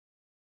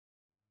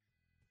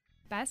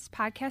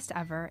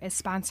Best.Podcast.Ever is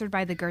sponsored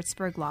by the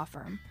Gertzberg Law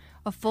Firm,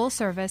 a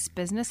full-service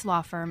business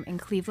law firm in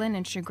Cleveland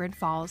and Chagrin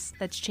Falls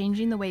that's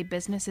changing the way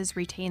businesses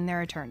retain their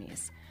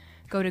attorneys.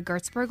 Go to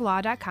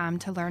gertzberglaw.com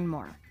to learn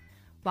more.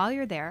 While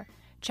you're there,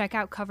 check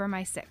out Cover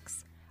My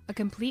Six, a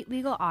complete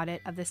legal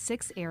audit of the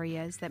 6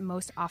 areas that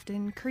most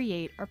often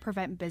create or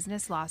prevent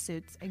business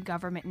lawsuits and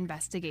government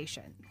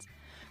investigations.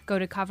 Go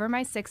to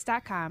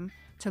covermysix.com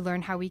to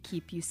learn how we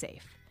keep you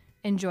safe.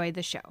 Enjoy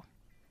the show.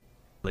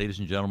 Ladies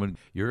and gentlemen,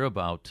 you're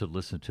about to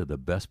listen to the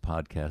best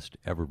podcast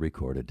ever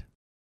recorded.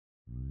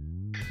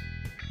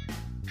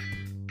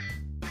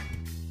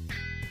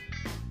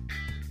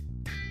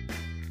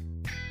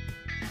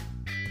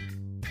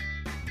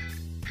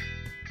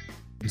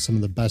 Some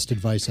of the best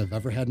advice I've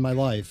ever had in my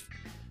life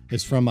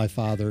is from my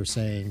father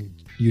saying,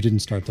 "You didn't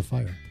start the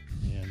fire."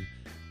 And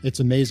it's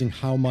amazing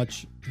how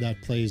much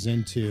that plays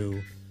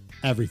into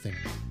everything.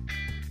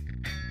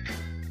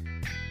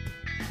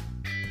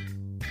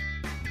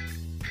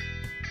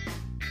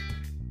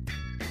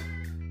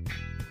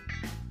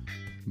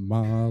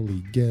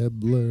 Molly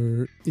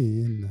Gebler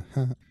in the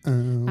house.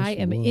 I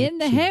am in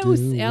the house,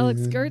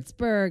 Alex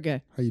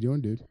Gertzberg. How you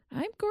doing, dude?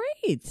 I'm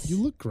great.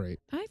 You look great.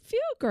 I feel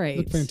great.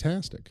 You look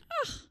fantastic.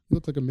 You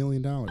look like $1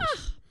 million.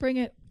 Bring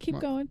it.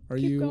 Keep going.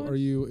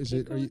 Is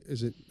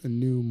it a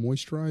new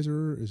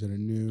moisturizer? Is it a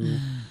new?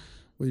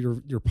 Well,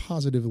 you're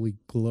positively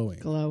glowing.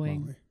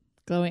 Glowing,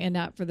 and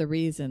not for the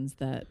reasons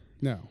that.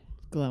 No.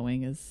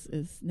 Glowing is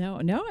no.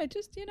 I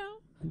just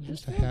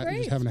just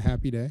having a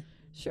happy day.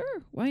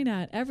 Sure, why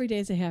not? Every day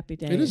is a happy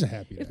day. It is a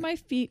happy day. If my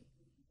feet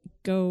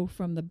go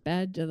from the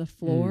bed to the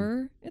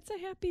floor, it's a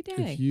happy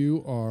day. If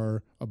you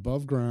are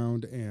above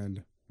ground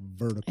and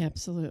vertical.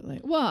 Absolutely.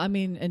 Well, I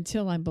mean,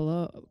 until I'm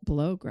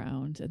below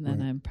ground, and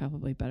then I'm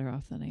probably better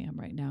off than I am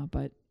right now.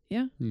 But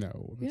yeah.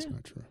 No, that's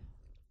not true.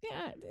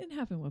 Yeah, in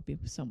heaven would be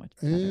so much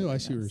better. Oh, I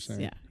see what you're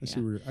saying. Yeah,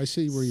 I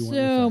see where you went.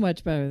 So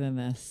much better than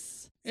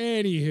this.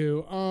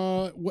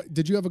 Anywho, what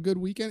did you have a good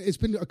weekend? It's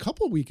been a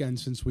couple of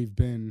weekends since we've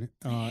been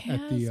at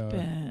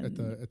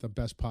the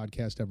Best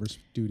Podcast Ever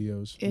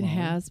studios. It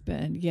has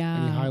been, yeah.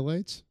 Any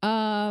highlights?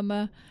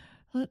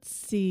 Let's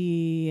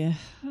see.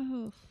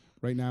 Oh.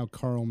 Right now,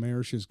 Carl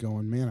Marsh is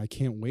going, man, I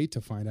can't wait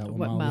to find out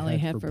what Molly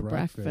had for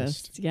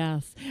breakfast.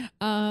 Yes.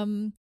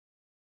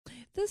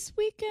 This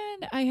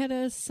weekend, I had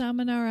a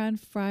seminar on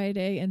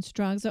Friday in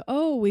Strongsville.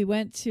 Oh, we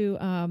went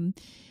to,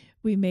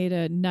 we made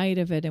a night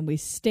of it, and we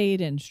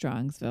stayed in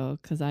Strongsville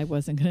because I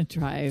wasn't going to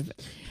drive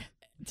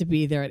to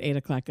be there at 8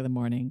 o'clock in the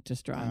morning to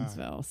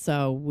Strongsville.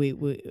 So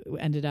we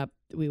ended up,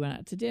 we went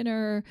out to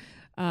dinner,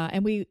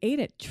 and we ate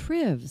at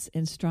Triv's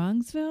in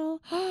Strongsville.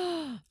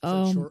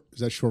 Is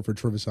that short for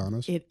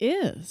Trevisanos? It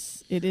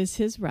is. It is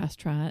his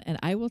restaurant, and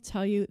I will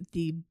tell you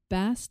the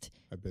best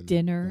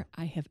dinner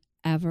I have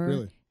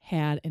ever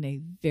had in a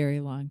very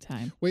long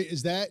time. Wait,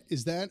 is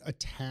that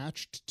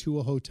attached to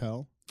a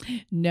hotel?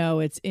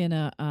 No, it's in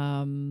a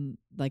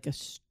like a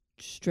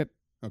strip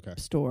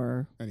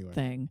store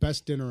thing.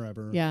 Best dinner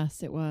ever.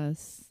 Yes, it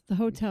was. The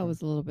hotel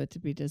was a little bit to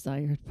be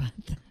desired,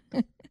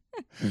 but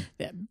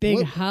that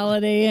big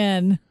Holiday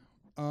Inn.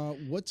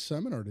 What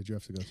seminar did you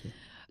have to go to?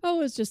 Oh,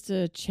 it was just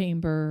a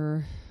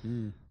chamber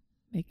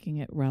making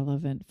it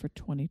relevant for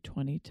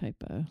 2020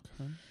 type of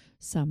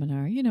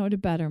seminar, to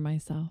better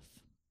myself.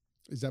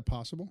 Is that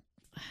possible?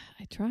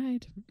 I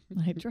tried.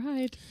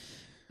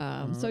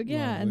 So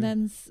yeah, and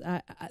then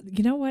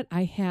you know what?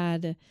 I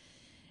had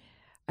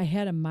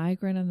a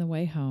migraine on the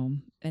way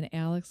home, and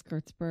Alex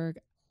Gertzberg,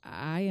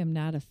 I am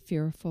not a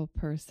fearful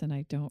person.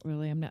 I'm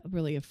not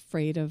really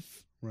afraid of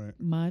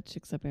much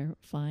except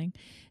flying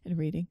and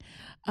reading.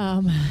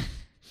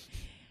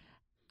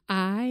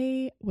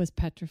 I was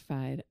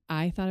petrified.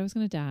 I thought I was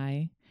going to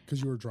die.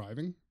 Because you were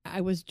driving?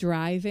 I was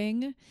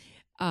driving.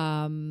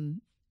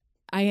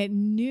 I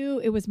knew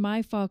it was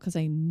my fault because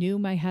I knew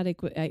my headache.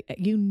 For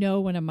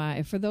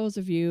those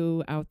of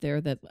you out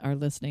there that are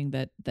listening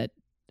that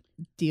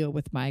deal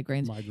with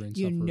migraines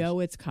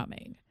know it's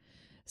coming.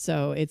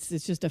 So it's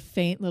just a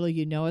faint little,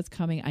 it's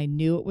coming. I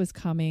knew it was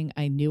coming.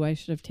 I knew I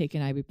should have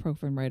taken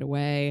ibuprofen right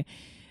away.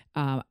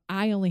 I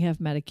only have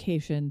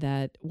medication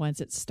that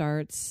once it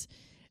starts,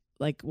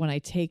 like when I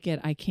take it,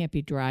 I can't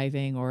be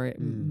driving, or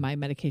my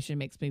medication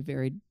makes me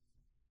very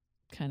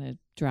kind of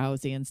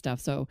drowsy and stuff.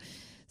 So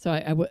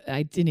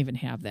I didn't even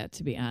have that,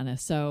 to be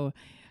honest. So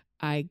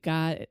I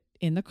got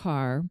in the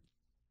car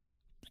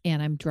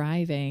and I'm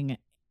driving,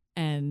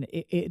 and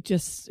it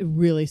just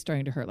really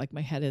starting to hurt, like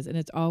my head is. And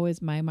it's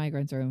always, my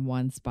migraines are in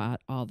one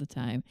spot all the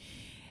time.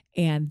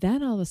 And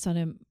then all of a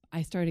sudden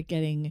I started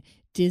getting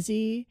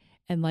dizzy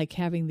and like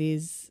having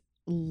these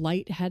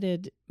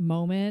lightheaded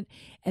moment.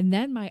 And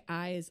then my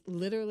eyes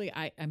literally,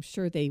 I'm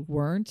sure they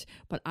weren't,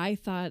 but I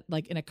thought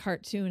like in a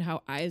cartoon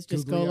how eyes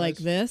just go like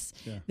this.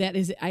 Yeah. That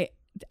is,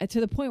 to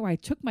the point where I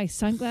took my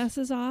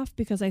sunglasses off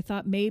because I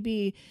thought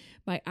maybe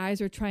my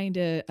eyes are trying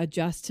to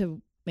adjust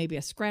to maybe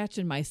a scratch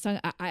in my sun.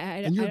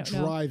 And you're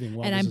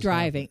driving. And I'm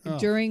driving.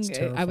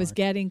 I was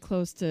getting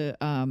close to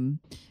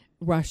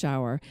rush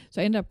hour.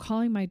 So I ended up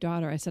calling my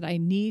daughter. I said, I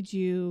need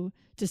you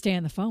to stay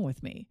on the phone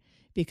with me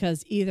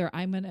because either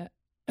I'm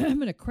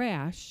gonna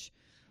crash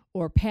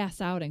or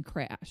pass out and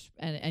crash,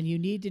 and you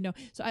need to know.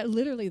 So I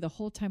literally the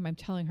whole time I'm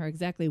telling her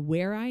exactly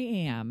where I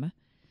am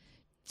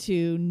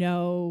to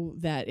know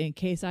that in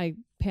case I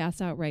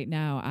pass out right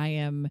now,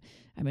 I'm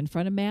in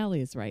front of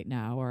Mally's right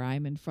now, or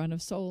I'm in front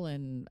of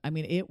Solon. I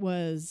mean, it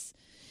was.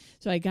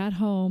 So I got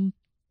home,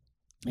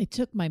 I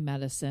took my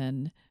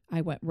medicine,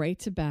 I went right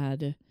to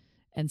bed,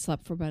 and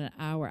slept for about an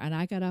hour, and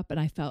I got up and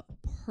I felt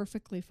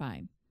perfectly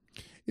fine.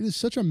 It is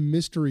such a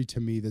mystery to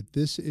me that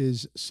this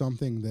is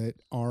something that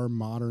our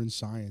modern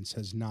science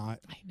has not,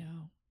 I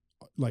know,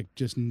 like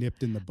just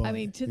nipped in the bud. I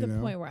mean, to the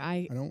point where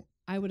I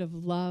would have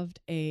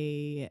loved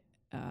a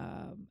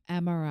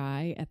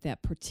MRI at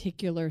that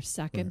particular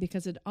second,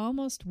 because it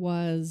almost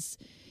was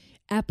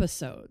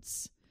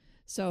episodes.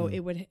 So it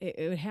would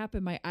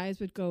happen. My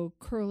eyes would go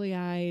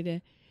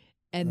curly-eyed,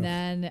 and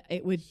then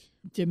it would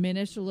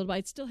diminish a little bit.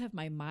 I'd still have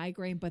my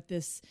migraine, but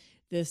this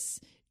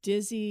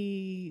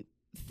dizzy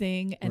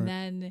thing. And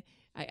then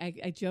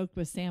I joked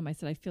with Sam. I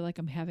said, I feel like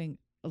I'm having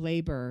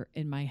labor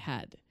in my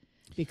head,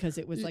 because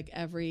it was like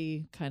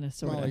every kind of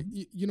sort of.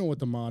 You know what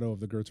the motto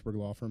of the Gertzberg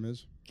Law Firm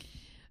is?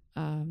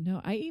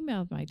 No, I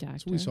emailed my doctor.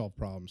 So we solve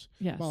problems.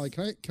 Yes. Molly,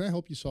 can I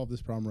help you solve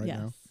this problem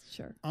now? Yes,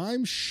 sure.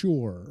 I'm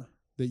sure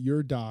that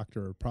your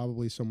doctor,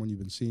 probably someone you've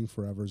been seeing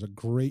forever, is a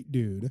great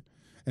dude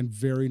and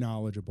very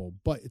knowledgeable.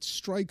 But it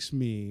strikes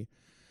me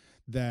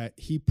that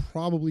he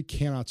probably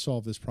cannot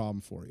solve this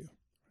problem for you,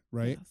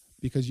 right? Yes.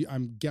 Because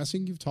I'm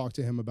guessing you've talked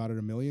to him about it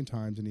a million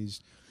times, and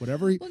he's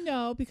whatever. Well,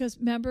 no, because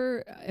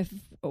remember,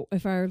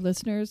 if our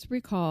listeners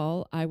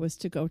recall, I was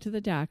to go to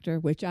the doctor,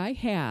 which I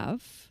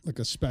have, like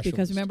a specialist.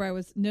 Because remember, I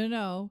was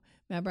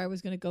Remember, I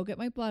was going to go get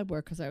my blood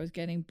work because I was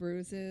getting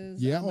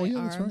bruises on my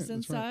arms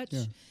and such.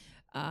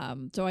 Yeah.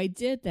 So I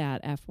did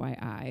that,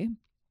 FYI.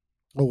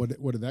 Oh,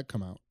 what did that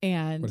come out?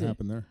 And what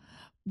happened there?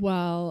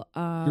 Well,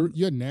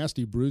 you had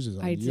nasty bruises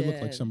on you. Did. You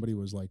looked like somebody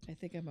was like. I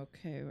think I'm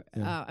okay.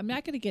 Yeah. I'm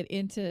not going to get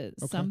into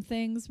some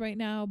things right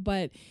now,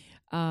 but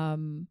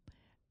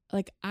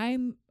like I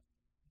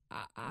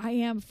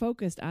am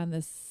focused on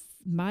this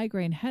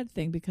migraine head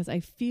thing because I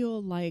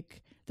feel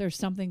like there's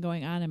something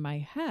going on in my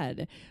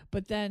head.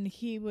 But then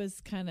he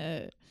was kind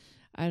of,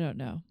 I don't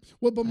know.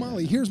 Well, but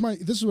Molly,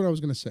 this is what I was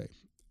going to say.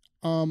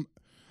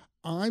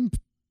 I'm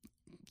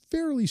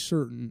fairly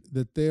certain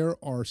that there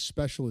are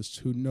specialists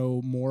who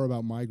know more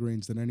about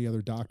migraines than any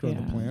other doctor on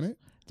the planet.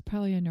 It's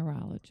probably a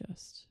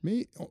neurologist.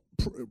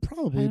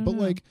 Probably, but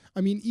know. Like,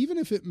 I mean, even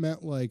if it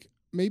meant like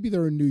maybe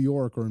they're in New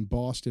York or in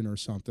Boston or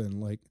something,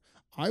 like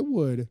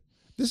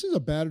this is a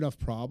bad enough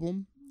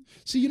problem.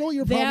 See, you know what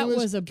your problem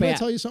is? Can I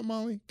tell you something,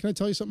 Molly? Can I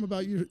tell you something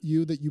about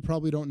you that you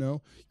probably don't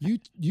know? You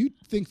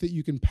think that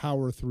you can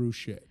power through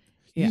shit.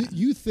 Yeah.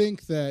 You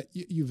think that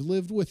you've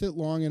lived with it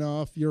long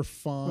enough, you're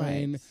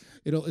fine.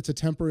 Right. It's a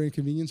temporary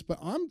inconvenience. But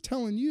I'm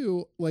telling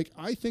you, like,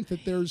 I think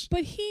that there's.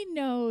 But he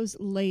knows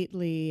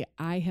lately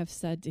I have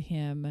said to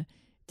him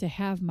to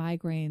have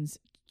migraines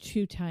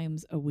 2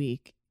 times a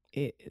week.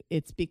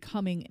 It's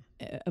becoming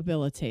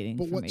habilitating.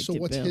 But what's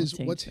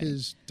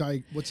his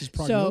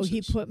prognosis? So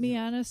he put me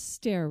on a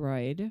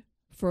steroid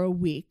for a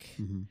week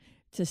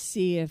to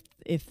see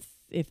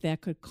if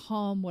that could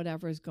calm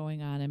whatever is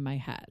going on in my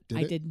head.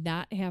 I did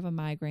not have a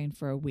migraine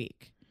for a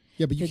week.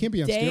 Yeah, but you can't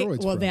be on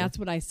steroids. Well, that's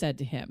what I said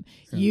to him.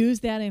 Yeah.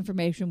 Use that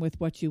information with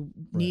what you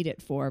need it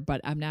for,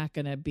 but I'm not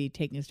going to be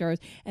taking steroids.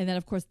 And then,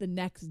 of course, the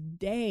next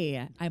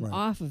day I'm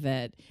off of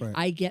it. Right.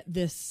 I get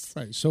this.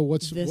 Right. So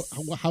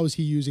how is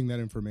he using that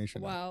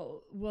information?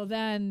 Well,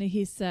 then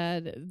he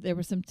said there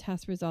were some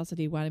test results that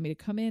he wanted me to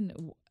come in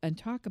and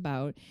talk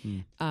about.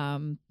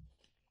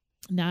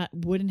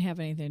 Wouldn't have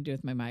anything to do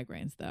with my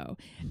migraines though.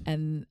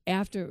 And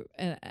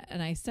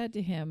and I said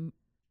to him,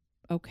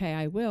 okay,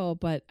 I will,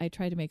 but I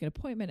tried to make an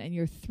appointment and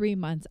you're 3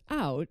 months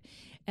out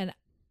and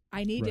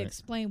I need to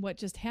explain what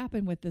just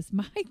happened with this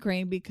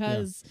migraine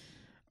because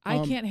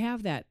I can't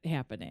have that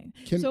happening.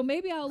 So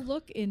maybe I'll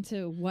look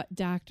into what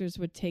doctors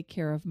would take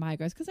care of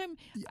migraines because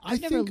I've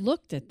never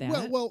looked at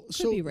that. Well,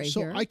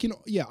 here.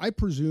 I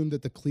presume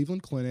that the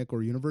Cleveland Clinic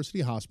or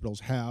university hospitals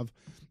have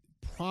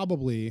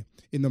probably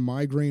in the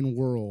migraine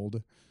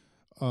world,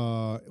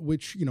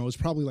 which is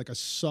probably like a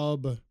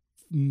sub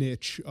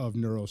niche of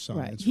neuroscience.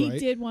 Right.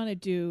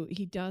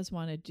 He does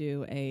want to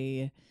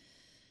do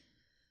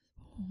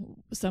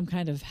some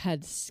kind of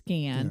head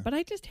scan, but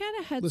I just had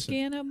a head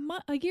scan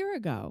a year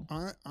ago.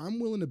 I'm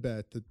willing to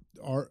bet that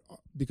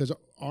because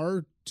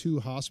our 2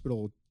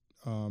 hospital.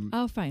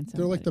 I'll find somebody.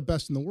 They're like the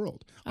best in the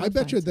world. I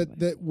bet you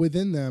that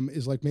within them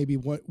is like maybe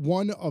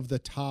one of the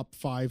top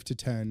 5 to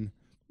 10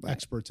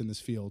 experts in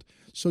this field.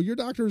 So your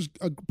doctor's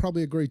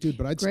probably a great dude,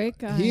 but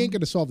he ain't going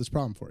to solve this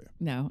problem for you.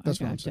 No, that's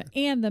what I'm saying.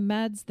 And the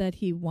meds that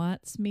he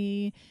wants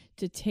me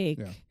to take,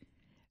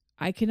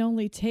 I can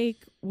only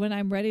take when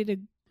I'm ready to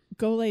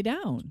go lay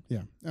down.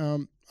 Yeah.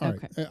 All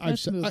right. I've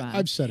said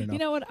enough. You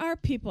know what? Our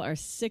people are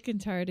sick and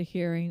tired of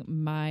hearing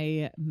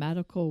my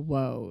medical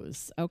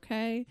woes.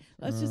 Okay,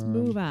 let's just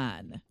move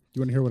on.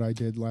 You want to hear what I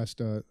did last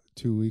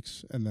 2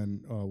 weeks, and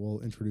then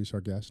we'll introduce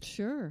our guest.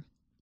 Sure.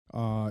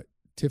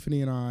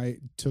 Tiffany and I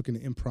took an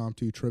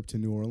impromptu trip to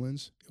New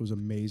Orleans. It was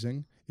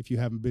amazing. If you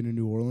haven't been to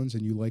New Orleans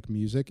and you like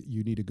music,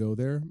 you need to go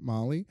there.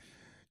 Molly,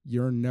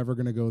 you're never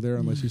going to go there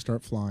unless you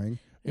start flying.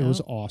 It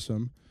was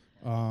awesome.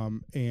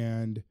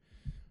 And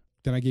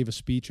then I gave a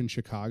speech in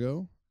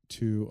Chicago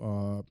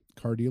to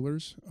car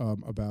dealers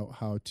about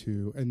how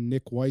to, and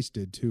Nick Weiss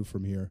did too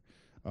from here,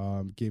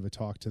 gave a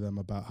talk to them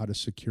about how to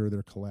secure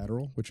their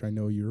collateral, which I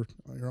know you're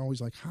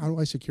always like, how do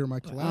I secure my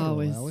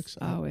collateral, Alex?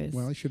 Always.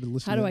 Well, I should have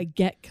listened. How do I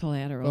get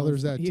collateral? Well,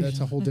 there's that. That's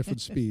a whole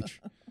different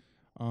speech.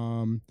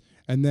 And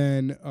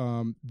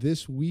then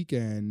this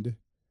weekend,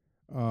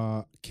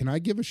 can I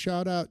give a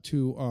shout out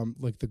to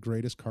like the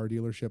greatest car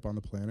dealership on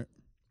the planet?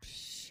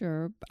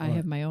 Sure. I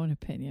have my own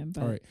opinion.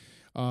 But.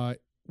 All right.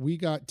 We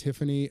got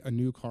Tiffany a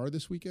new car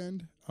this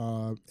weekend,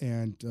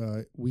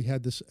 and we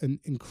had an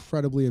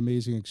incredibly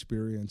amazing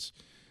experience,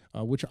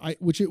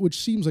 which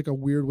seems like a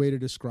weird way to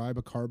describe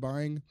a car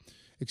buying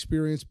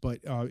experience, but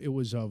it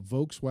was a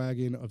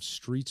Volkswagen of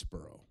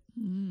Streetsboro,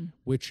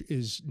 which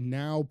is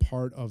now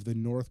part of the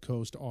North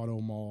Coast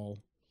Auto Mall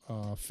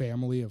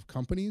family of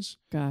companies.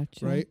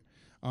 Gotcha. Right.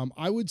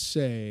 I would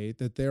say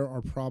that there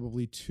are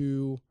probably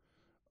two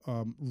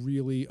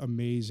really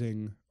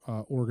amazing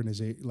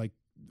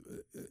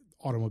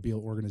automobile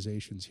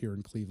organizations here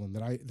in Cleveland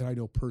that I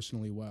know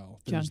personally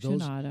well.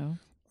 Junction Auto.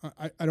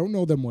 I don't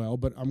know them well,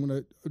 but I'm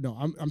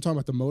talking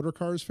about the Motor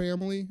Cars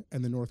family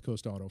and the North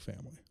Coast Auto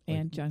family.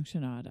 And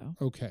Junction Auto.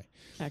 Okay.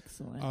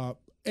 Excellent.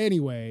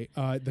 Anyway,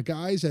 the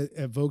guys at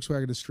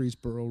Volkswagen of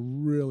Streetsboro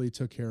really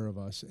took care of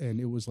us, and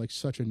it was like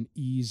such an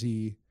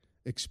easy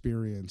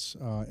experience.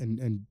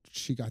 And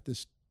she got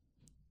this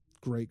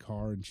great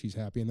car, and she's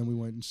happy. And then we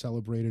went and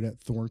celebrated at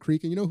Thorn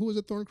Creek. And you know who was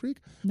at Thorn Creek?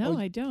 No,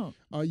 I don't.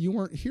 You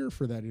weren't here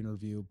for that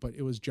interview, but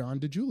it was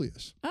John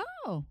DeJulius.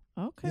 Oh,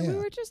 okay. Yeah. We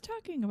were just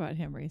talking about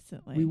him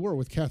recently. We were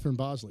with Catherine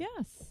Bosley.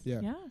 Yes.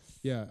 Yeah. Yes.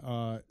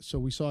 Yeah. So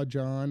we saw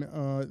John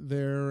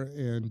there,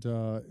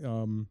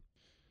 and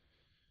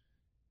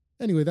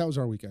anyway, that was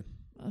our weekend.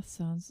 That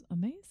sounds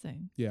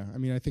amazing. Yeah, I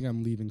mean, I think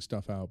I'm leaving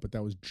stuff out, but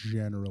that was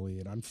generally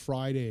it. On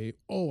Friday,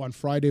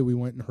 we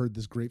went and heard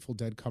this Grateful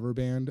Dead cover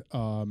band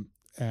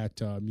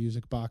at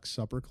Music Box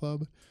Supper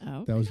Club.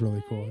 Okay. That was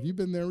really cool. Have you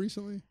been there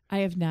recently? I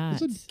have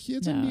not.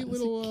 It's a neat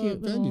little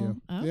venue.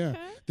 Okay. Yeah,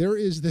 there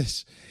is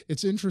this.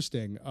 It's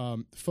interesting,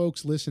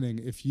 folks listening.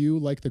 If you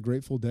like the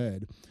Grateful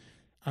Dead,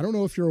 I don't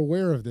know if you're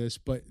aware of this,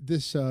 but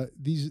these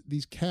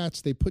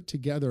cats, they put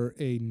together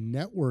a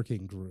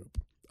networking group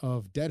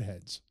of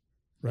Deadheads,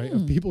 right?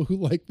 Of people who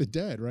like the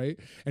Dead, right?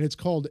 And it's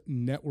called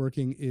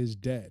Networking is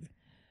Dead.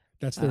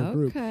 That's their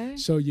group.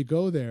 So you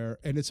go there,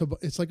 and it's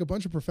like a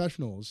bunch of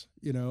professionals,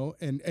 you know,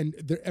 and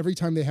every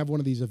time they have one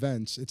of these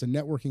events, it's a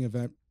networking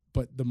event,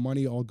 but the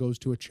money all goes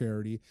to a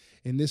charity.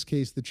 In this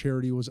case, the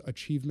charity was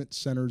Achievement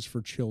Centers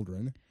for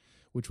Children,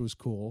 which was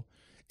cool.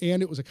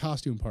 And it was a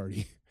costume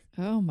party.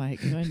 Oh, my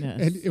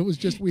goodness. And it was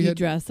just, we had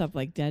dress up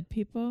like dead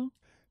people?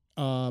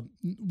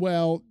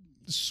 Well,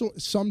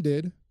 some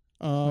did.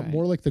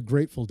 More like the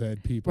Grateful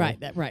Dead people, right?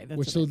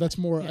 That's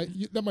more.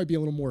 That might be a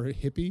little more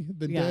hippie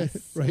than dead,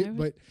 right?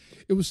 But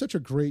it was such a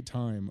great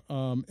time,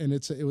 and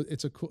it's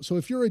a cool. So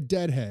if you're a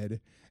Deadhead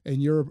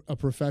and you're a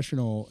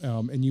professional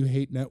and you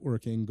hate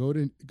networking,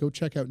 go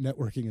check out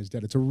Networking is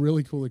Dead. It's a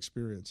really cool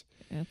experience.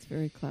 That's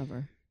very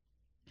clever.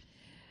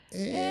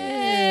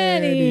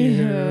 Anywho,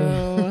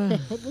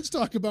 let's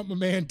talk about my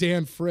man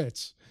Dan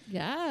Fritz.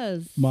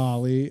 Yes.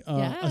 Molly,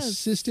 yes.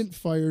 Assistant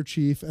Fire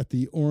Chief at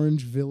the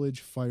Orange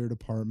Village Fire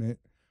Department,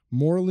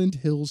 Moreland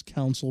Hills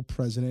Council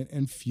President,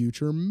 and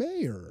future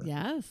Mayor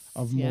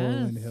of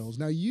Moreland Hills.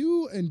 Now,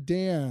 you and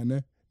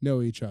Dan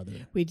know each other.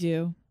 We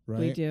do. Right?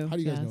 We do. How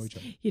do you guys know each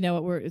other? You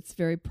know what? It's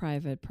very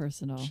private,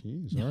 personal.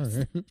 Jeez, all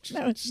right.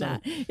 No, it's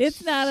not.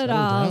 It's not at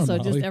all. Down, so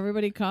Molly. just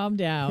everybody calm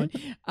down.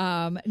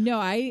 No,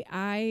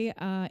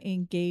 I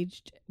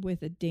engaged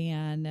with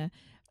Dan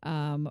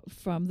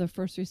from the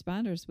First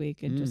Responders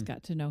Week and just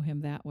got to know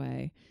him that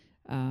way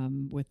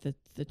with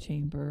the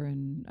chamber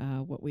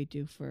and what we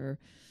do for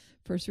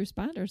First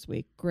Responders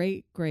Week.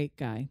 Great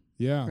guy.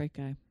 Yeah. Great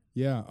guy.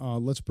 Yeah.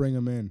 Let's bring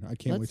him in. I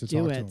can't wait to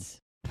talk to him.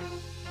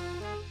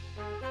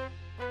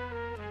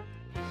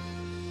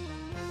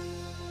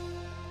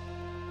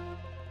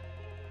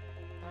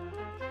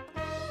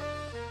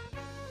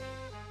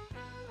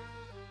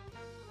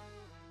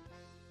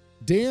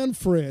 Dan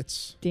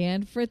Fritz.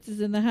 Dan Fritz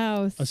is in the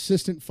house.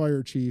 Assistant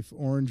Fire Chief,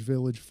 Orange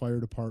Village Fire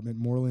Department,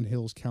 Moreland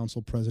Hills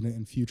Council President,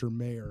 and future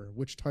Mayor.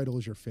 Which title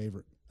is your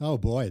favorite? Oh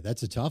boy,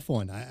 that's a tough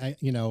one. I've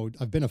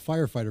been a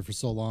firefighter for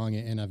so long,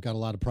 and I've got a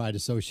lot of pride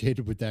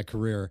associated with that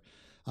career.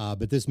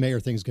 But this mayor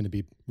thing is going to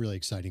be really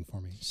exciting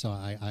for me. So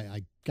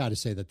I got to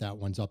say that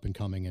one's up and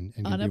coming and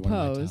going to be one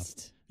of my top.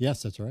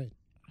 Yes, that's right.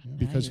 Yeah.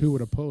 Because who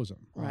would oppose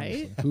him?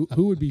 Right? who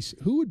would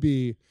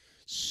be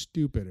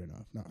stupid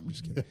enough? No, I'm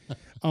just kidding.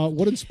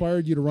 What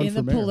inspired you to run for mayor?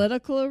 In the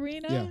political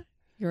arena? Yeah.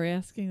 You're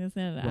asking this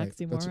in an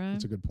oxymoron?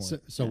 That's a good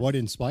point. So what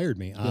inspired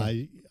me?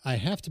 Yeah. I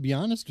have to be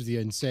honest with you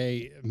and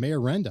say Mayor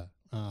Renda.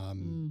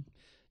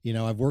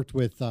 I've worked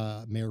with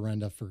Mayor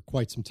Renda for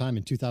quite some time.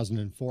 In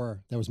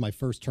 2004, that was my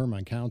first term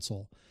on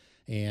council.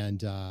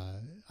 And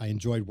I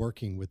enjoyed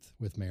working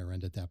with Mayor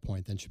Renda at that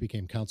point. Then she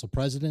became council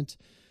president,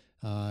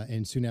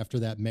 and soon after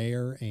that,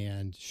 mayor.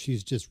 And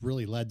she's just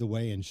really led the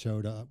way and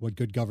showed what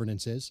good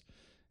governance is,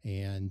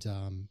 and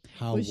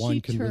how was one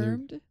she can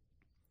termed? really.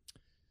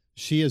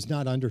 She is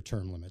not under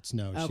term limits.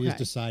 No, Okay. she has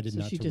decided not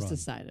to run. She just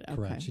decided. Okay.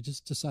 Correct. She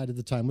just decided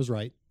the time was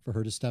right for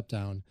her to step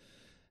down.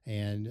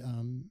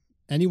 And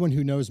anyone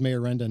who knows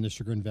Mayor Renda in the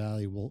Chagrin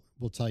Valley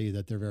will tell you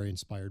that they're very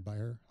inspired by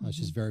her.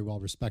 She's very well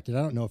respected.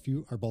 I don't know if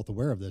you are both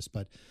aware of this,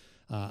 but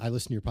I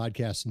listen to your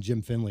podcast, and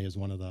Jim Finley is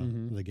one of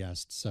the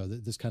guests. So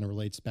this kind of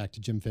relates back to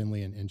Jim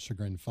Finley and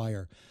Chagrin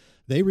Fire.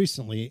 They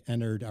recently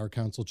entered our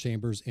council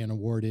chambers and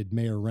awarded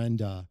Mayor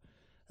Renda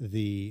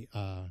the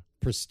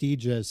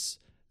prestigious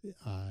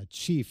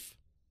chief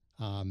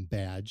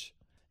badge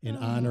in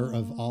honor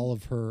of all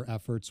of her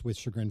efforts with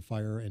Chagrin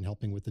Fire and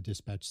helping with the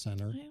dispatch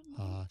center.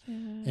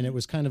 And it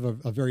was kind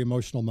of a very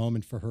emotional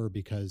moment for her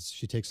because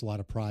she takes a lot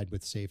of pride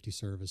with safety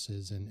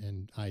services,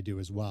 and I do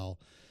as well.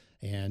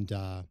 And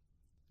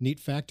neat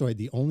factoid,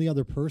 the only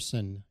other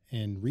person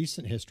in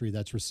recent history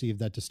that's received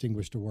that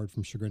distinguished award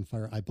from Chagrin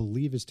Fire, I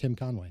believe, is Tim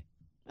Conway.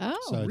 Oh,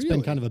 so it's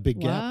been kind of a big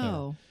gap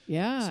wow.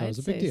 Yeah, so it was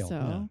a big deal.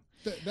 So.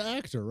 Yeah. The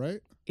actor, right?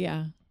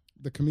 Yeah.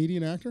 The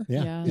comedian actor?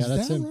 Yeah, Is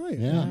that's that him. right?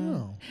 Yeah.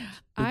 Wow.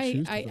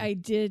 I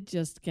did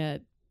just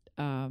get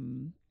I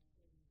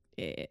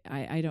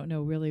don't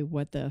know really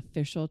what the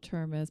official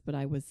term is, but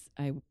I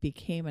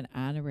became an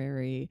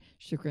honorary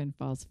Chagrin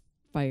Falls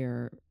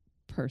Fire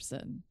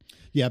person.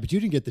 Yeah, but you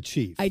didn't get the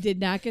chief. I did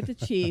not get the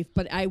chief,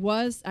 but I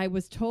was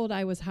told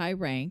I was high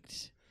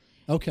ranked.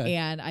 Okay.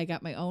 And I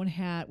got my own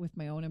hat with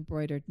my own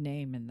embroidered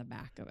name in the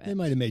back of it. They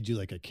might have made you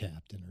like a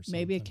captain or something.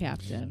 Maybe a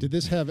captain. Did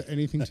this have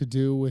anything to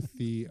do with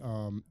the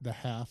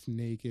half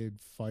naked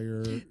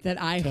fire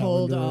that I calendar?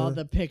 hold all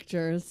the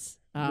pictures?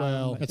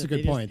 Well, that's a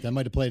good point. That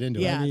might have played into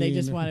it. Yeah, I they mean,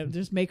 just want to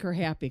just make her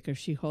happy because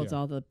she holds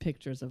all the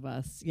pictures of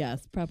us.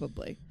 Yes,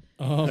 probably.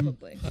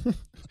 Probably.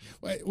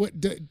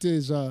 What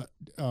does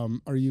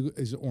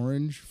is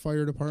Orange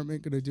Fire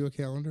Department going to do a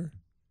calendar?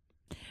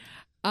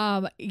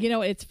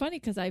 It's funny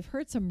because I've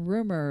heard some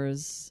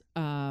rumors,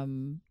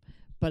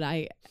 but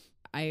I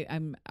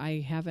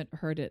haven't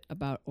heard it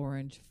about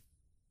Orange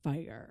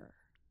Fire.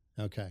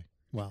 Okay.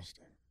 Well,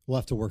 we'll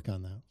have to work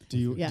on that. Do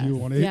you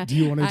want to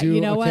do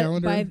a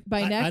calendar?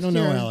 By next I don't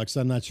year, know, Alex.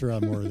 I'm not sure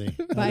I'm worthy.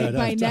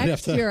 By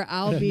next year,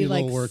 I'll be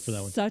like work for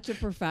that one. such a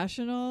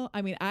professional.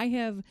 I mean,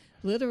 I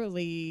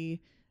literally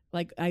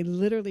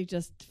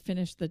just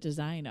finished the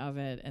design of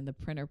it, and the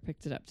printer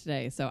picked it up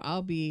today. So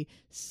I'll be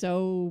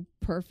so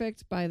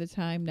perfect by the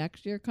time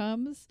next year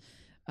comes.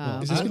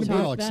 I'm going to be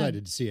all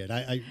excited to see it.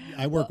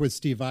 I work with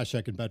Steve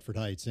Vashek in Bedford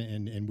Heights,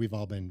 and we've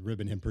all been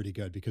ribbing him pretty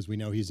good because we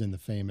know he's in the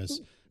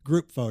famous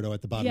group photo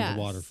at the bottom of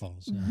the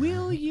waterfalls. Yeah.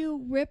 Will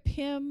you rip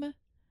him?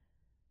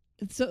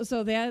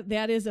 So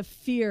that is a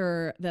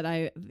fear that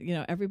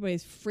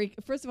everybody's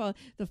First of all,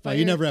 the fire.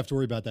 You never have to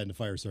worry about that in the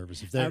fire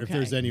service. If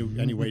there's any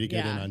way to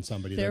get in on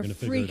somebody, they're going to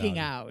figure it out. They're freaking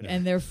out,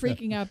 and they're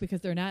freaking out because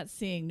they're not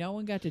seeing. No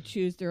one got to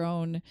choose their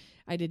own.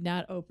 I did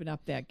not open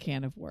up that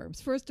can of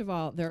worms. First of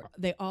all,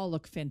 they all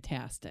look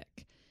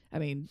fantastic. I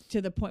mean,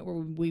 to the point where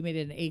we made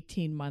it an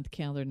 18-month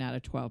calendar, not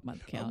a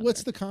 12-month calendar.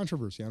 What's the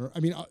controversy?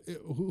 I mean,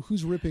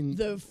 who's ripping?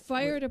 The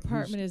fire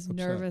department is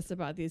nervous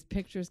about these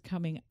pictures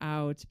coming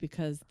out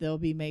because they'll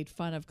be made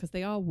fun of because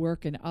they all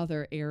work in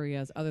other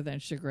areas other than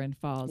Chagrin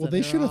Falls. Well,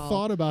 they should have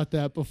thought about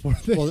that before.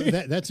 Well,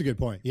 that's a good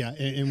point. Yeah,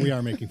 and we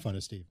are making fun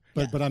of Steve,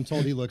 but I'm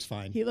told he looks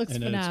fine. He looks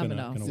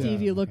phenomenal.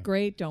 Steve, you look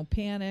great. Don't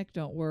panic.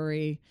 Don't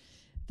worry.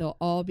 They'll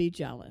all be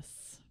jealous.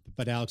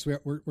 But Alex,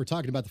 we're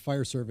talking about the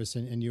fire service,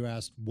 and you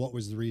asked what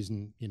was the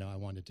reason I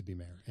wanted to be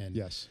mayor. And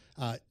yes,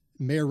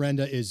 Mayor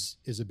Renda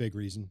is a big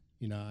reason.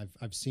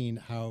 I've seen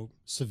how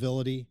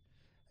civility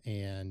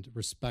and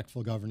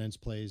respectful governance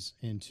plays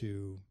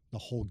into the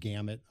whole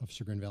gamut of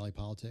Chagrin Valley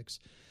politics.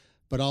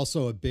 But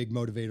also a big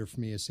motivator for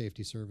me is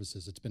safety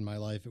services. It's been my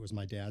life. It was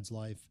my dad's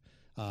life.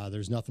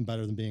 There's nothing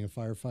better than being a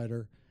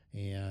firefighter.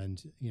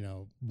 And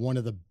one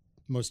of the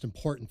most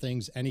important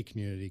things any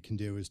community can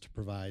do is to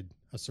provide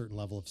a certain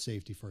level of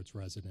safety for its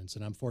residents.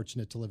 And I'm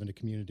fortunate to live in a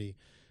community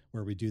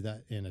where we do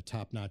that in a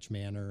top-notch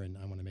manner, and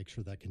I want to make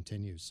sure that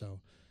continues. So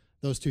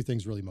those two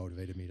things really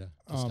motivated me to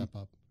step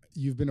up.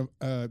 You've been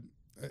I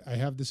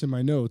have this in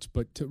my notes,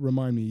 but to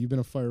remind me, you've been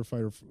a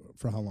firefighter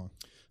for how long?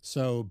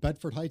 So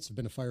Bedford Heights have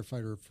been a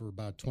firefighter for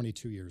about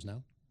 22 years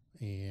now,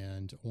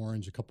 and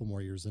Orange a couple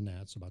more years than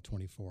that, so about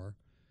 24.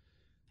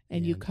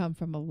 And you come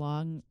from a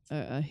long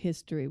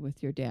history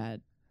with your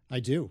dad. I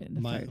do.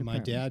 My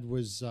dad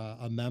was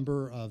a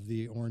member of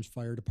the Orange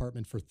Fire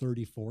Department for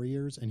 34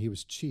 years, and he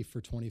was chief for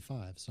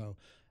 25. So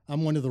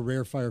I'm one of the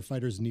rare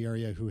firefighters in the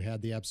area who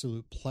had the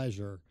absolute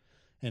pleasure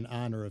and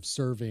honor of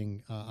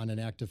serving on an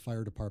active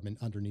fire department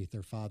underneath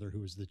their father,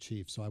 who was the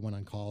chief. So I went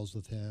on calls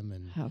with him,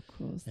 and how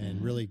cool is that?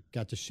 And really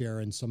got to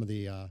share in some of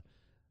the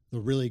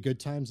really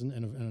good times,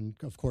 and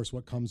of course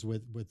what comes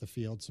with the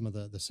field, some of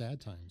the sad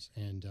times.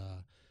 And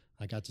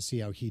I got to see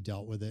how he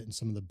dealt with it. And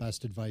some of the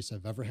best advice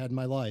I've ever had in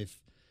my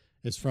life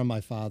is from my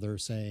father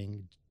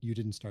saying, you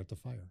didn't start the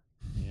fire.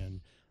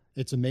 And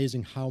it's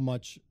amazing how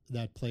much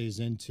that plays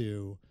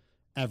into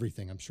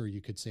everything. I'm sure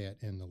you could say it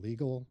in the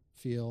legal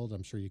field.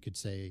 I'm sure you could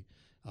say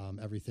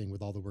everything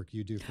with all the work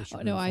you do for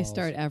Chagrin Falls. I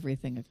start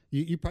everything.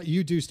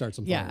 You do start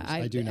some fires.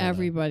 I do know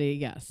everybody.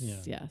 that.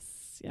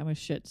 Yes. I'm a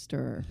shit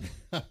stirrer.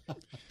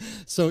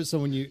 So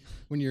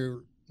when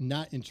you're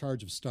not in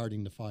charge of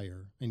starting the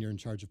fire and you're in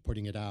charge of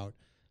putting it out,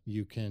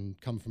 you can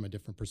come from a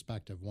different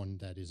perspective, one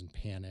that isn't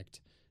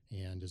panicked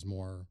and is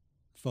more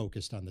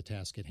focused on the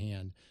task at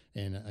hand.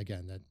 And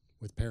again, that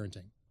with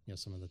parenting,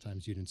 some of the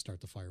times you didn't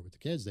start the fire with the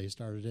kids, they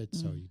started it.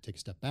 So you take a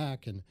step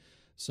back. And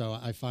so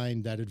I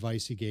find that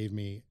advice he gave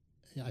me,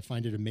 I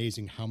find it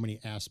amazing how many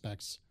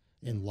aspects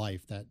in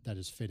life that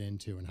is fit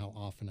into and how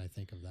often I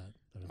think of that.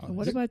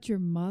 What about your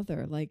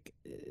mother? Like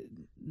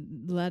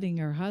letting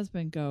her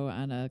husband go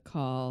on a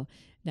call.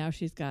 Now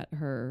she's got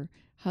her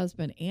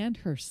husband and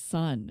her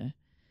son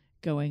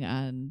going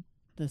on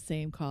the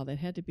same call. That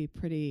had to be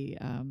pretty,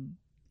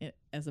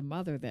 as a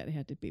mother, that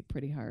had to be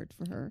pretty hard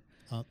for her.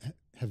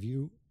 Have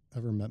you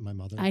ever met my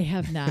mother? I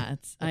have not.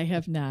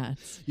 I've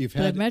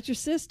met your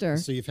sister.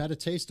 So you've had a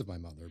taste of my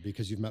mother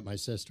because you've met my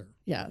sister.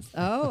 Yes.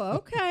 Oh,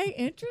 okay.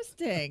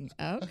 Interesting.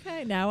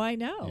 Okay. Now I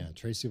know. Yeah.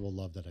 Tracy will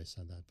love that I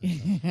said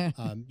that.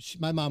 But,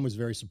 my mom was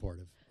very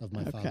supportive of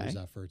my father's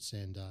efforts.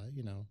 And,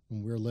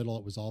 when we were little,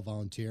 it was all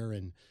volunteer,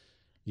 and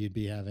you'd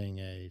be having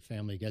a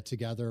family get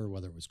together,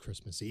 whether it was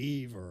Christmas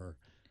Eve or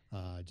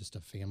just a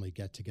family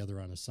get together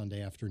on a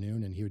Sunday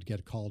afternoon, and he would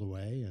get called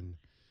away, and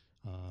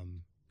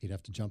he'd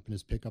have to jump in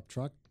his pickup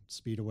truck,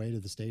 speed away to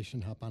the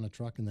station, hop on a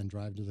truck, and then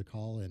drive to the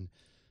call. And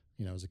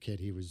as a kid,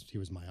 he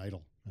was my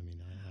idol. I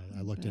mean,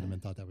 I looked at him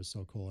and thought that was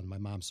so cool, and my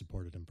mom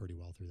supported him pretty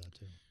well through that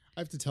too. I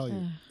have to tell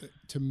you,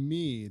 to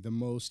me, the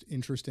most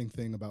interesting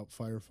thing about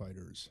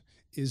firefighters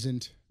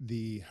isn't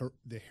the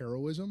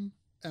heroism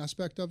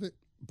aspect of it,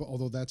 but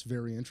although that's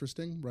very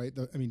interesting, right?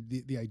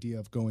 The idea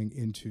of going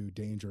into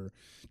danger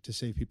to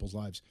save people's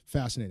lives,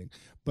 fascinating.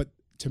 But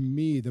to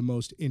me, the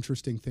most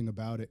interesting thing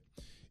about it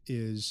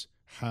is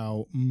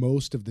how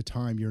most of the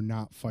time you're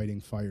not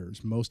fighting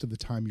fires. Most of the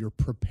time you're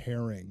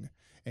preparing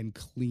and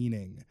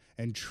cleaning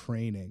and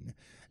training.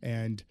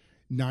 And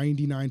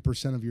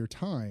 99% of your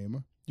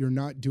time, you're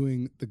not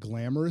doing the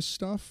glamorous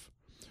stuff,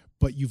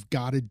 but you've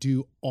got to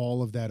do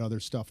all of that other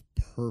stuff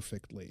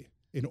perfectly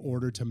in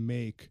order to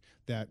make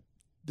that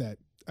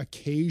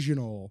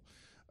occasional,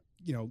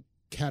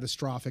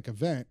 catastrophic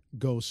event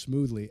go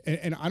smoothly.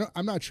 And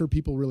I'm not sure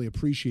people really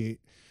appreciate.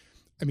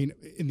 I mean,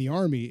 in the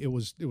Army, it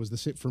was the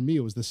same for me.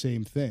 It was the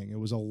same thing. It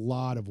was a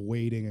lot of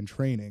waiting and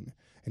training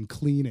and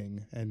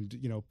cleaning, and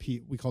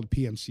we called it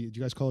PMC. Do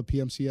you guys call it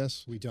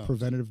PMCS? We don't.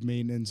 Preventative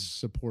Maintenance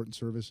Support and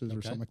Services,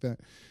 or something like that,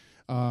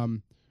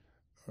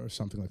 or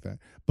something like that.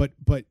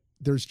 But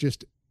there's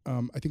just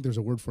I think there's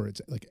a word for it.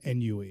 It's like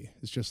ennui.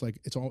 It's just like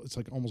it's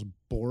like almost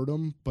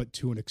boredom, but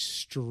to an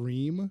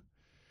extreme.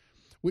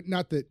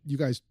 Not that you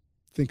guys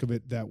think of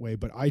it that way,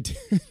 but I do.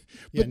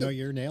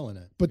 You're nailing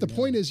it. But the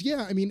point is,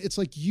 it's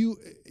like you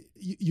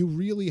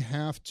really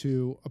have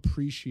to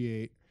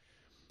appreciate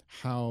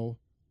how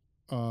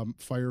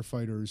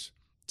firefighters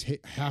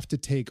have to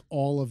take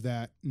all of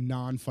that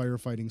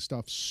non-firefighting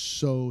stuff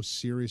so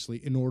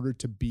seriously in order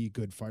to be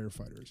good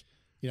firefighters.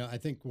 I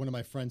think one of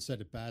my friends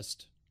said it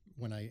best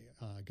when I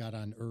got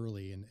on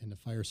early in the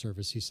fire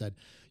service. He said,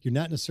 "You're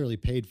not necessarily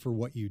paid for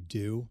what you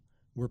do.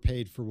 We're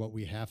paid for what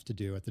we have to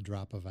do at the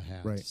drop of a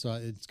hat." Right. So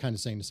it's kind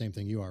of saying the same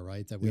thing you are,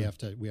 right? That we have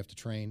to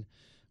train,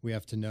 we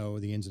have to know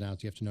the ins and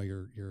outs. You have to know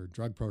your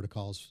drug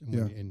protocols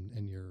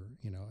and your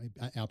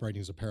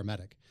operating as a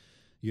paramedic.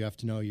 You have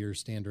to know your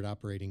standard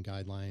operating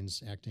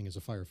guidelines acting as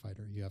a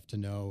firefighter. You have to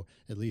know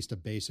at least a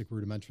basic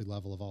rudimentary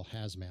level of all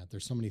hazmat.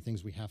 There's so many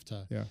things we have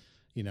to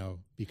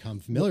become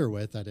familiar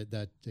with that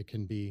it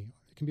can be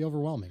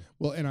overwhelming.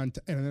 Well, and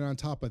then on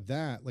top of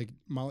that, like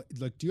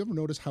do you ever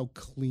notice how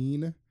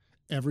clean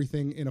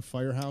everything in a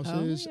firehouse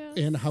is,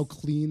 and how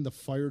clean the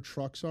fire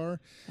trucks are?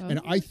 And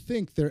I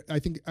think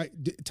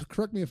to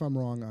correct me if I'm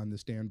wrong on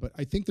this, Dan, but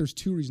I think there's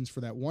two reasons for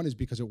that. One is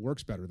because it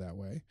works better that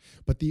way,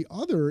 but the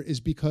other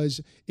is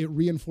because it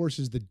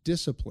reinforces the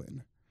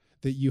discipline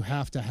that you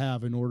have to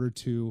have in order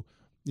to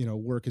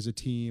work as a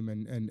team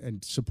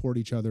and support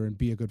each other and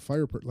be a good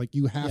fire person. Like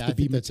you have to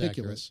be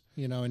meticulous.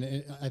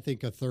 And I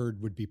think a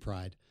third would be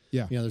pride.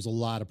 Yeah. There's a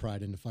lot of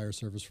pride in the fire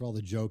service for all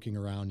the joking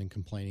around and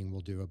complaining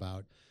we'll do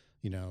about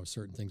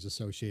certain things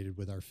associated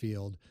with our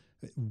field.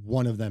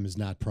 One of them is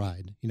not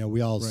pride. We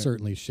all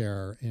certainly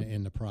share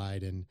in the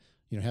pride, and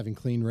having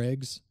clean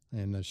rigs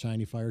and a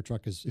shiny fire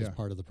truck is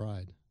part of the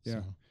pride.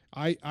 Yeah. So.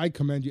 I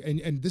commend you,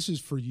 and this is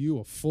for you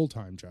a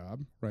full-time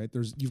job, right?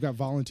 You've got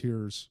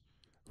volunteers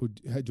who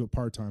had to do it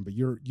part-time, but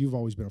you've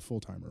always been a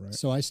full-timer, right?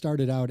 So I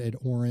started out at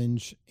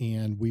Orange,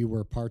 and we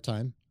were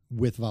part-time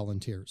with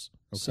volunteers.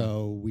 Okay.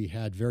 So we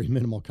had very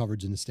minimal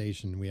coverage in the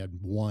station. We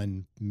had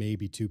one,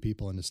 maybe two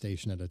people in the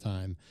station at a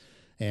time.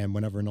 And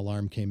whenever an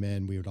alarm came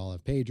in, we would all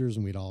have pagers,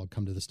 and we'd all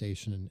come to the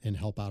station and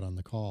help out on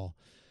the call.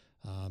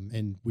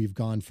 And we've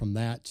gone from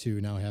that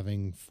to now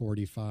having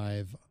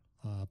 45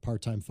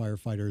 part-time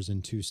firefighters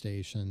in 2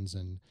 stations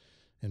and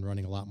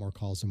running a lot more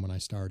calls than when I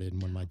started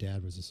and when my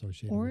dad was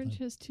associated Orange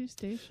with it. has 2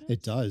 stations?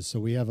 It does. So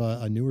we have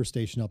a newer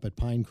station up at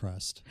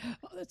Pinecrest.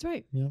 Oh, that's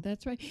right. Yeah.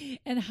 That's right.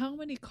 And how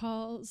many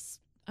calls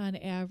on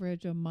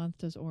average a month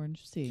does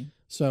Orange see?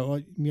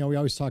 So, we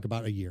always talk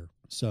about a year.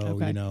 So,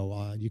 Okay.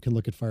 You can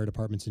look at fire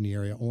departments in the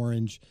area.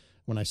 Orange,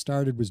 when I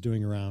started, was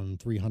doing around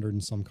 300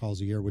 and some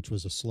calls a year, which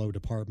was a slow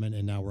department,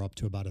 and now we're up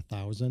to about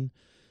 1,000.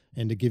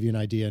 And to give you an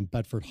idea, in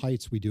Bedford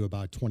Heights, we do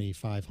about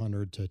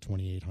 2,500 to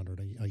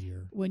 2,800 a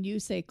year. When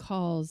you say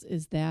calls,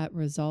 is that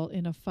result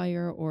in a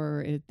fire,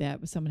 or is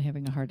that someone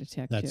having a heart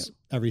attack That's too?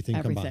 everything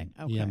Everything.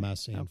 combined, Okay.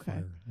 EMS and Okay.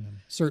 fire. Yeah.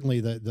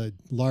 Certainly, the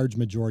large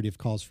majority of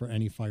calls for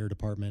any fire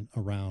department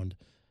around,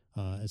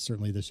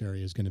 certainly this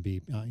area is going to be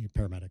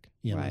paramedic,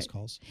 EMS Right.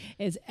 calls.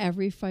 Is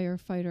every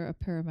firefighter a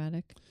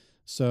paramedic?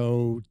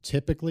 So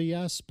typically,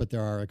 yes, but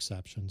there are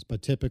exceptions.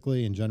 But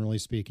typically and generally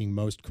speaking,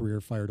 most career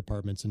fire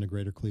departments in the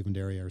greater Cleveland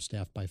area are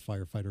staffed by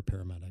firefighter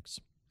paramedics.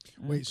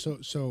 Wait,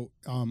 so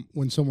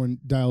when someone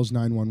dials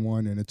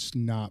 911 and it's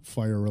not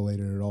fire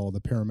related at all,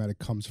 the paramedic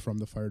comes from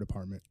the fire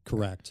department?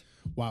 Correct.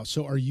 Wow.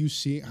 So are you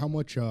seeing how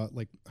much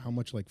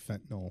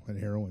fentanyl and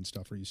heroin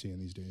stuff are you seeing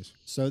these days?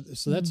 So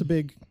that's a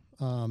big.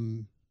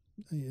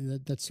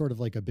 That's sort of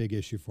like a big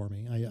issue for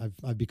me.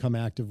 I've become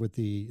active with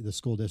the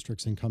school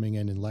districts and coming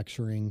in and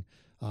lecturing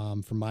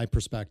from my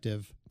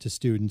perspective to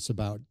students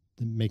about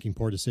making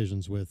poor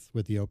decisions with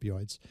the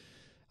opioids.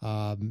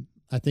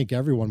 I think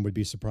everyone would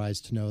be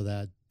surprised to know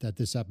that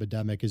this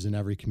epidemic is in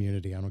every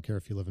community. I don't care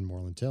if you live in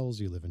Moreland Hills,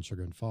 you live in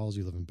Sugar and Falls,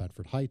 you live in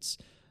Bedford Heights,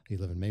 you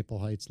live in Maple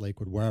Heights,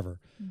 Lakewood, wherever.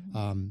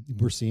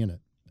 We're seeing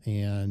it.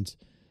 And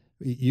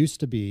it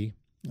used to be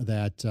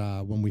that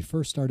when we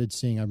first started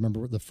seeing, I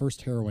remember the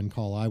first heroin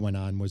call I went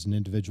on was an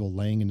individual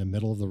laying in the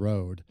middle of the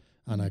road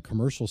on a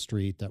commercial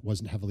street that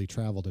wasn't heavily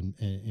traveled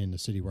in the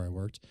city where I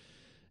worked.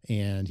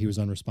 And he was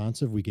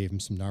unresponsive. We gave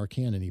him some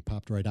Narcan and he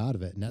popped right out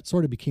of it. And that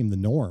sort of became the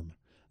norm,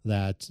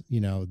 that,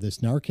 this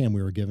Narcan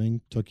we were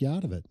giving took you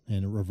out of it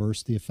and it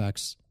reversed the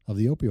effects of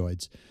the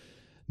opioids.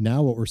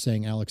 Now what we're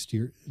saying, Alex,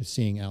 to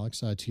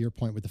your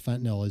point with the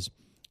fentanyl is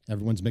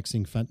everyone's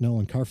mixing fentanyl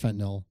and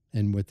carfentanil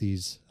and with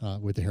these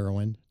with the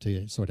heroin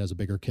so it has a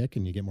bigger kick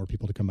and you get more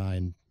people to come by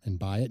and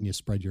buy it and you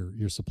spread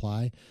your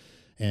supply.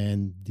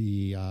 And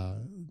the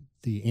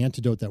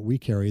antidote that we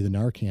carry, the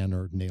Narcan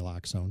or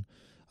naloxone,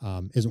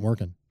 isn't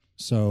working.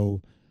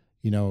 So,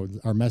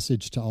 our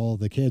message to all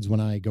the kids when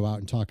I go out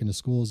and talk into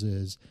schools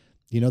is,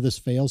 this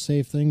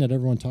fail-safe thing that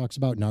everyone talks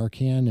about,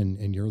 Narcan,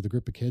 and you're the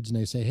group of kids and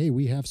they say, hey,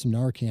 we have some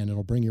Narcan,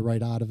 it'll bring you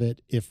right out of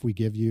it if we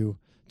give you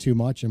too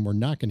much, and we're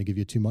not going to give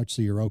you too much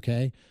so you're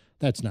okay.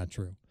 That's not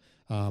true.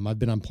 I've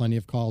been on plenty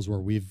of calls where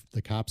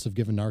the cops have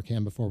given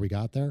Narcan before we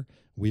got there.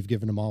 We've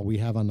given them all we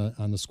have on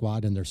the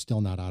squad, and they're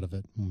still not out of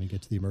it when we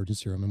get to the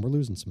emergency room, and we're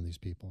losing some of these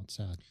people. It's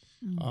sad.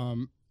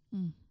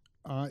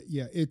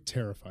 Yeah, it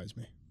terrifies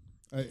me.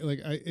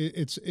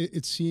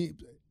 It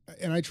seems,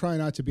 and I try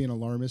not to be an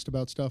alarmist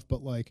about stuff,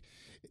 but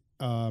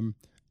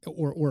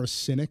or a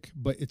cynic,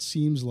 but it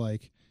seems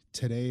like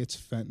today it's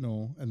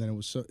fentanyl, and then it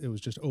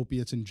was just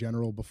opiates in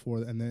general before,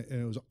 and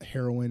it was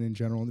heroin in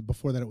general. And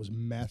before that, it was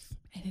meth.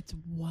 And it's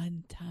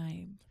one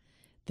time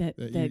that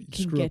you can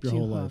screw get up your you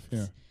whole hooked. life.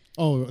 Yeah.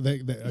 Oh,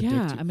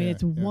 yeah. I mean,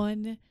 it's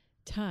one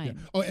time.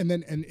 Yeah. Oh, and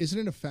isn't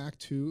it a fact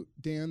too,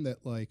 Dan, that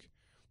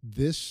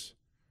this?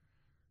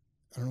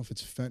 I don't know if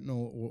it's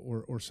fentanyl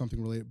or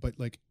something related, but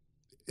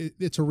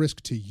it's a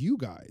risk to you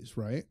guys,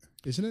 right?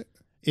 Isn't it?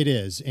 It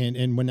is,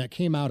 and when that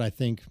came out, I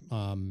think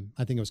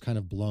it was kind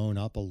of blown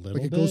up a little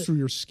bit. It goes through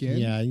your skin.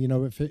 Yeah,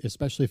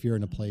 especially if you're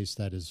in a place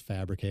that is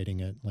fabricating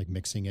it, like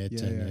mixing it,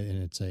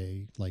 and it's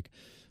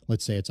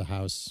let's say it's a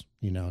house,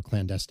 a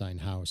clandestine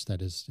house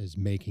that is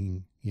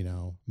making,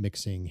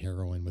 mixing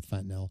heroin with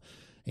fentanyl,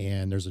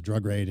 and there's a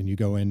drug raid, and you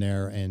go in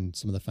there, and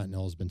some of the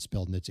fentanyl has been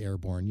spilled, and it's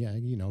airborne. Yeah,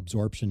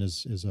 absorption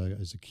is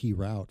a key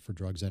route for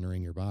drugs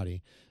entering your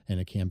body, and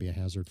it can be a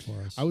hazard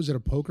for us. I was at a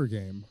poker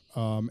game,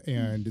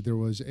 and there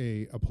was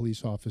a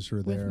police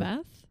officer there. With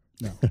meth?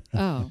 No.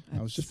 Oh.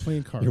 I was just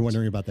playing cards. You're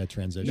wondering about that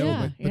transition.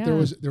 No, but there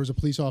was a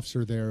police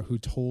officer there who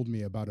told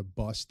me about a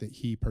bus that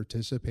he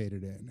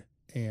participated in,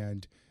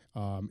 and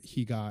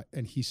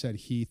he said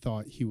he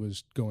thought he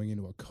was going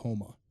into a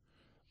coma.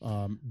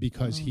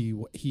 Because he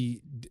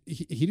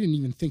didn't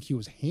even think he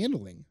was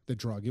handling the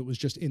drug. It was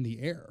just in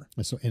the air.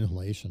 So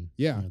inhalation.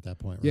 Yeah. At that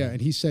point. Right? Yeah. And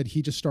he said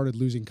he just started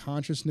losing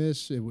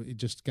consciousness. It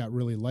just got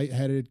really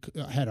lightheaded,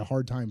 had a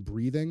hard time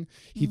breathing.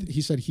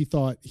 He said he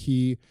thought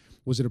he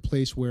was at a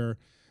place where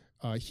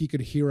he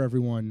could hear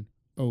everyone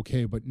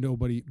okay, but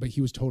he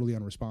was totally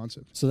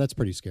unresponsive. So that's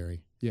pretty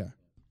scary. Yeah.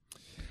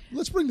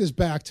 Let's bring this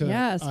back to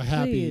a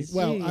happy,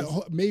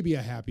 maybe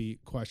a happy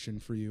question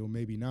for you,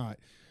 maybe not.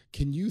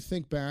 Can you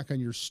think back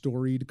on your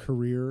storied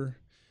career,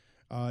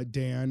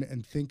 Dan,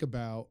 and think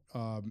about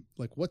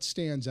what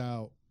stands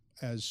out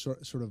as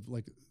sort of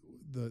like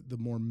the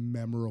more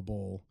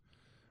memorable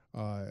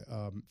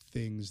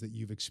things that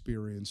you've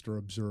experienced or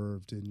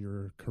observed in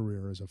your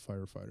career as a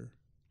firefighter?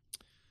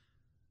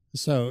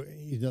 So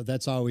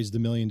that's always the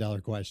 $1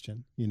 million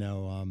question.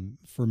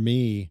 For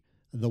me,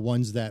 the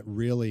ones that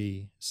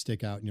really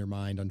stick out in your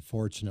mind,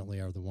 unfortunately,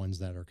 are the ones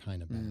that are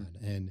kind of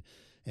bad.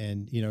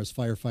 And as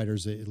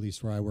firefighters, at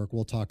least where I work,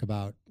 we'll talk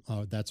about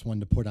that's one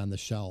to put on the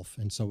shelf.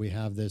 And so we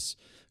have this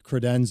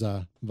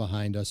credenza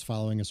behind us,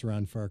 following us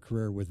around for our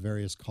career with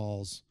various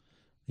calls,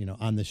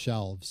 on the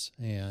shelves.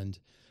 And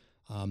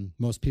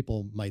most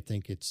people might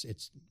think it's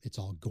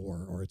all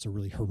gore, or it's a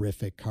really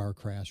horrific car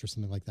crash or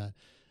something like that.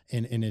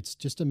 And it's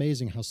just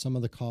amazing how some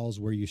of the calls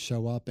where you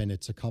show up and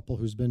it's a couple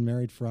who's been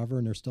married forever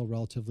and they're still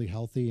relatively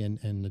healthy,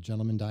 and the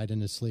gentleman died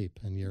in his sleep,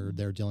 and you're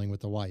there dealing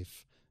with the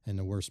wife in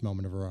the worst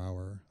moment of her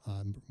hour,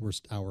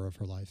 worst hour of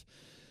her life.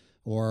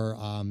 Or,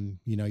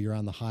 you're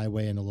on the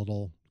highway and a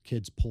little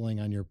kid's pulling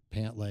on your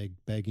pant leg,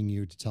 begging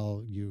you to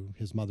tell you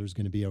his mother's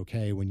going to be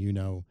okay, when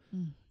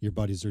your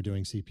buddies are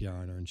doing CPR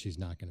on her and she's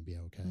not going to be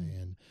okay.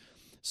 And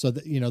so,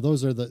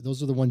 those are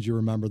the ones you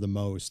remember the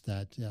most,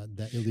 that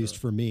at least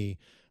for me,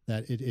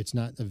 that it's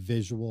not a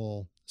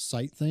visual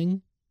sight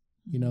thing,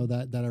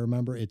 that I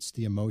remember. It's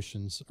the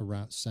emotions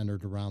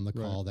centered around the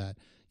call that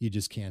you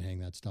just can't hang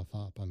that stuff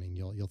up. I mean,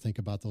 you'll think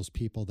about those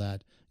people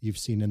that you've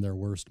seen in their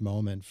worst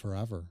moment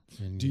forever.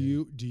 And do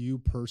you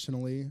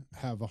personally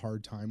have a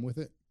hard time with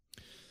it?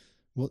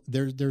 Well,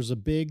 there's a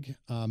big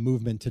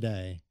movement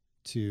today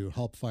to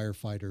help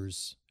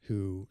firefighters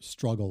who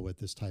struggle with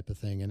this type of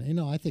thing. And,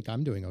 I think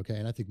I'm doing okay,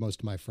 and I think most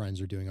of my friends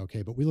are doing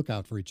okay, but we look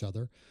out for each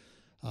other.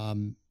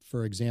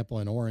 For example,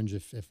 in Orange,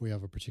 if we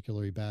have a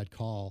particularly bad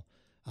call,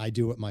 I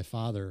do what my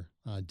father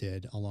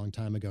did a long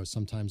time ago.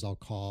 Sometimes I'll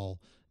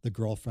call the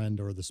girlfriend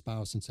or the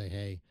spouse and say,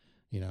 hey,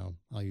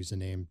 I'll use the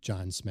name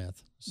John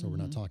Smith, so we're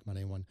not talking about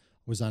anyone,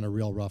 was on a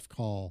real rough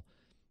call.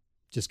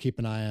 Just keep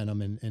an eye on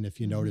them. And if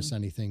you notice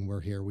anything,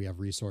 we're here. We have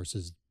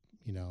resources,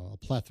 a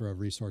plethora of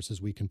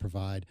resources we can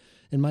provide.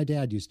 And my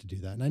dad used to do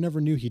that. And I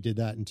never knew he did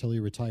that until he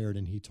retired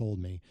and he told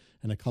me.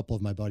 And a couple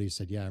of my buddies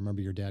said, yeah, I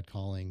remember your dad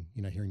calling,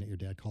 hearing that your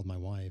dad called my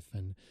wife.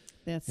 And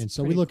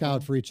so we look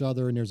out for each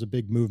other, and there's a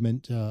big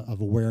movement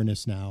of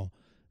awareness now.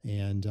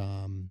 And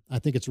I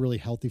think it's really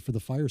healthy for the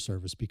fire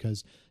service,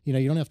 because, you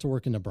don't have to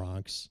work in the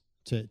Bronx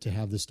to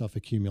have this stuff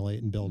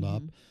accumulate and build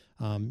up.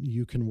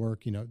 You can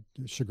work,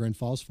 Chagrin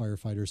Falls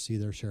firefighters see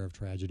their share of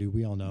tragedy.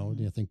 We all know,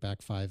 think back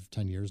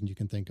 5-10 years, and you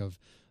can think of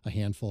a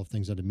handful of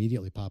things that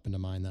immediately pop into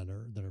mind that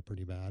are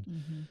pretty bad.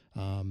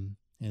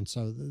 And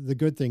so the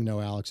good thing, though,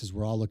 Alex, is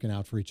we're all looking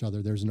out for each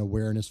other. There's an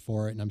awareness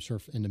for it. And I'm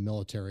sure in the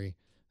military,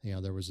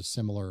 there was a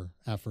similar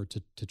effort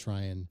to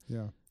try and,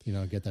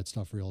 get that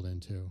stuff reeled in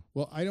too.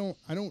 Well, I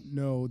don't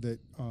know that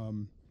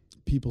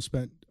people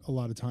spent a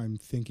lot of time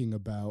thinking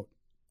about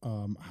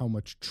how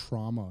much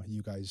trauma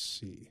you guys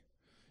see.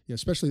 Yeah,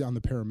 especially on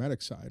the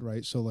paramedic side,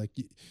 right? So like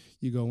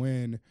you go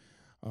in,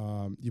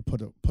 you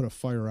put a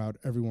fire out,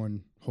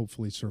 everyone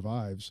hopefully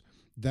survives.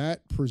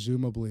 That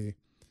presumably,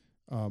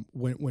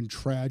 when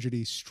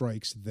tragedy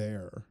strikes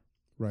there,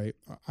 right?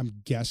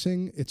 I'm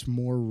guessing it's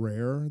more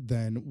rare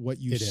than what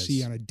you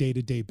see on a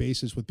day-to-day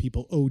basis with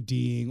people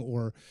ODing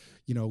or,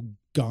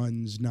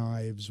 guns,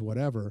 knives,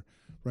 whatever.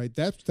 Right.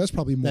 That's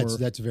probably more.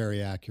 That's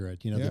very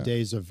accurate. The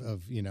days of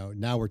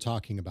now we're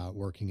talking about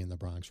working in the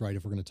Bronx, right?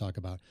 If we're going to talk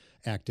about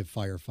active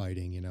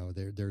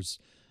firefighting, there's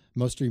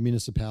most of your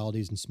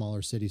municipalities and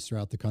smaller cities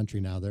throughout the country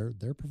now,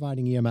 they're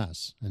providing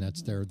EMS, and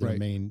that's their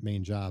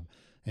main job,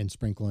 and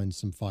sprinkling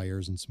some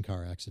fires and some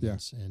car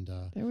accidents. Yeah. And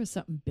there was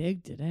something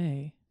big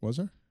today. Was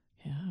there?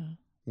 Yeah.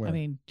 Where? I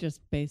mean,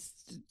 just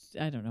based,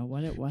 I don't know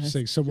what it was.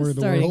 Say somewhere in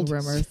the world.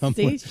 Rumors.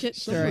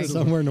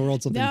 Somewhere in the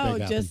world, something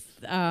big happened. just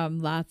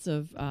lots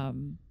of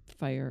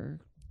fire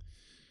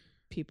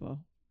people,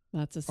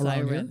 lots of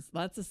sirens,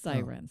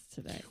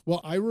 today. Well,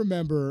 I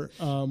remember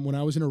when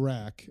I was in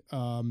Iraq,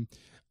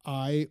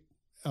 I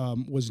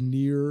was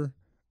near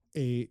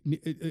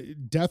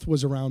death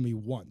was around me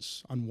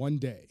once on one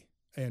day.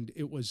 And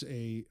it was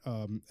a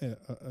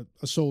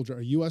soldier,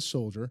 a U.S.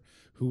 soldier,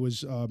 who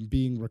was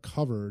being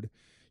recovered.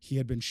 He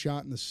had been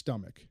shot in the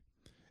stomach,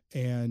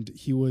 and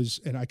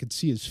I could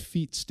see his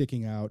feet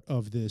sticking out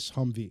of this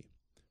Humvee,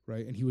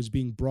 right? And he was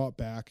being brought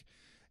back,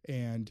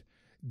 and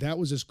that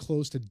was as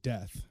close to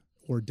death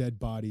or dead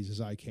bodies as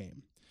I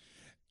came.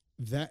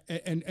 That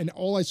and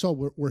all I saw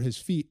were his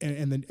feet,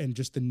 and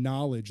just the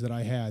knowledge that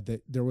I had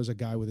that there was a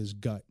guy with his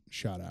gut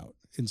shot out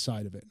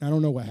inside of it. And I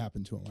don't know what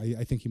happened to him.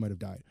 I think he might have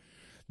died.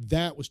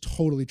 That was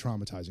totally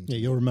traumatizing. Yeah,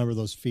 you'll remember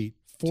those feet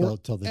till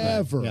the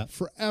day.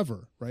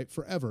 Forever, right?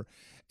 Forever.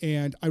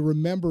 And I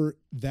remember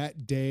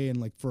that day, and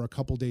like for a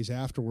couple days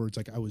afterwards,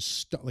 like I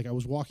was I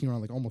was walking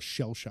around like almost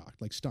shell shocked,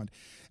 like stunned.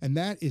 And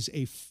that is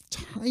a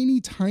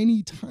tiny,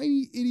 tiny,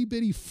 tiny itty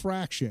bitty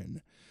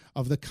fraction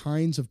of the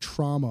kinds of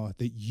trauma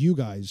that you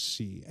guys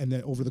see, and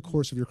that over the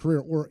course of your career,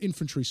 or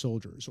infantry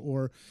soldiers,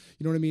 or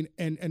you know what I mean.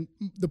 And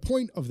the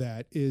point of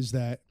that is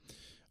that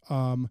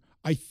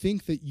I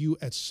think that you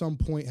at some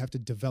point have to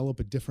develop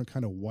a different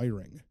kind of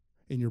wiring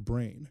in your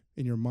brain,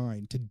 in your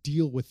mind, to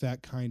deal with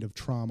that kind of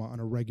trauma on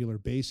a regular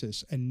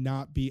basis and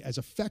not be as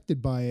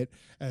affected by it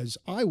as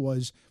I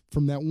was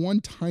from that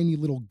one tiny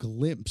little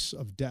glimpse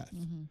of death.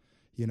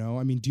 You know,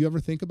 I mean, do you ever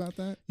think about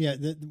that? Yeah,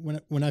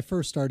 when I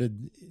first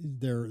started,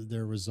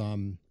 there was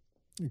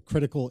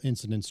critical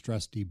incident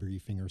stress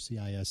debriefing, or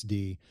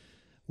CISD,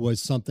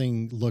 was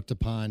something looked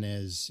upon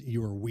as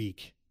you were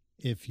weak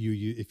if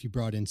you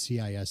brought in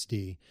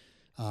CISD.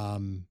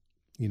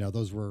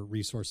 Those were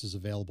resources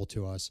available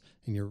to us,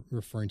 and you're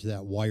referring to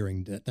that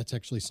wiring. That's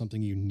actually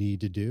something you need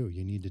to do.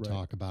 You need to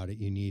talk about it.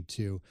 You need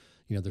to,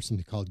 there's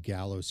something called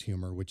gallows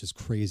humor, which is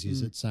crazy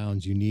as it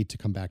sounds. You need to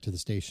come back to the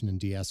station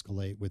and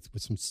de-escalate with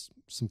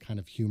some kind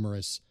of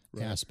humorous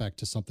aspect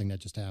to something that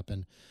just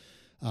happened.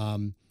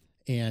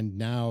 And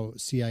now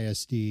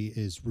CISD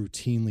is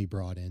routinely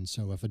brought in.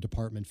 So if a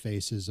department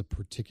faces a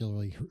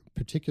particularly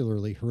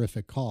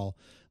horrific call,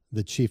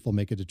 the chief will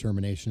make a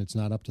determination. It's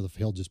not up to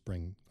she'll just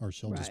bring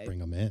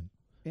them in,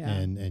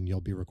 and you'll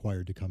be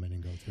required to come in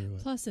and go through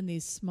it. Plus, in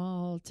these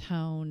small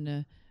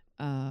town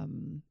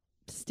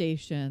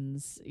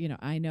stations,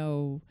 I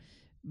know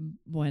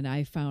when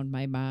I found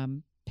my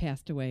mom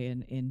passed away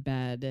in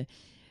bed,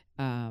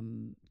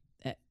 to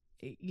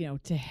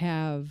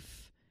have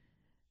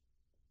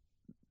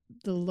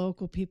the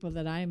local people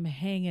that I'm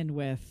hanging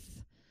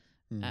with,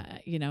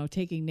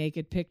 taking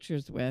naked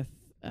pictures with,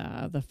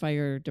 the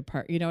fire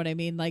department, you know what I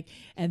mean?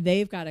 And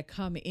they've got to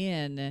come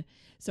in.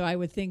 So I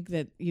would think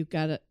that you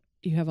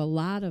have a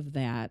lot of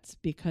that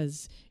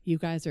because you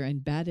guys are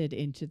embedded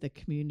into the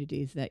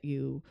communities that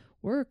you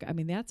work. I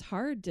mean, that's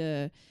hard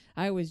I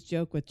always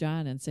joke with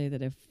John and say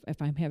that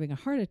if I'm having a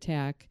heart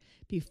attack,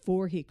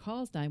 before he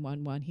calls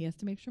 911, he has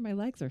to make sure my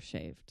legs are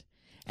shaved.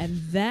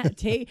 And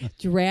that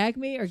drag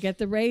me or get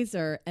the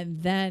razor,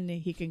 and then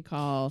he can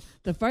call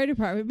the fire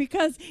department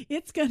because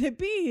it's going to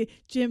be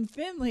Jim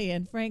Finley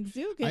and Frank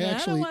Zugan.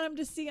 I don't want him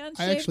to see unshaved legs.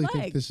 I actually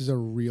think this is a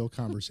real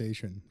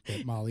conversation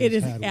that Molly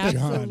has had with John. It is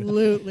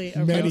absolutely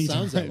a many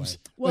real times.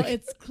 Well,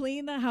 it's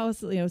clean the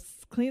house.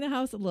 Clean the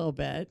house a little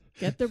bit.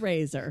 Get the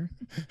razor.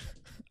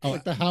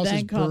 The house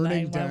is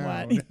burning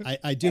down.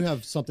 I do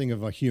have something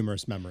of a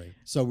humorous memory.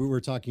 So we were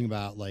talking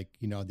about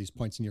these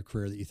points in your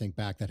career that you think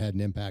back that had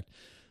an impact.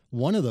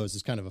 One of those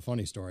is kind of a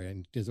funny story,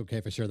 and is it okay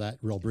if I share that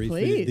real brief?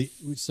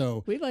 Please.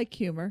 We like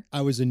humor.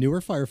 I was a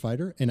newer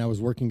firefighter, and I was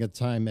working at the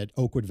time at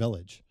Oakwood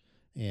Village,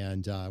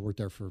 and I worked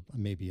there for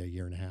maybe a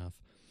year and a half.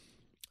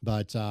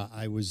 But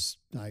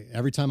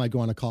every time I'd go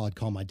on a call, I'd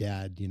call my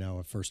dad,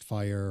 a first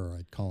fire, or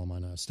I'd call him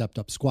on a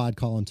stepped-up squad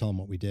call and tell him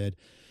what we did.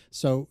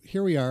 So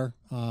here we are.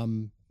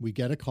 We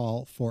get a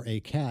call for a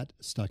cat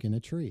stuck in a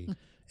tree.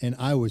 And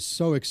I was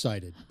so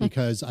excited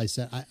because I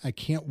said, I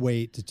can't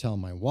wait to tell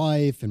my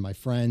wife and my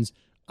friends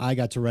I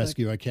got to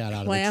rescue a cat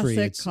out of a tree.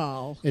 Classic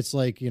call. It's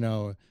like,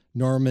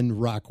 Norman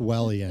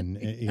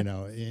Rockwellian,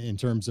 in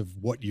terms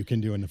of what you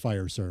can do in the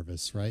fire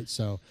service, right?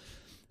 So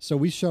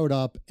we showed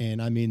up,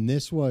 and I mean,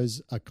 this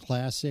was a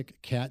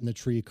classic cat in the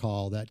tree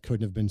call that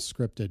couldn't have been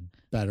scripted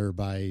better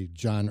by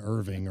John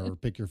Irving or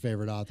pick your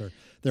favorite author.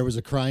 There was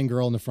a crying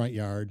girl in the front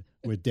yard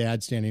with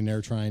Dad standing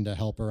there trying to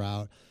help her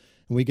out.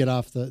 And we get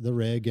off the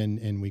rig,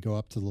 and we go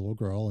up to the little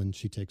girl, and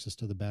she takes us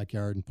to the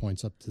backyard and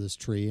points up to this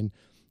tree. And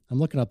I'm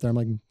looking up there. I'm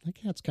like, that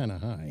cat's kind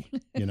of high.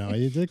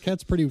 The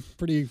cat's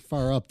pretty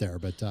far up there.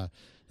 But the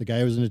guy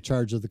who was in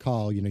charge of the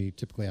call, you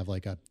typically have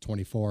like a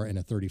 24 and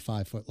a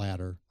 35-foot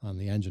ladder on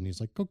the engine. He's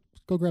like, go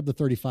grab the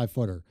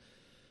 35-footer.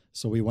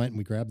 So we went and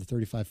we grabbed the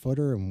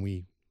 35-footer, and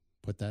we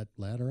put that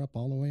ladder up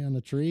all the way on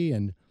the tree.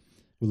 And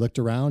we looked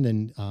around,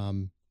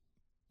 and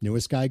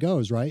newest guy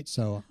goes, right?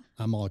 So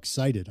I'm all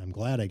excited. I'm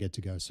glad I get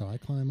to go. So I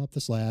climb up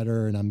this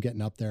ladder, and I'm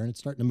getting up there, and it's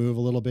starting to move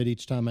a little bit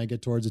each time I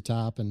get towards the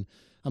top. And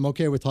I'm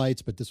okay with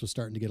heights, but this was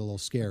starting to get a little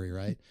scary,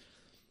 right?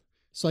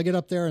 So I get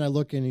up there, and I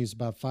look, and he's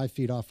about 5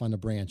 feet off on the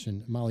branch.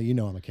 And Molly,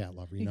 I'm a cat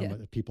lover.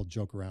 People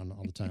joke around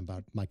all the time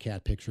about my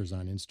cat pictures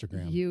on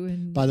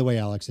Instagram. By the way,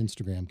 Alex,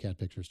 Instagram cat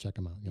pictures, check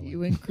them out.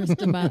 And Chris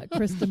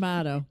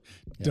D'Amato.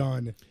 Yeah.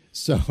 Done.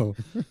 So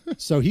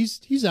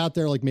he's out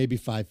there like maybe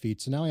 5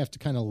 feet. So now I have to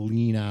kind of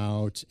lean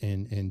out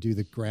and do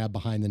the grab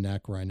behind the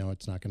neck where I know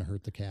it's not going to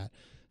hurt the cat.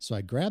 So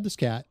I grab this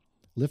cat,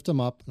 lift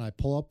him up, and I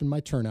pull up in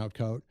my turnout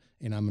coat,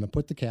 and I'm going to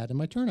put the cat in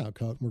my turnout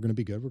coat. We're going to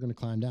be good. We're going to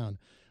climb down.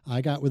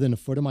 I got within a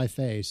foot of my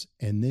face,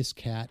 and this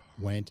cat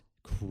went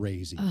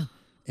crazy.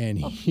 And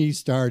he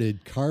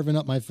started carving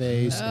up my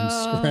face and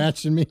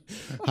scratching me.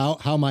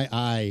 How my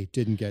eye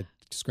didn't get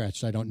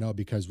scratched, I don't know,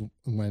 because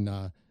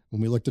when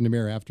we looked in the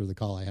mirror after the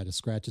call, I had a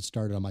scratch. It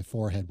started on my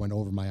forehead, went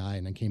over my eye,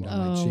 and then came down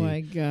my cheek. Oh, my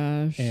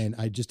gosh. And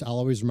I'll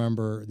always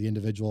remember the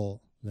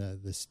individual,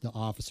 the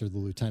officer, the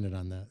lieutenant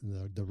on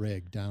the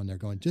rig down there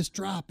going, just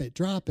drop it.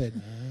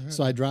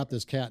 So I dropped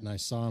this cat, and I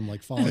saw him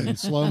like falling in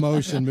slow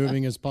motion,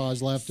 moving his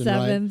paws left and right.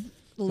 Seventh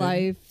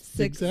life,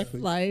 sixth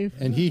life.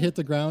 And he hit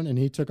the ground, and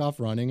he took off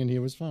running, and he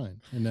was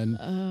fine. And then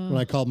when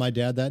I called my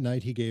dad that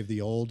night, he gave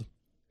the old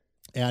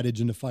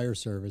adage in the fire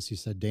service. He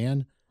said,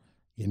 Dan,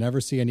 you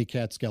never see any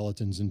cat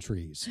skeletons in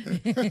trees.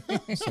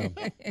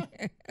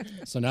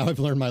 So now I've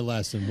learned my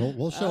lesson.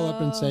 We'll show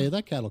up and say,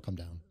 that cat will come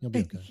down. You'll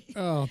be okay.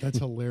 Oh, that's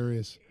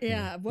hilarious.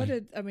 Yeah.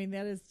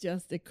 That is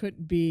just, it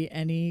couldn't be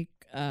any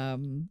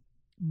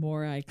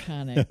more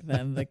iconic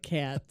than the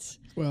cat.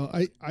 Well,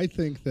 I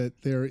think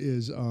that there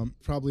is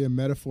probably a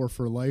metaphor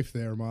for life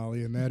there,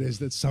 Molly, and that is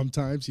that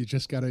sometimes you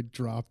just got to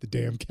drop the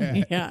damn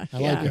cat. Yeah. I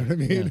like You know it. what I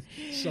mean?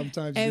 Yeah.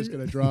 Sometimes you just got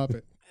to drop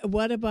it.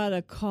 What about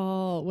a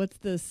call? What's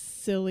the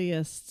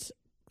silliest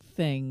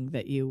thing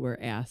that you were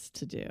asked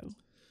to do?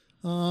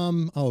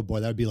 Oh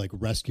boy, that would be like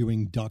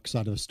rescuing ducks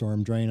out of a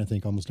storm drain. I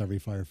think almost every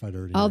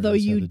firefighter. Although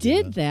you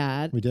did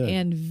that, we did,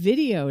 and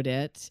videoed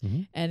it,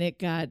 and it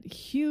got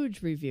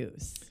huge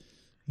reviews.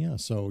 Yeah,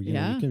 so you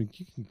know you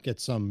can get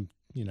some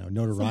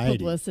notoriety, some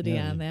publicity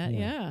on that.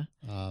 Yeah,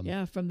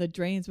 from the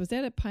drains. Was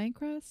that at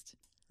Pinecrest?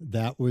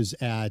 That was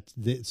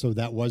so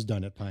that was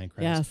done at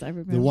Pinecrest. Yes, I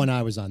remember. The one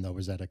I was on though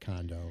was at a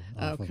condo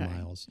off of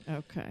Miles.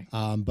 Okay.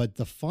 But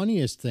the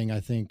funniest thing, I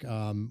think,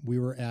 we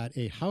were at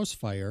a house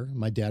fire.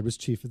 My dad was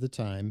chief at the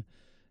time,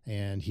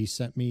 and he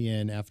sent me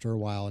in after a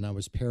while, and I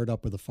was paired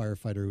up with a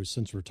firefighter who's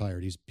since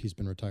retired. He's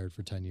been retired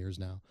for 10 years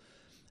now.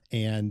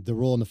 And the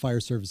rule in the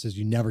fire service is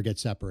you never get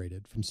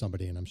separated from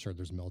somebody, and I'm sure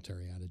there's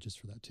military adages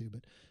for that too.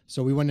 But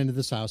so we went into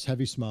this house,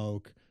 heavy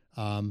smoke.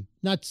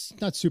 Not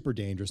super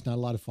dangerous, not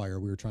a lot of fire.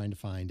 We were trying to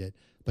find it,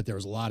 but there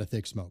was a lot of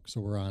thick smoke.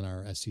 So we're on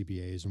our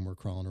SCBAs and we're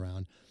crawling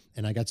around,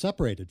 and I got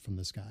separated from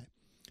this guy.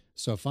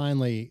 So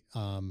finally,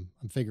 I'm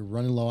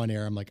running low on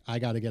air. I'm like, I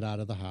got to get out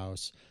of the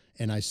house.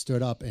 And I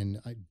stood up, and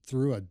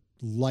through a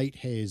light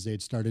haze,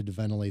 they'd started to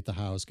ventilate the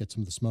house, get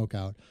some of the smoke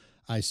out.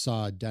 I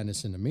saw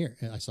Dennis in the mirror.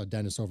 I saw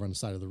Dennis over on the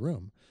side of the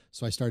room.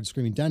 So I started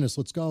screaming, Dennis,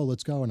 let's go.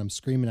 And I'm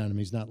screaming at him.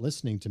 He's not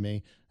listening to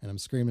me. And I'm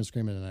screaming.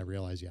 And I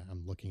realize,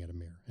 I'm looking at a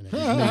mirror. And it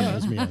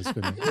was me. I was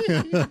screaming.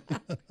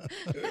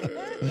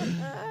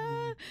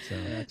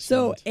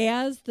 So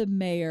as the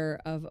mayor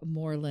of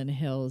Moreland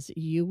Hills,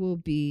 you will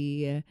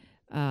be...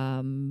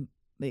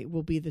 it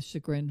will be the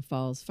Chagrin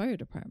Falls Fire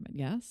Department,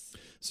 yes?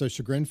 So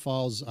Chagrin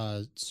Falls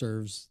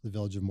serves the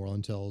village of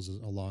Moreland Hills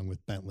along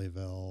with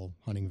Bentleyville,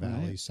 Hunting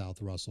Valley,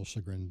 South Russell,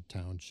 Chagrin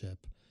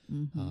Township.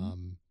 They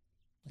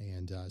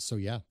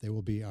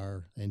will be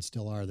and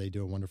still are. They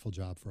do a wonderful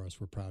job for us.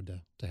 We're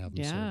proud to have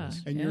them serve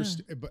us. And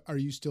are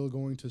you still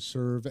going to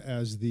serve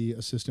as the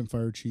assistant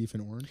fire chief in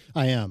Orange?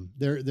 I am.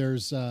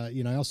 There's I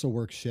also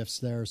work shifts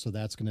there, so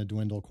that's going to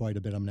dwindle quite a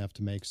bit. I'm going to have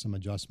to make some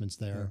adjustments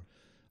there.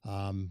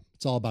 Yeah.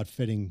 It's all about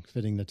fitting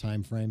the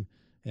time frame,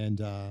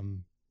 and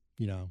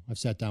I've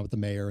sat down with the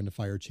mayor and the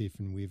fire chief,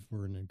 and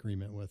we're in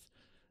agreement with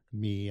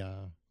me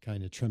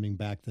kind of trimming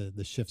back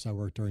the shifts I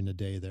work during the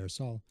day there,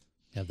 so I'll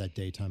have that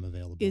daytime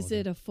availability. Is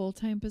it a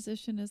full-time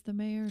position as the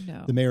mayor?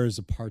 No, the mayor is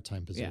a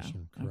part-time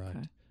position. Yeah. Correct.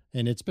 Okay.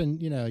 And it's been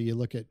you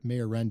look at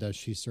Mayor Renda,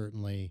 she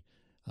certainly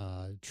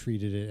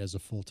treated it as a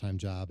full-time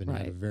job and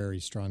had a very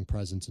strong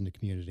presence in the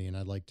community, and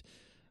I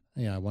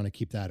want to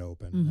keep that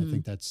open. I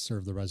think that's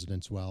served the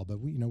residents well. But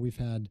we've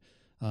had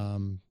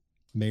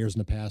mayors in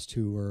the past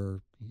who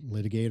were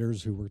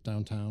litigators who worked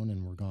downtown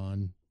and were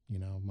gone,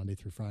 Monday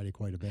through Friday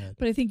quite a bit.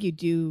 But I think you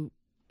do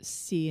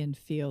see and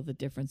feel the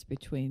difference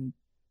between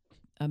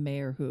a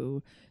mayor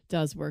who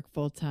does work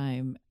full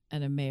time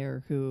and a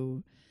mayor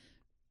who,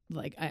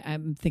 like,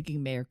 I'm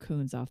thinking Mayor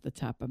Coons off the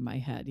top of my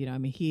head.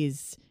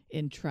 He's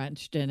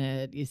entrenched in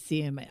it. You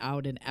see him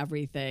out in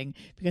everything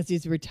because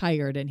he's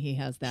retired and he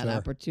has that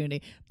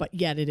opportunity. But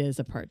yet it is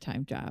a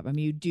part-time job.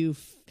 You do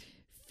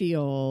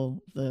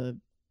feel the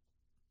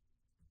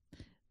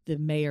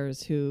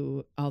mayors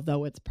who,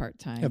 although it's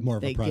part-time, have more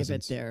of they a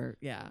presence. Give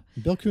it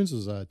Bill Coons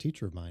was a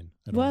teacher of mine.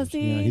 Was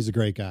he? Yeah, he's a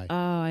great guy. Oh,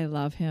 I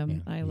love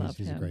him. Yeah, I love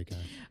him. He's a great guy.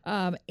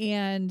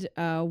 And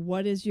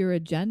what is your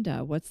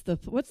agenda? What's the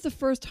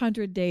first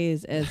 100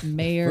 days as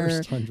mayor?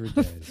 First 100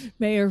 days.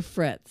 Mayor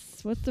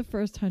Fritz. What's the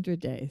first 100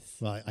 days?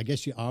 Well, I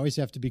guess you always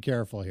have to be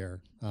careful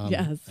here.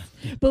 Yes.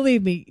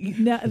 Believe me,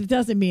 it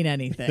doesn't mean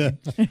anything.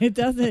 It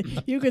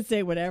doesn't. You could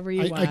say whatever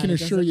you want. I can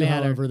assure you,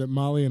 matter. however, that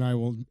Molly and I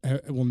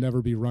will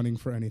never be running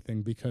for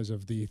anything because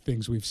of the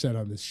things we've said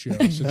on this show.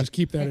 So just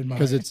keep that in mind.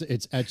 Because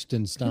it's etched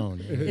in stone.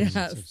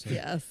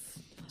 Yes.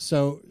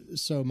 So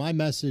my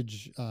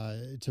message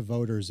to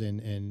voters,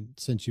 and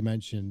since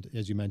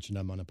as you mentioned,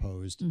 I'm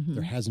unopposed.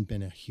 There hasn't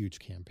been a huge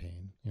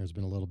campaign. There's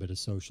been a little bit of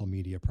social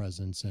media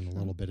presence and a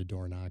little bit of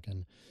door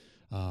knocking,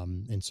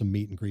 and some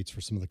meet and greets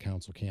for some of the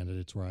council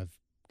candidates where I've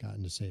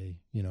gotten to say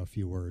a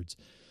few words.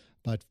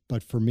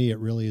 But for me, it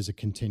really is a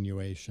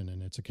continuation,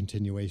 and it's a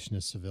continuation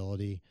of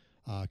civility,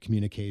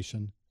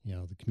 communication.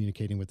 The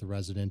communicating with the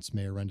residents.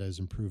 Mayor Renda has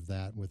improved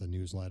that with a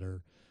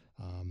newsletter.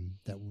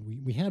 That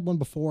we had one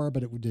before,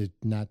 but it did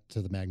not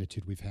to the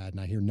magnitude we've had, and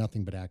I hear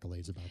nothing but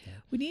accolades about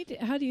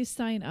that. How do you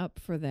sign up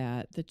for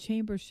that? The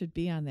chamber should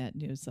be on that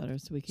newsletter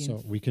so we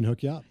can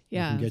hook you up.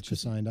 Yeah, we can get you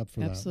signed up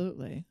for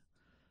absolutely.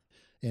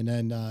 that. And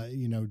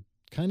then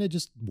kind of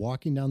just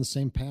walking down the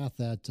same path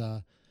that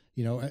a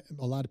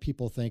lot of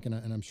people think, and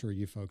I'm sure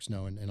you folks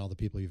know, and all the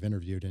people you've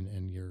interviewed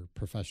in your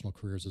professional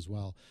careers as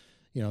well.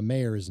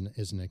 Mayor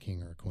isn't a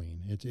king or a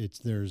queen.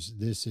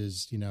 This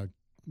is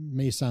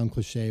may sound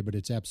cliche, but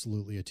it's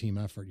absolutely a team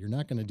effort. You're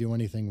not going to do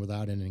anything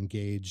without an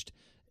engaged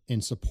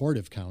and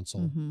supportive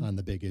council on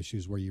the big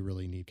issues where you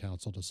really need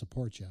council to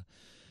support you.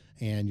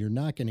 And you're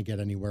not going to get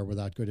anywhere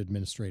without good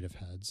administrative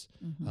heads.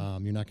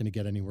 Mm-hmm. You're not going to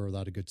get anywhere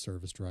without a good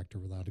service director,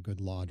 without a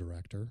good law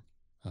director.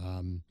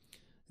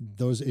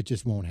 It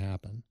just won't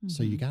happen. Mm-hmm.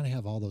 So you got to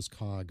have all those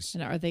cogs.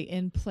 And are they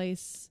in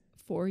place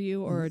for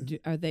you, or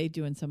are they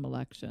doing some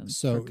elections?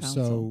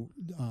 So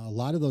a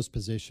lot of those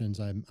positions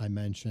I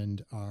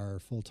mentioned are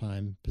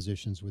full-time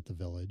positions with the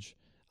village,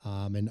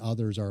 and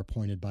others are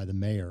appointed by the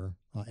mayor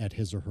at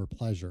his or her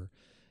pleasure.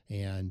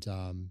 And,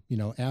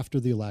 after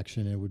the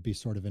election, it would be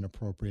sort of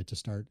inappropriate to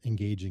start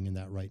engaging in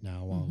that right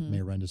now while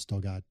Mayor Renda's still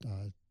got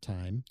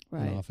time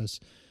in office.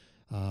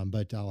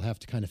 But I'll have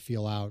to kind of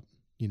feel out,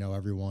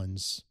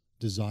 everyone's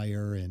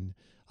desire. And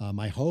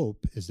my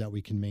hope is that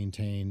we can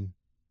maintain,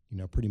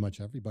 pretty much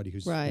everybody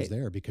who's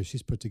there, because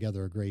she's put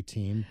together a great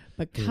team.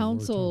 But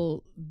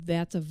council,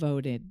 that's a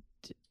voted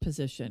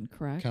position,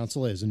 correct?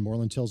 Council is. In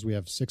Moreland Hills, we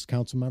have 6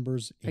 council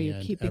members. Are you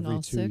keeping every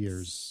all 2 6?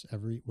 years,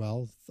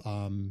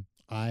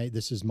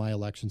 this is my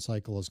election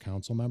cycle as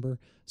council member.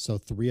 So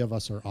 3 of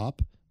us are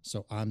up.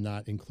 So I'm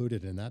not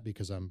included in that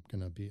because I'm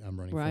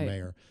running for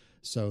mayor.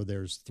 So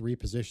there's 3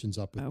 positions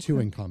up with 2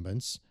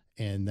 incumbents,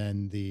 and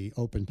then the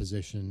open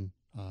position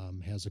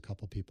has a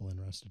couple people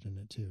interested in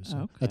it too.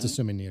 So that's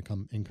assuming the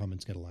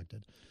incumbents get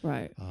elected.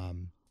 Right.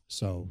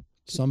 So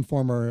some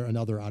form or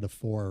another out of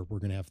 4, we're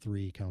going to have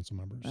 3 council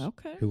members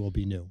who will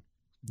be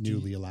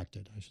newly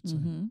elected, I should say.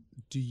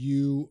 Do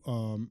you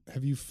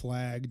have you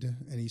flagged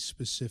any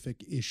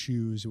specific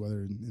issues,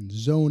 whether in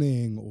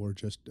zoning or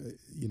just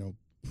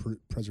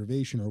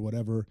preservation or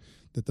whatever,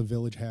 that the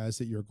village has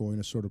that you're going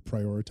to sort of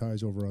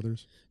prioritize over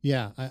others?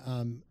 Yeah,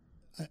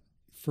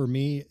 for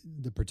me,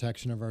 the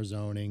protection of our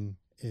zoning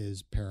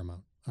is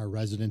paramount. Our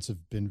residents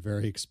have been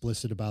very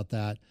explicit about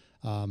that.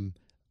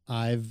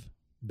 I've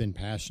been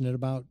passionate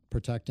about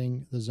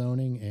protecting the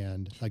zoning,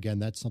 and again,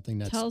 that's something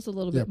that's... Tell us a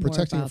little bit more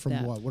protecting about it from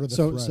that. What are the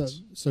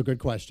threats? So good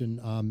question.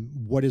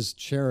 What is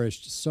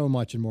cherished so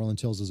much in Moreland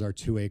Hills is our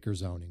 2-acre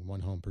zoning,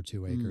 1 home per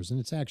 2 acres,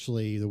 and it's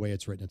actually, the way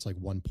it's written, it's like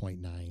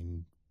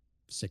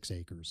 1.96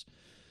 acres.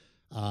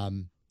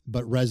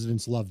 But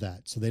residents love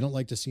that, so they don't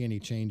like to see any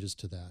changes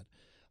to that.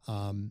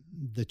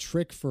 The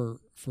trick for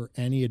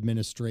any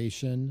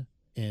administration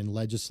and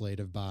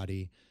legislative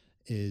body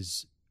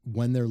is,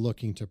 when they're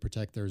looking to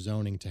protect their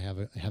zoning, to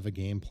have a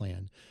game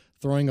plan.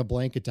 Throwing a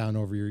blanket down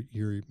over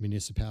your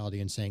municipality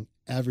and saying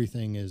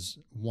everything is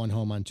 1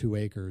 home on 2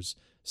 acres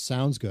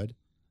sounds good,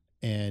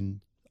 and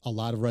a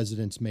lot of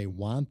residents may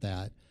want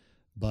that,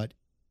 but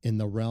in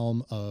the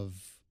realm of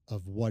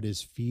what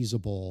is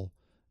feasible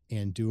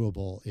and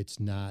doable, it's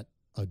not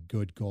a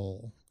good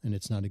goal, and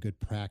it's not a good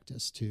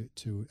practice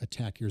to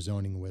attack your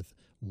zoning with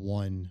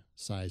one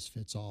size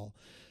fits all.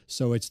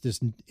 So it's this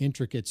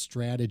intricate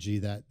strategy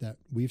that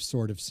we've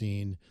sort of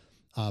seen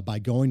by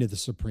going to the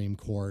Supreme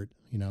Court.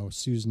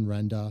 Susan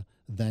Renda,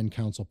 then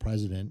council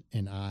president,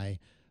 and I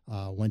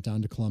went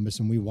down to Columbus,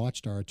 and we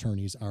watched our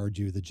attorneys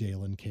argue the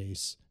Jalen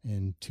case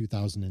in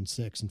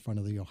 2006 in front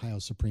of the Ohio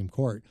Supreme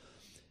Court,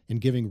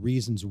 and giving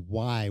reasons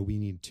why we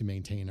need to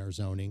maintain our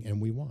zoning, and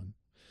we won.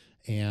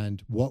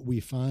 And what we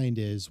find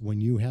is,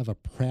 when you have a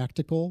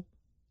practical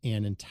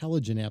and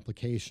intelligent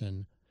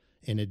application,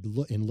 and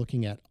in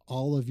looking at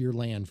all of your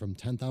land from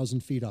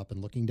 10,000 feet up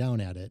and looking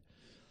down at it,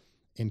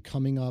 and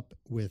coming up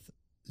with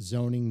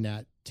zoning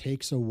that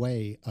takes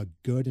away a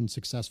good and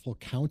successful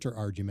counter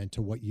argument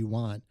to what you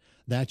want,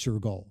 that's your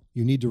goal.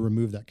 You need to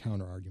remove that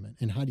counter argument.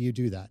 And how do you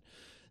do that?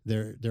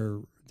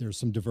 There's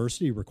some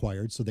diversity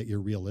required so that you're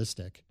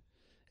realistic.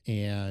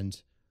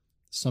 And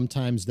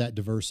sometimes that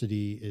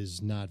diversity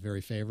is not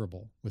very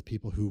favorable with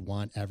people who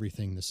want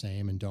everything the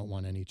same and don't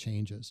want any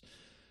changes.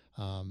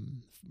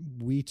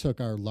 We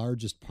took our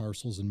largest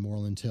parcels in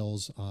Moreland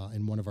Hills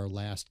in one of our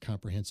last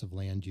comprehensive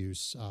land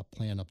use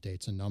plan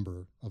updates, a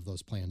number of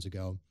those plans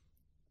ago.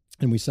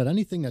 And we said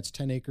anything that's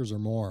 10 acres or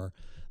more,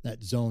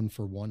 that zone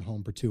for 1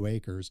 home per 2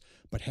 acres,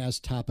 but has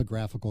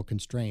topographical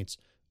constraints,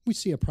 we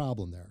see a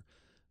problem there.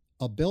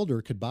 A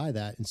builder could buy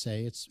that and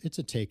say it's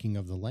a taking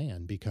of the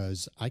land,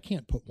 because I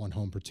can't put 1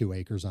 home per 2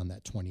 acres on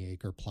that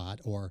 20-acre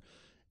plot. Or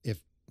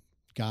if,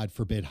 God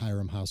forbid,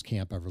 Hiram House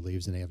Camp ever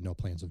leaves, and they have no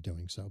plans of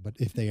doing so, but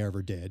if they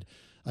ever did,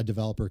 a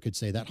developer could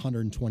say that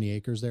 120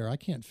 acres there, I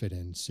can't fit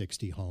in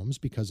 60 homes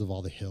because of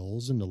all the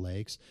hills and the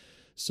lakes.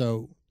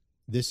 So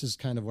this is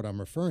kind of what I'm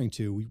referring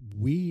to.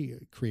 We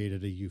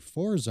created a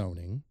U4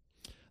 zoning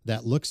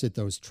that looks at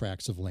those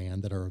tracts of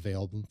land that are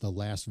available, the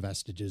last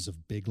vestiges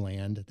of big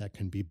land that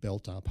can be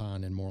built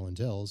upon in Moreland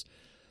Hills.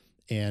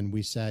 And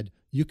we said,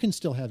 you can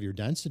still have your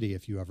density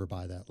if you ever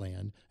buy that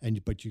land,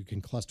 but you can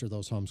cluster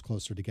those homes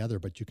closer together,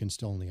 but you can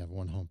still only have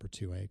 1 home per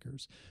 2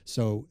 acres.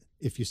 So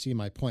if you see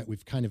my point,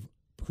 we've kind of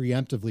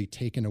preemptively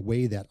taken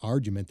away that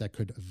argument that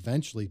could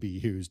eventually be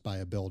used by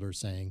a builder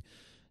saying,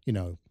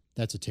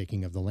 that's a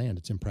taking of the land.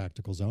 It's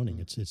impractical zoning.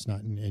 It's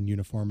not in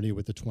uniformity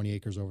with the 20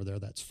 acres over there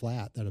that's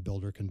flat that a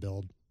builder can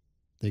build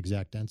the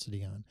exact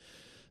density on.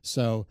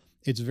 So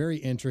it's very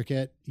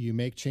intricate. You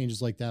make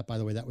changes like that. By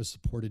the way, that was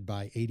supported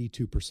by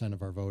 82%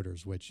 of our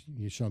voters, which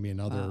you show me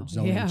another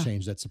zoning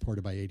change that's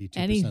supported by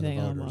 82% of the voters.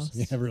 Almost.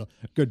 Yeah,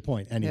 good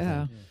point.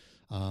 Anything.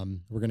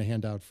 We're going to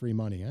hand out free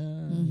money.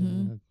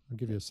 I'll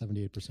give you a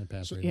 78%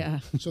 pass rate. Yeah.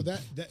 So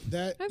that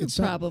I have a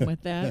problem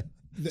with that.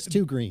 It's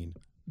too green.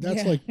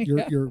 That's like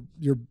your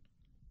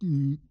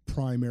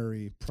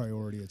primary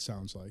priority. It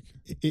sounds like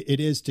it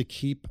is to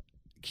keep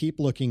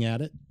looking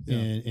at it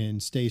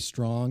and stay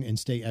strong and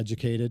stay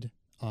educated.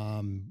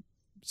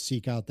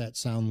 Seek out that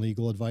sound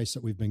legal advice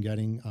that we've been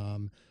getting.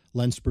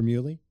 Len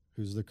Spermuley,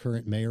 who's the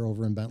current mayor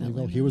over in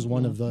Bentleyville, he was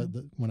one of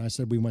the when I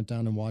said we went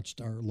down and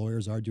watched our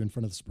lawyers argue in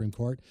front of the Supreme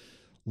Court,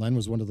 Len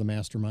was one of the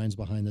masterminds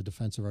behind the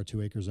defense of our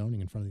 2-acre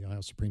zoning in front of the Ohio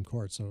Supreme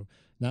Court. So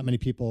not many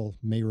people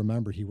may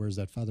remember he wears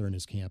that feather in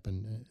his cap,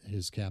 and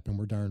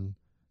we're darn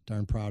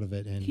proud of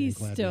it. And he's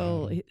glad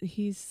still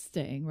he's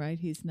staying, right?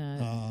 He's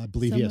not. I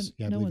believe he is.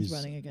 Yeah, no one's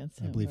running against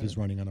him. I believe he's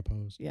running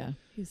unopposed. Yeah,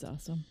 he's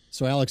awesome.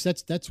 So Alex,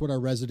 that's what our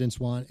residents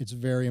want. It's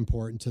very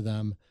important to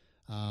them.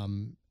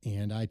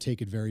 And I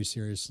take it very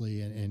seriously,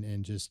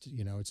 and just,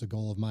 it's a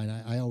goal of mine.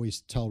 I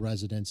always tell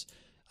residents,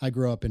 I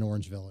grew up in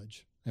Orange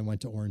Village. I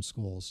went to Orange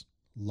schools.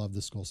 Love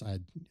the schools. I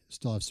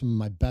still have some of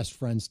my best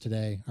friends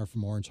today are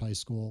from Orange High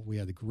School. We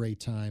had a great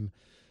time,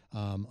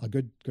 a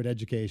good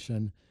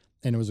education,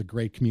 and it was a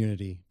great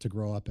community to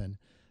grow up in.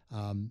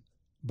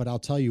 But I'll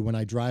tell you, when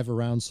I drive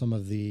around some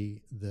of the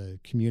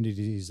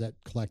communities that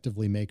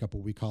collectively make up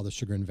what we call the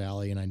Chagrin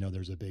Valley, and I know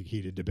there's a big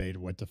heated debate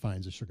of what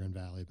defines the Chagrin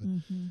Valley, but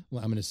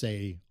well, I'm going to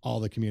say all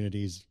the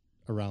communities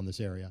around this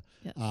area.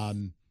 Yes.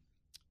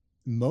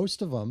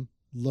 Most of them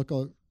look,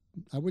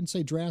 I wouldn't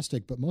say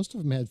drastic, but most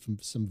of them had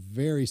some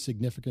very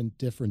significant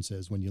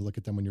differences when you look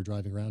at them when you're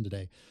driving around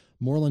today.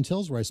 Moreland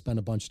Hills, where I spent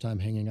a bunch of time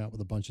hanging out with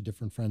a bunch of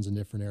different friends in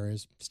different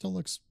areas, still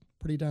looks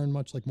pretty darn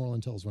much like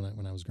Moreland Hills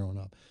when I was growing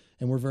up.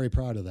 And we're very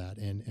proud of that.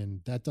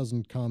 And that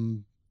doesn't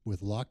come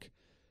with luck.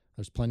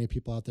 There's plenty of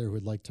people out there who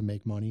would like to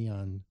make money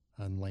on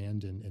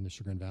land in the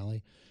Chagrin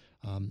Valley.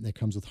 It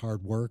comes with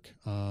hard work,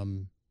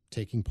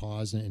 taking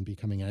pause and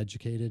becoming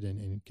educated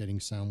and getting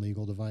sound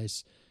legal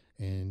advice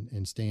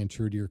and staying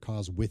true to your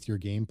cause with your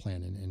game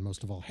plan and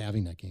most of all,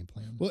 having that game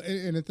plan. Well,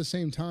 and at the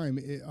same time,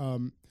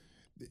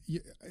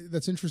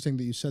 that's interesting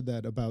that you said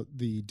that about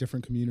the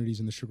different communities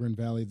in the Chagrin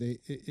Valley. They,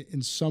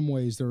 in some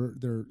ways,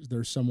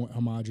 they're somewhat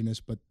homogenous,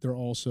 but they're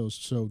also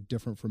so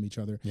different from each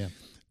other. Yeah.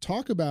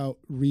 Talk about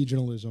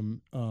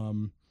regionalism,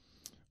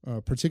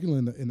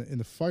 particularly in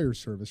the fire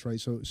service, right?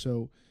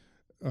 So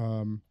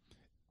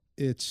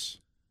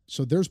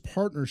there's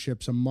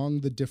partnerships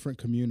among the different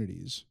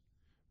communities,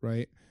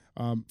 right?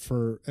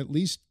 For at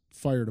least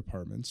fire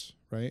departments,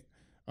 right?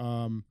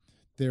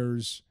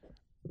 There's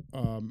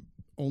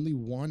only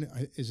one.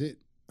 I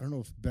don't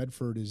know if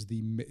Bedford is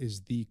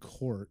the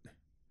court.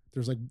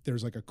 There's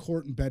like a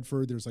court in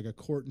Bedford. There's like a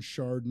court in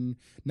Chardon.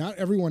 Not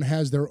everyone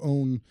has their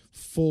own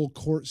full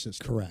court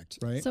system. Correct.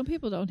 Right. Some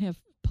people don't have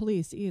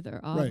police either.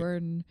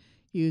 Auburn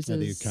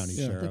uses the county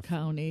sheriff. The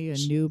county,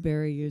 and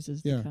Newberry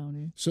uses the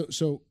county.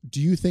 So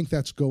do you think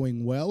that's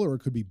going well, or it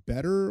could be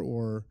better,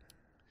 or?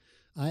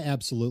 I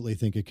absolutely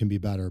think it can be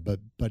better,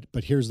 but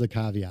here's the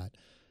caveat.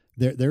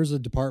 There's a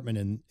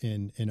department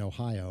in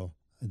Ohio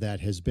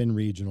that has been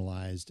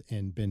regionalized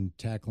and been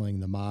tackling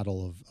the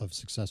model of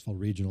successful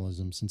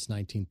regionalism since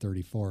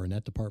 1934, and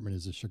that department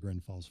is the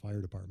Chagrin Falls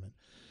Fire Department.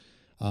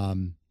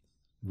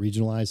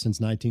 Regionalized since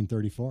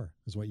 1934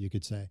 is what you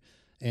could say.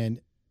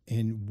 And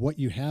what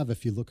you have,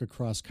 if you look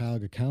across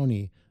Cuyahoga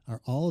County,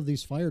 are all of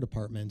these fire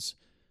departments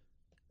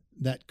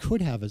that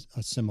could have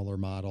a similar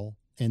model.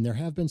 And there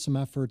have been some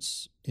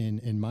efforts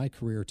in my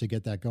career to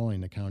get that going.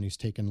 The county's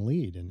taken the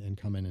lead and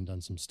come in and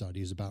done some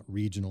studies about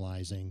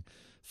regionalizing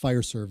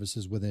fire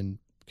services within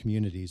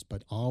communities,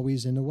 but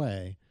always in a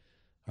way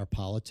are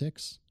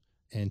politics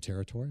and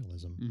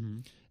territorialism. Mm-hmm.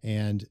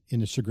 And in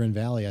the Chagrin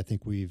Valley, I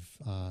think we've,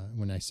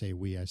 when I say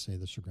we, I say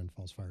the Chagrin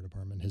Falls Fire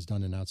Department has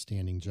done an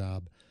outstanding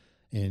job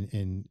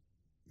in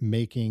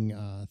making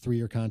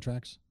 3-year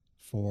contracts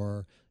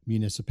for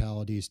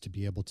municipalities to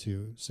be able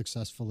to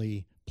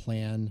successfully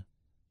plan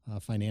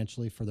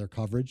financially for their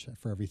coverage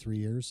for every 3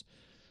 years,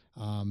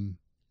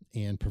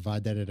 and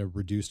provide that at a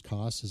reduced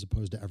cost as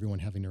opposed to everyone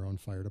having their own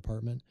fire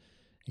department.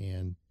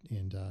 And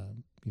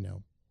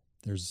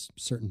there's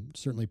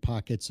certainly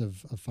pockets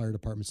of fire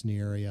departments in the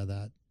area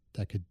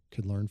that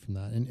could learn from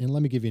that. And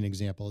let me give you an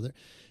example.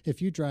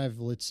 If you drive,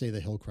 let's say,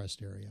 the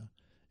Hillcrest area,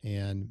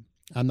 and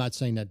I'm not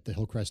saying that the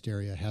Hillcrest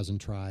area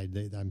hasn't tried.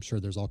 I'm sure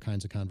there's all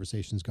kinds of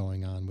conversations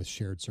going on with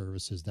shared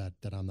services that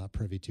I'm not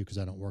privy to because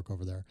I don't work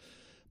over there.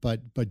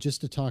 But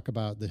just to talk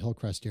about the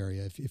Hillcrest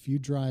area, if you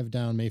drive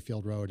down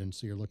Mayfield Road, and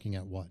so you're looking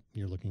at what?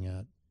 You're looking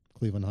at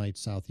Cleveland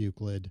Heights, South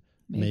Euclid,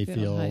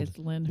 Mayfield Heights,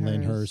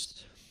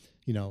 Lyndhurst.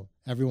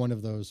 Every one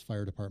of those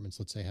fire departments,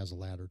 let's say, has a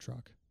ladder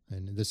truck.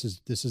 And this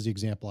is the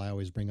example I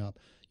always bring up.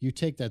 You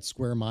take that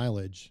square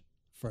mileage.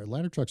 For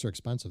ladder trucks are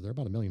expensive. They're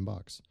about $1 million.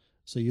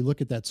 So you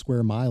look at that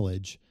square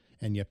mileage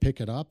and you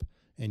pick it up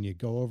and you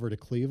go over to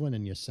Cleveland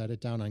and you set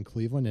it down on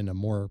Cleveland in a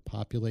more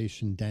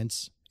population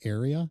dense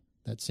area.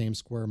 That same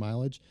square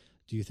mileage,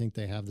 do you think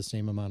they have the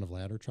same amount of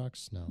ladder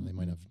trucks? No, they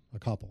might have a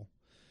couple.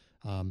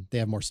 They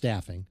have more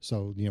staffing,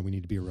 so we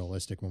need to be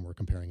realistic when we're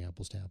comparing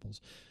apples to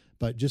apples.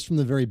 But just from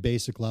the very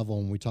basic level,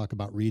 when we talk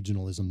about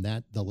regionalism,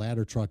 that the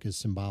ladder truck is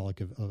symbolic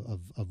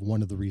of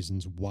one of the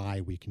reasons why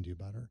we can do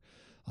better.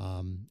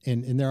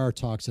 And there are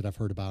talks that I've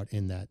heard about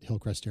in that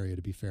Hillcrest area,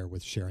 to be fair,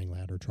 with sharing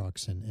ladder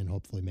trucks and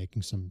hopefully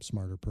making some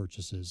smarter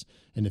purchases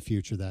in the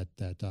future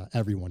that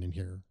everyone in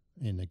here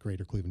in the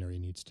greater Cleveland area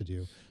needs to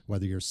do,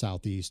 whether you're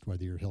southeast,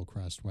 whether you're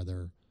Hillcrest,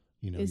 whether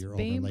you're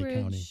over in Lake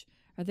County.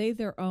 Are they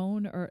their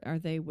own or are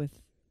they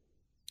with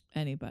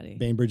anybody?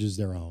 Bainbridge is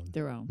their own.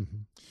 Their own. Mm-hmm.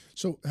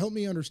 So help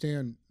me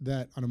understand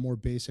that on a more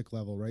basic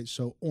level, right?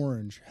 So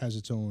Orange has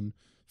its own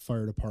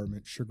fire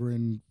department.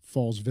 Chagrin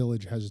Falls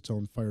Village has its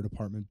own fire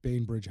department.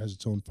 Bainbridge has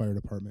its own fire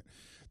department.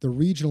 The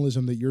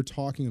regionalism that you're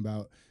talking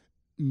about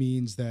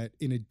means that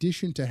in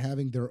addition to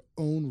having their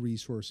own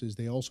resources,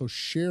 they also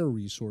share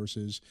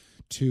resources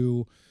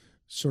to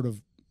sort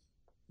of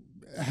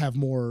have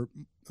more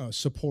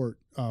support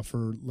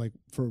for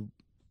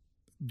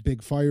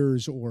big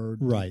fires or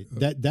right.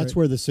 That's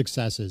where the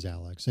success is,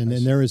 Alex. And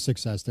there is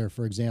success there.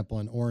 For example,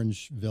 in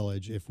Orange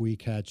Village, if we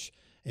catch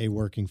a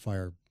working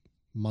fire,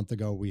 a month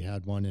ago we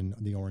had one in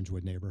the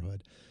Orangewood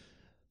neighborhood,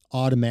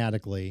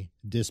 automatically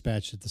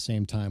dispatched at the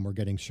same time. We're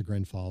getting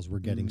Chagrin Falls, we're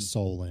getting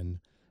Solon,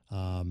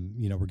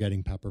 we're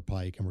getting Pepper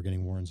Pike, and we're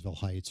getting Warrensville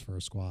Heights for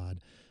a squad.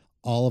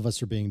 All of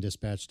us are being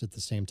dispatched at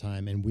the same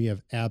time, and we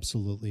have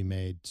absolutely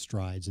made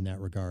strides in that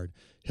regard.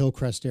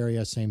 Hillcrest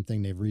area, same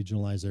thing. They've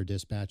regionalized their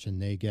dispatch,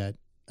 and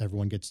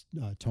everyone gets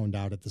toned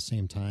out at the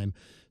same time.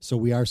 So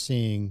we are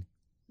seeing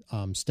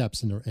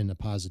steps in the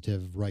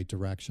positive right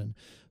direction.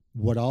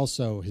 What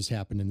also has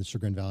happened in the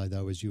Chagrin Valley,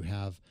 though, is you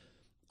have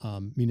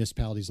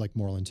municipalities like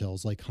Moreland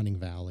Hills, like Hunting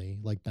Valley,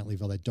 like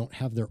Bentleyville, that don't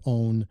have their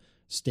own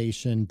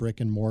station, brick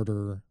and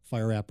mortar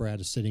fire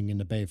apparatus sitting in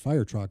the bay of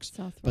fire trucks,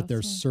 but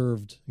they're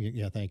served.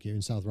 Yeah, thank you.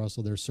 In South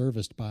Russell, they're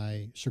serviced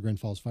by Chagrin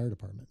Falls Fire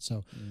Department.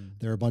 So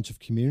there are a bunch of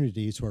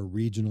communities who are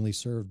regionally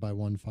served by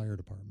one fire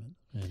department,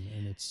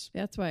 and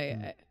that's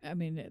why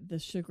the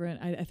Chagrin.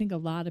 I think a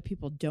lot of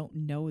people don't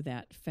know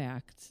that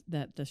fact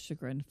that the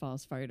Chagrin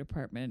Falls Fire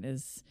Department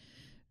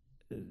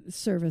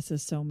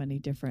services so many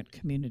different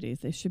communities.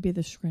 They should be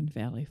the Chagrin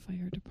Valley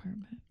Fire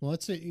Department. Well,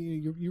 let's say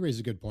you raise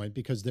a good point,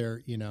 because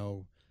there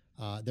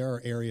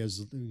are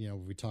areas,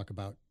 we talk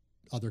about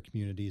other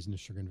communities in the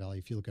Chagrin Valley.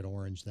 If you look at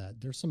Orange,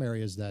 there's some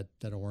areas that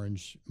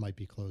Orange might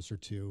be closer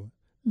to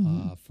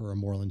for a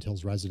Moreland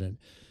Hills resident.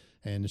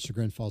 And the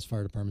Chagrin Falls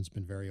Fire Department's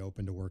been very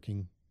open to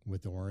working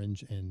with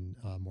Orange and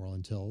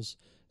Moreland Hills,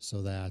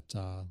 so that,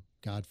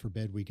 God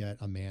forbid, we get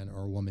a man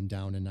or a woman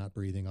down and not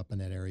breathing up in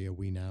that area,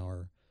 we now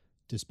are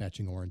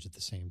dispatching Orange at the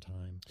same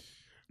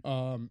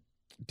time.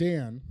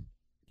 Dan,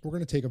 we're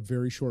going to take a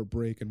very short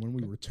break, and when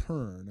we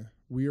return,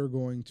 we are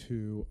going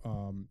to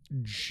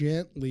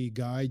gently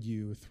guide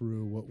you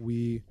through what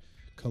we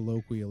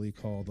colloquially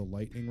call the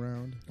lightning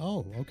round.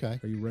 Oh, okay.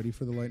 Are you ready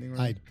for the lightning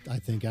round? I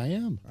think I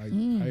am.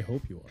 I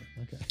hope you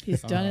are. Okay.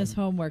 He's done his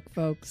homework,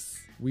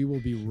 folks. We will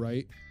be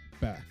right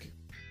back.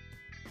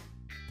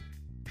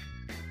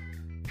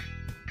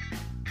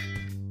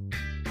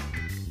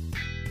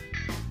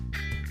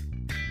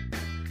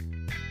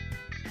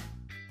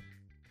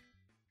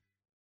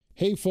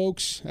 Hey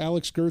folks,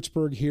 Alex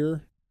Gertzberg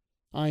here.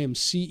 I am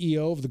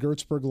CEO of the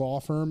Gertzberg Law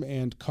Firm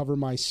and Cover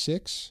My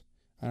Six,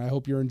 and I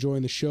hope you're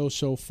enjoying the show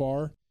so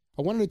far.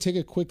 I wanted to take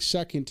a quick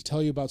second to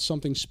tell you about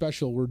something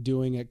special we're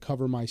doing at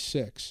Cover My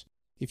Six.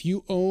 If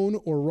you own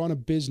or run a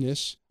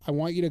business, I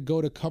want you to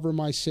go to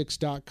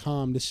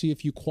covermysix.com to see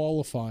if you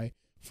qualify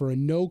for a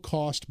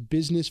no-cost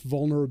business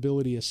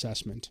vulnerability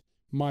assessment.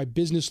 My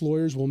business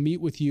lawyers will meet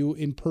with you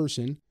in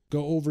person,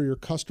 go over your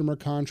customer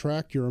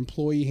contract, your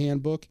employee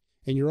handbook,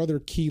 and your other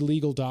key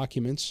legal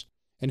documents,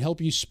 and help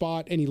you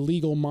spot any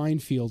legal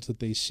minefields that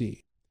they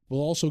see.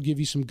 We'll also give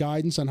you some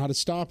guidance on how to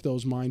stop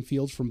those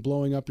minefields from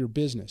blowing up your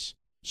business.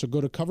 So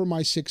go to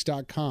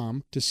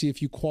covermysix.com to see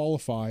if you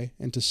qualify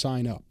and to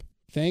sign up.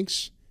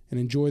 Thanks, and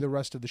enjoy the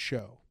rest of the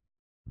show.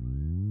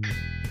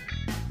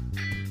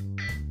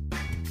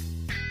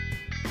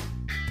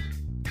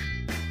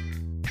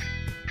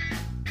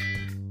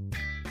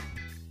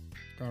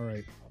 All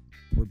right,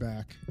 we're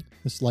back.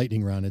 This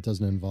lightning round, it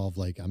doesn't involve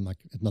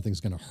nothing's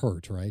going to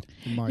hurt, right?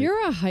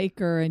 You're a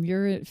hiker and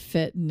you're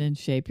fit and in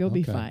shape. You'll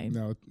be fine.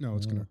 No,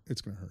 it's gonna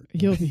hurt.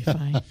 You'll be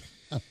fine.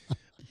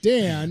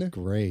 Dan,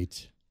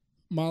 great.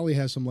 Molly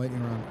has some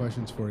lightning round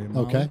questions for you.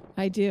 Molly? Okay,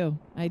 I do.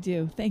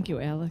 Thank you,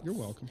 Alex. You're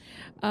welcome.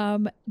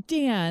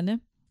 Dan,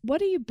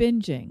 what are you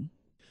binging?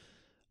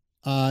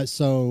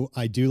 So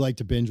I do like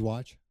to binge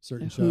watch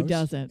certain shows. Who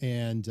doesn't?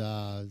 And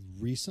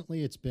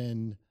recently, it's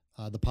been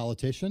The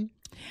Politician.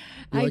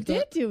 I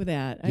did do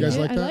that. You guys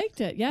like that? I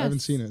liked it. Yes. I haven't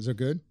seen it. Is it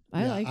good?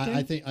 I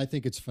liked it. I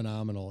think it's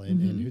phenomenal.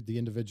 And the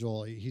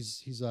individual,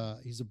 he's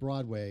a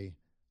Broadway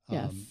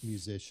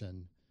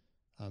musician.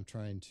 I'm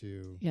trying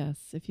to. Yes,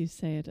 if you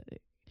say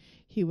it,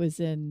 he was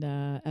in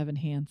Evan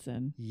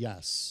Hansen.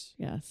 Yes.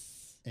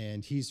 Yes.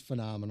 And he's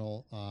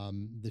phenomenal.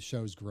 The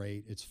show's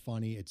great. It's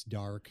funny. It's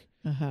dark.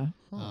 Uh-huh.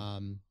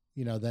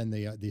 Then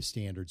the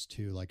standards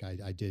too. Like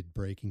I did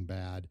Breaking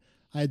Bad.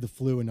 I had the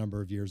flu a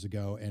number of years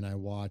ago, and I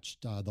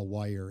watched The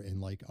Wire in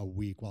like a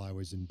week while I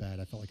was in bed.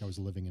 I felt like I was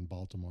living in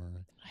Baltimore.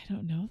 I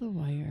don't know The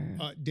Wire.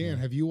 Dan,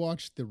 have you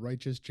watched The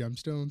Righteous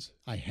Gemstones?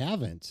 I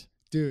haven't.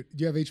 Dude,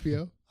 do you have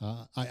HBO?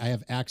 I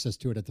have access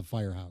to it at the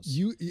firehouse.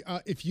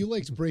 If you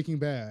liked Breaking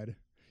Bad,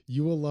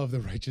 you will love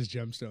The Righteous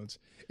Gemstones.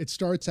 It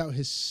starts out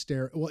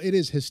hysterical. Well, it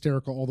is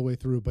hysterical all the way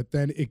through, but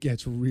then it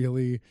gets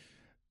really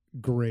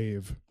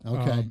grave.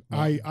 Okay.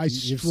 I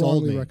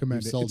strongly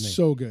recommend it. It's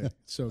so good.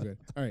 So good.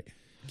 All right.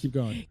 Keep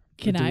going.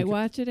 Can I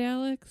watch it,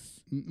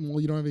 Alex?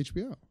 Well, you don't have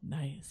HBO.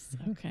 Nice.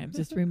 Okay. I'm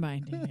just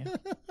reminding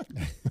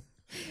you.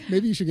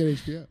 Maybe you should get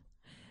HBO.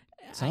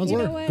 Sounds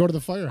good. Go to the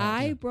firehouse.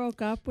 I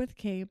broke up with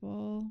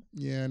cable.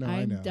 Yeah, no, I'm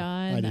I know.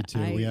 done. I did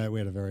too. We had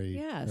a very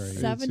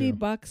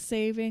 $70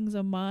 savings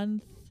a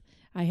month.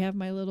 I have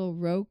my little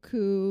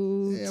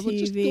Roku TV. But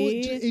just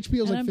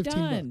HBO's like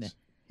 $15.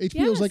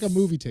 HBO's like a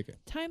movie ticket.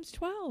 Times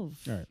 12.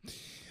 All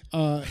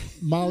right.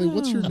 Molly,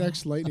 what's your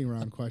next lightning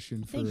round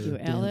question for Thank you,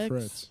 Dan Alex.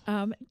 Fritz?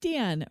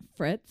 Dan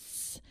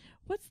Fritz,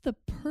 what's the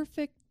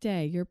perfect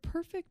day? Your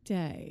perfect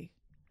day?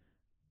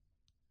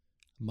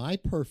 My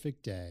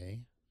perfect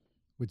day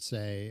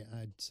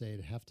I'd say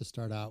it'd have to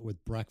start out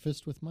with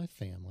breakfast with my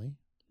family.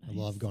 Nice. I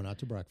love going out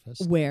to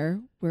breakfast. Where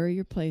are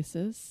your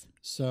places?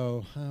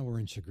 So we're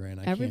in Chagrin.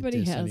 Everybody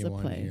can't diss has anyone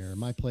a place. Here.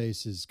 My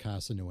place is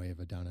Casa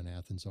Nueva down in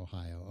Athens,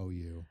 Ohio,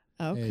 OU.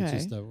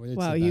 Okay. It's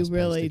wow, you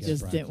really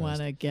just didn't want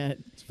to get.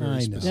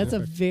 I know. That's a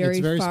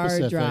very far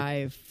specific,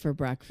 drive for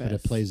breakfast. But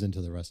it plays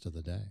into the rest of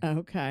the day.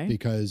 Okay.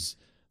 Because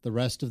the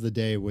rest of the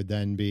day would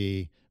then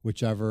be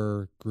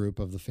whichever group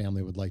of the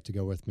family would like to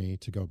go with me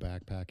to go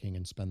backpacking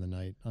and spend the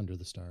night under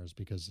the stars,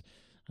 because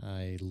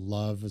I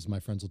love, as my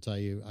friends will tell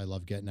you, I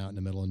love getting out in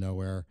the middle of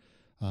nowhere.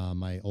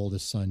 My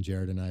oldest son,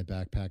 Jared, and I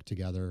backpack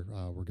together.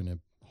 We're going to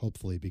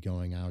hopefully be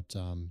going out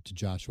to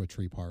Joshua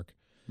Tree Park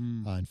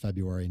in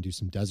February and do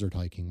some desert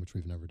hiking, which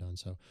we've never done.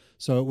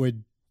 So it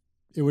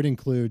would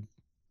include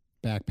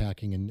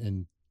backpacking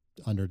and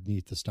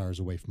underneath the stars,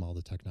 away from all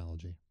the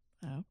technology.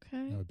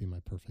 Okay. That would be my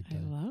perfect day.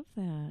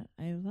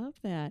 I love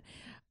that.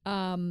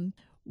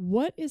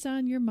 What is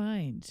on your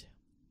mind?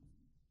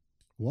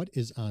 What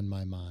is on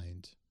my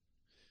mind?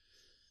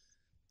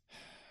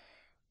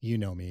 You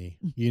know me.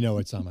 You know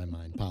what's on my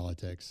mind.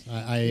 Politics.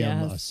 I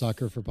am a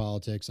sucker for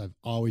politics. I've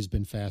always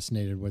been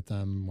fascinated with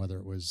them, whether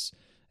it was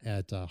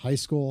at high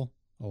school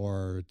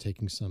or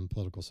taking some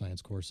political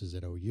science courses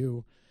at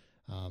OU,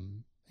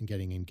 and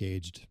getting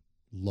engaged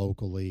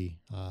locally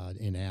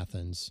in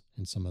Athens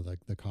in some of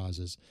the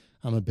causes.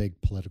 I'm a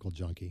big political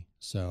junkie,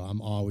 so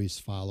I'm always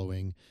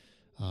following.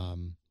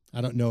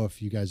 I don't know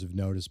if you guys have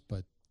noticed,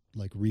 but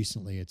like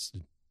recently it's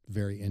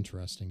very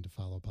interesting to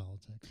follow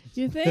politics.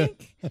 Do you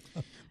think?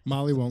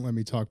 Molly won't let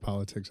me talk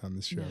politics on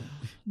this show.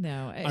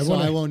 No. I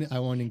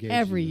won't engage.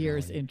 Every year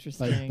is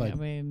interesting.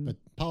 But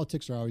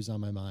politics are always on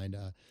my mind.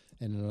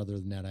 And other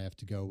than that, I have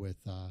to go with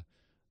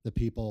the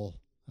people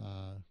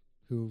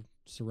who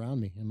surround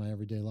me in my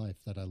everyday life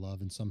that I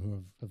love, and some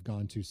who have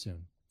gone too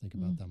soon. Think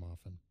about them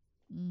often.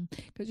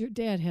 Because your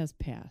dad has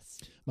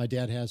passed. My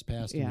dad has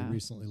passed, and we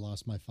recently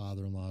lost my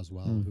father-in-law as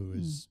well, who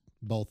is,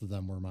 both of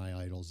them were my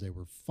idols. They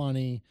were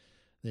funny.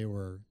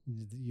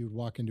 You'd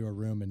walk into a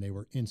room and they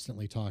were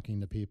instantly talking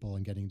to people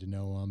and getting to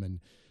know them. And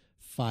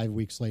 5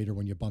 weeks later,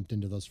 when you bumped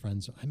into those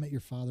friends, I met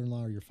your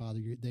father-in-law or your father.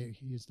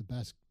 He is the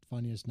best,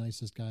 funniest,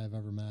 nicest guy I've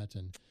ever met.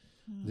 And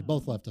they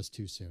both left us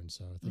too soon.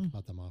 So I think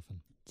about them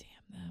often.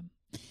 Damn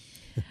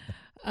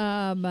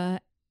them.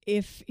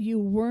 If you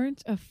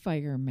weren't a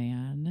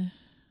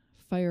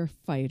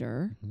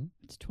firefighter,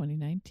 it's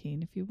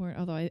 2019. If you weren't,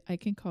 although I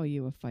can call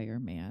you a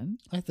fireman.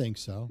 I think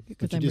so.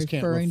 Because but you I'm just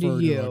can't referring refer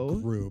to you. To a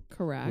group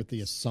Correct. With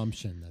the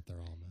assumption that they're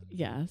all men.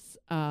 Yes.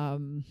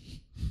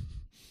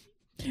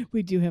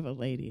 We do have a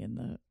lady in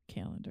the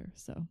calendar.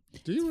 So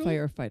do you really?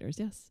 Firefighters,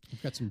 yes.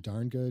 We've got some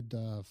darn good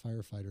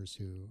firefighters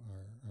who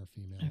are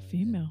female. Are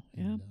female,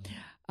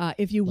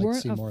 if you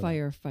weren't a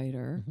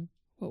firefighter,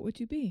 what would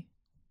you be?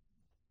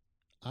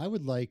 I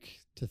would like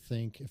to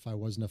think if I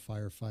wasn't a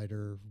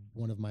firefighter,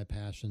 one of my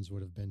passions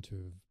would have been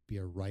to be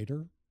a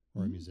writer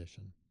or a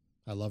musician.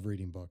 I love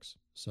reading books.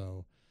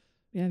 So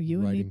yeah, you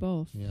and me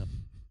both. Yeah.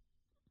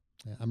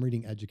 I'm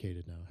reading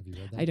Educated now. Have you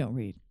read that? I don't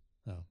read.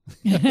 Oh.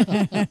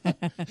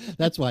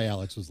 That's why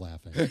Alex was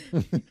laughing.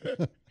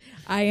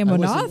 I am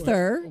an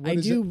author. I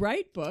do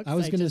write books. I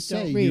was going to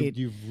say,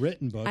 you've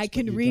written books. I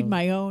can read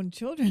my own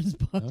children's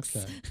books.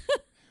 Okay.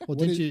 Well,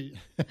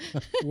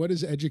 what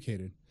is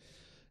Educated?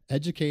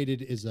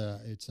 Educated is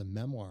it's a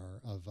memoir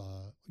of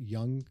a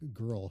young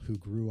girl who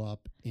grew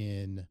up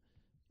in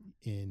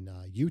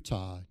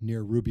Utah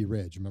near Ruby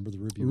Ridge. Remember the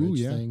Ruby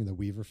Ridge thing, the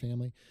Weaver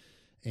family?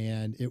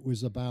 And it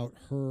was about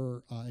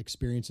her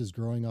experiences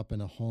growing up in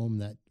a home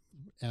that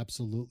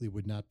absolutely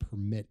would not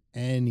permit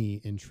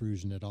any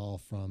intrusion at all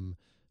from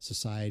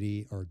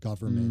society or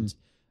government.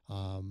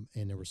 And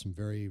there were some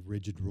very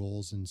rigid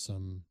rules and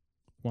some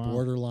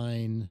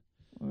borderline,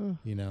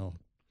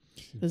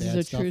 This is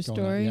a true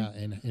story?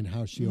 And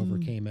how she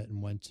overcame it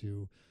and went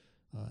to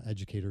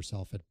educate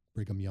herself at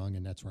Brigham Young,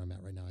 and that's where I'm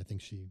at right now. I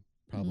think she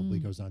probably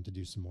goes on to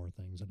do some more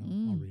things that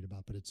I'll read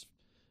about. But it's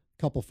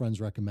a couple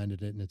friends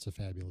recommended it, and it's a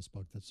fabulous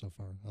book. That so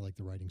far I like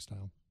the writing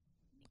style.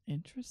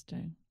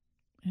 Interesting.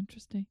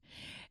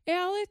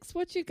 Alex,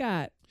 what you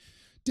got?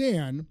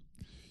 Dan,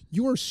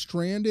 you are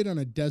stranded on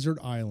a desert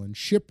island,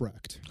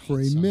 shipwrecked for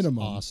a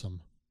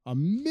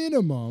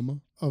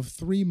minimum of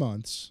 3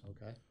 months.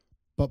 Okay.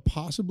 But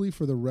possibly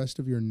for the rest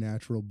of your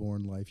natural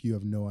born life. You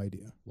have no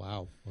idea.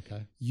 Wow.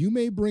 Okay. You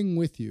may bring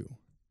with you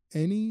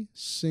any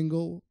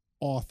single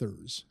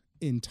author's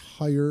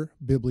entire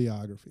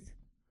bibliography.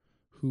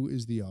 Who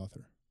is the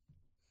author?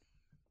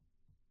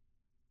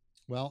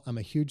 Well, I'm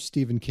a huge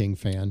Stephen King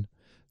fan,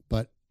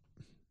 but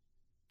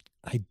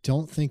I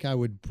don't think I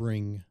would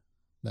bring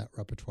that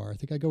repertoire. I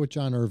think I'd go with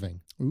John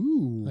Irving.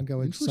 Ooh, I'd go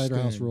with Cider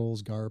House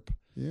Rules, Garp.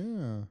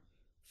 Yeah.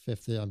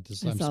 Fifth. I'm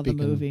saw the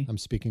movie. I'm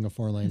speaking a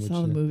foreign language. I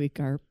saw the movie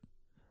Garp.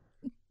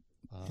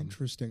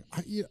 Interesting.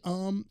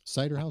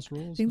 Cider House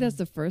Rules. I think that's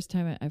the first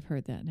time I've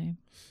heard that name.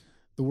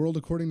 The World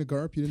According to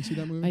Garp. You didn't see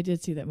that movie? I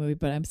did see that movie,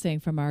 but I'm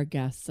saying from our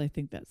guests, I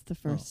think that's the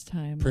first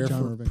time.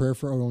 Prayer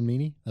for Owen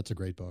Meany. That's a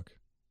great book.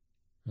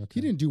 Okay.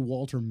 He didn't do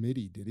Walter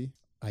Mitty, did he?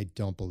 I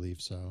don't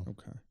believe so.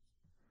 Okay.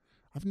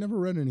 I've never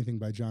read anything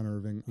by John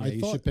Irving. Yeah,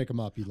 you should pick him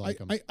up. You'd like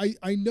him.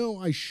 I know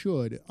I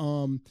should.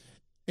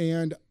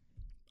 And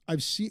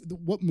I've seen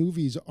what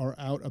movies are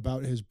out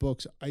about his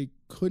books. I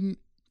couldn't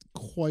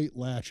quite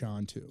latch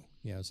on to.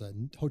 Yeah, it was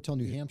Hotel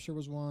New Hampshire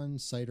was one.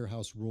 Cider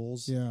House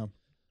Rules. Yeah.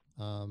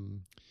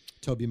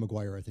 Tobey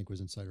Maguire, I think, was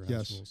in Cider House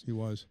Rules. Yes, he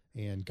was.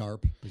 And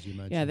Garp, as you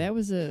mentioned. Yeah, that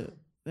was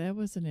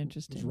an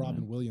interesting. It was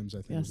Robin one. Williams,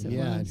 I think. Yes, was it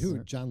yeah, was.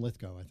 and John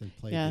Lithgow, I think,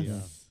 played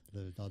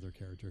the other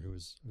character who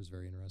was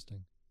very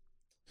interesting.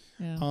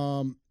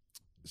 Yeah.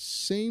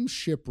 Same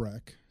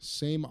shipwreck,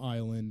 same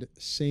island,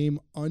 same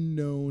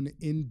unknown,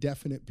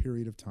 indefinite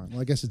period of time.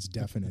 Well, I guess it's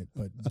definite,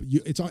 but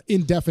it's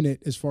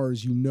indefinite as far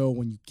as you know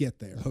when you get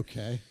there.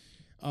 Okay.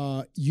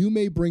 You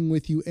may bring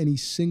with you any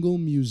single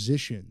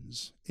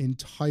musician's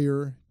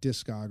entire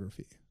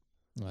discography.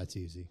 Well, that's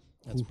easy.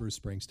 That's Bruce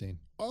Springsteen.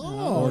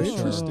 Oh, For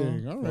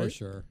interesting. Sure. All right. For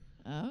sure.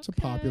 Okay. It's a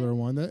popular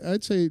one.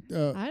 I'd say. I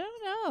don't know.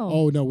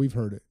 Oh, no, we've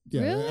heard it.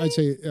 Yeah, Really? I'd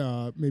say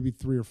maybe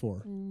 3 or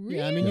 4. Really?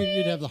 Yeah, I mean,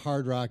 you'd have the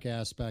hard rock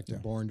aspect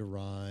of Born to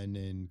Run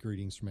and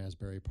Greetings from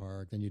Asbury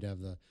Park. Then you'd have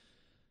the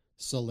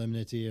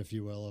solemnity, if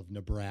you will, of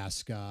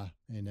Nebraska,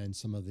 and then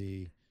some of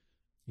the,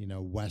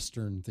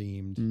 Western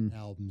themed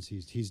albums.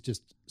 He's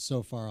just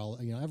so far.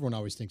 Everyone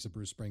always thinks of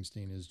Bruce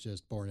Springsteen as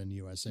just born in the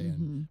USA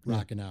and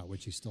rocking out,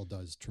 which he still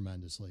does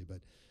tremendously, but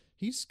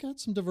he's got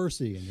some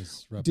diversity in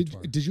his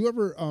repertoire. Did you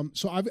ever?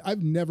 So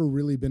I've never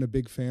really been a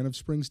big fan of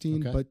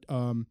Springsteen, but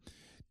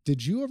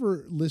did you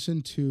ever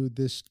listen to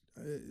this?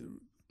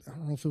 I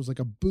don't know if it was like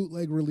a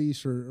bootleg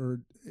release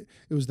or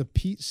it was the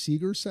Pete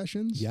Seeger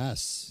sessions.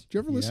 Yes. Did you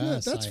ever listen to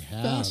that? That's I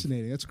have.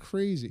 fascinating. That's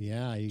crazy.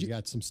 Yeah, you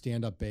got some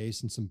stand-up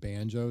bass and some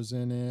banjos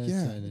in it.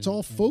 Yeah, it's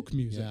all folk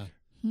music.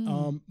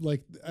 Yeah.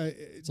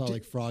 It's all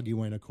like Froggy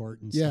Went a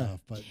Court and yeah, stuff,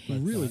 but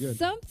really good.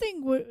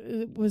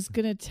 Something was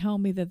going to tell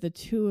me that the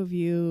two of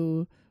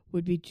you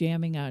would be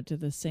jamming out to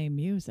the same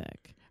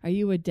music. Are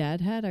you a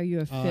Deadhead? Are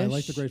you a Fish? I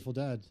like the Grateful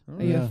Dead.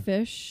 Are you a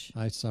Fish?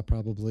 I saw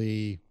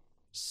probably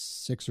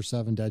 6 or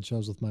 7 Dead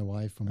shows with my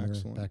wife when we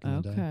were back in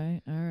the day.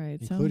 Okay, all right.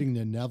 Including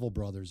the Neville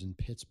Brothers in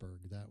Pittsburgh.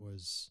 That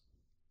was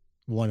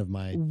one of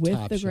my with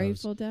top the shows.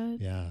 Grateful Dead?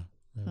 Yeah.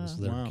 That was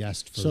their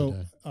guest for so,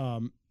 the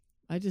day.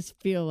 I just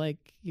feel like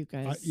you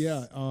guys.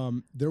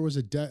 There was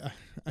a dead.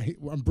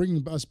 I'm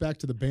bringing us back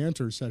to the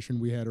banter session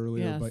we had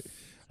earlier,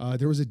 but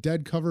there was a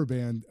Dead cover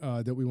band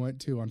that we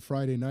went to on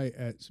Friday night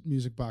at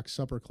Music Box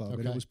Supper Club,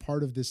 and it was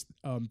part of this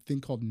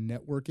thing called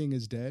Networking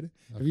is Dead.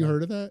 Have you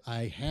heard of that?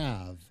 I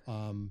have.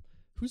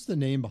 Who's the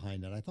name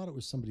behind that? I thought it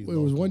was somebody. Well,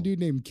 it was one dude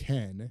named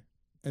Ken,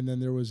 and then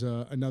there was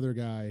another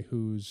guy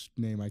whose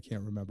name I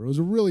can't remember. It was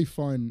a really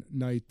fun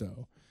night,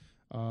 though.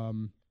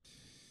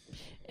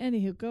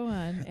 Anywho, go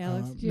on,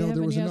 Alex. Do you no, have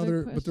there was any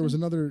another, other but there was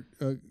another.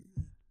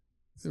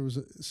 There was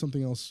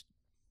something else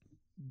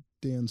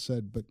Dan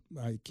said, but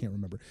I can't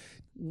remember.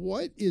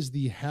 What is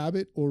the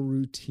habit or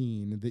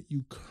routine that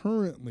you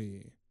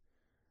currently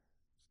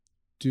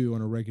do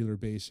on a regular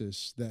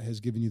basis that has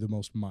given you the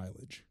most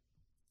mileage?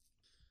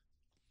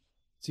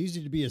 It's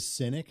easy to be a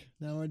cynic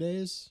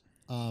nowadays.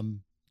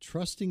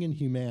 Trusting in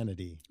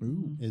humanity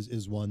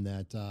is one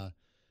that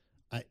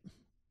I.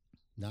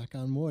 Knock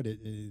on wood,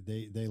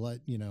 they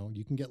let,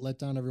 you can get let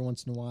down every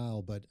once in a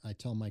while, but I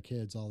tell my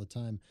kids all the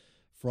time,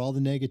 for all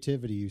the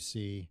negativity you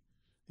see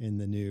in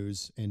the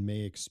news and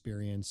may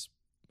experience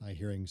by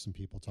hearing some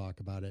people talk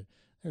about it,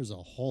 there's a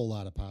whole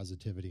lot of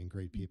positivity and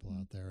great people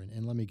out there.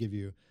 And let me give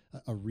you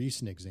a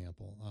recent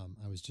example.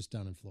 I was just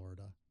down in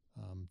Florida,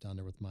 down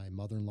there with my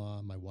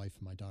mother-in-law, my wife,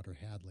 and my daughter,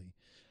 Hadley.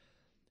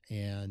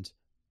 And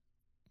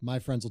my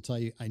friends will tell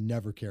you, I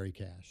never carry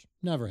cash.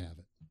 Never have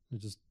it. I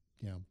just,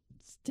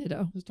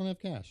 Ditto. just don't have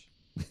cash.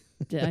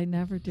 I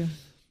never do.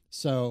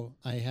 So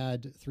I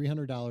had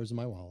 $300 in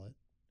my wallet,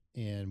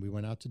 and we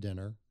went out to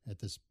dinner at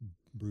this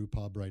brew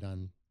pub right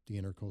on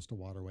the Intercoastal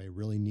Waterway.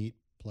 Really neat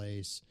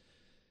place.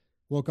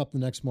 Woke up the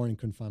next morning,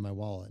 couldn't find my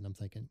wallet, and I'm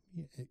thinking,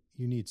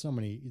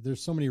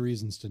 there's so many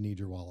reasons to need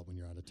your wallet when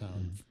you're out of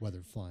town,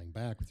 whether flying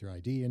back with your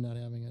ID and not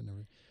having it and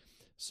everything.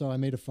 So I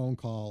made a phone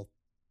call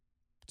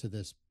to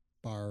this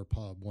bar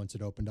pub once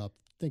it opened up,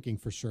 thinking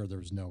for sure there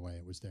was no way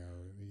it was there,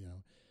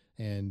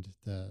 and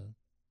the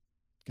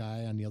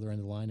guy on the other end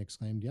of the line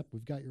exclaimed, "Yep,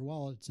 we've got your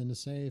wallet. It's in the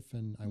safe."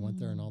 And I went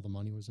there, and all the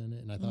money was in it.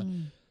 And I thought,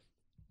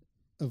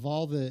 of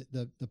all the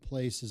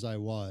places I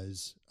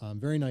was,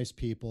 very nice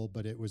people,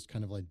 but it was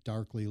kind of like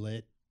darkly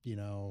lit,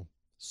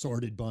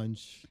 sordid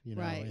bunch,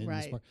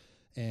 Right.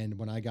 And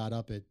when I got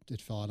up,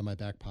 it fell out of my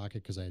back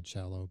pocket because I had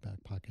shallow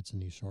back pockets in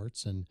these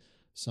shorts, and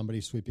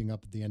somebody sweeping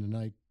up at the end of the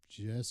night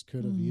just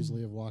could have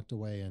easily have walked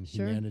away, and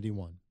humanity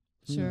won.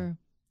 Sure.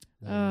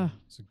 It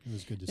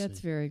was good to see. That's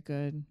very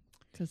good,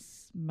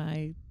 because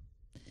my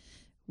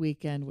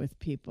weekend with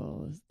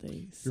people,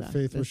 they Your suck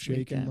faith this was shaken,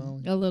 weekend.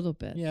 Molly? A little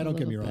bit. Yeah, don't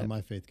get me wrong.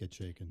 My faith gets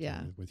shaken.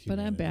 Yeah, with but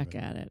I'm humanity, back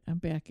at it. I'm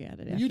back at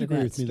it. You'd after agree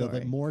that with me, though, that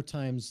story. more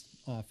times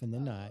often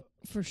than not,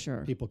 For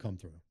sure. people come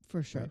through.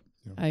 For sure. Right?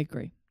 Yeah.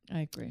 I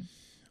agree.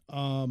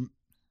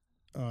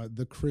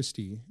 The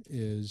Christie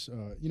is,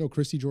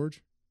 Christy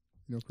George?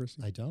 You know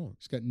Christy? I don't.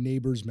 She's got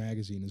Neighbors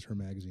Magazine as her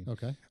magazine.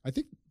 Okay. I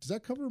think, does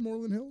that cover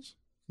Moreland Hills?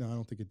 No, I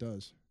don't think it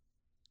does.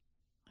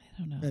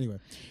 I don't know. Anyway.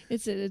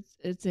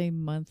 It's a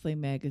monthly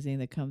magazine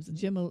that comes.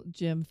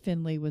 Jim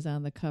Finley was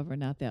on the cover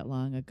not that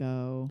long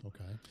ago.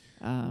 Okay.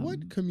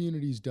 What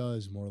communities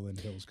does Moreland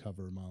Hills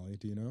cover, Molly?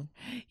 Do you know?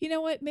 You know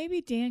what?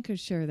 Maybe Dan could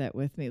share that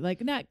with me.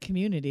 Like, not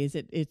communities.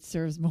 It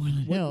serves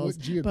Moreland Hills.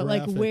 What but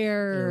like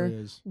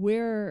areas?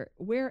 where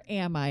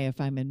am I if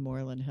I'm in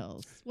Moreland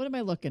Hills? What am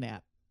I looking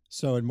at?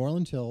 So in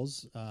Moreland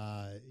Hills,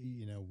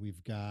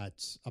 we've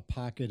got a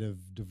pocket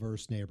of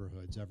diverse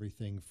neighborhoods,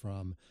 everything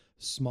from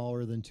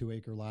smaller than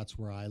 2-acre lots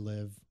where I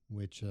live,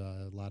 which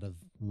a lot of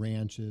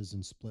ranches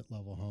and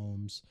split-level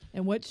homes.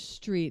 And what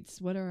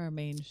are our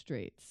main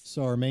streets?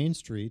 So our main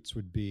streets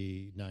would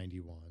be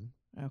 91.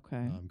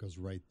 Okay. Goes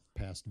right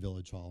past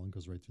Village Hall and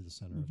goes right through the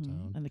center of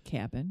town. And the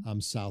cabin.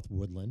 South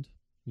Woodland,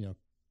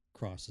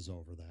 crosses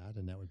over that,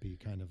 and that would be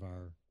kind of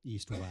our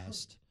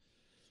east-west.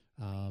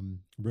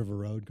 River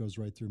Road goes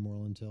right through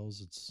Moreland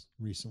Hills.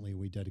 Recently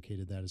we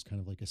dedicated that as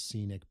kind of like a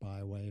scenic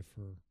byway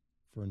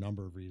for a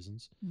number of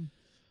reasons.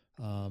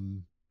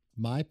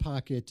 My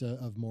pocket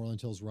of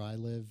Moreland Hills where I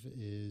live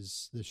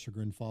is the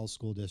Chagrin Falls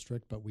School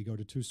District, but we go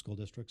to 2 school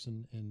districts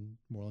in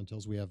Moreland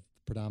Hills. We have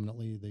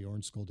predominantly the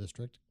Orange School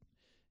District,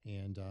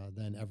 and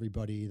then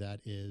everybody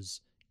that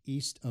is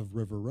east of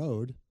River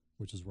Road,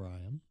 which is where I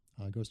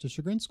am, goes to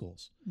Chagrin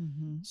schools.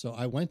 So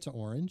I went to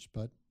Orange,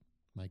 but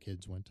my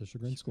kids went to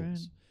Chagrin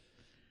schools.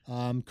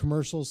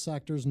 Commercial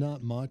sectors,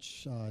 not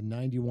much.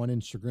 91 in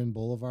Chagrin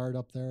Boulevard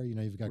up there.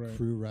 You've got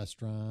Crew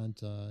Restaurant.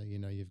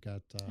 You've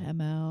got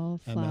ML,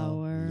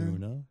 Flower.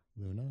 Luna.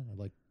 I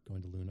like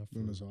going to Luna.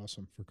 Luna's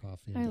awesome. For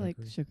coffee and I like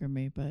daiquiri. Sugar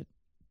Me, but,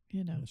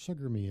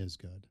 Sugar Me is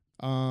good.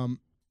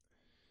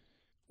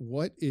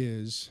 What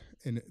is,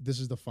 and this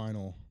is the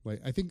final,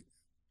 I think,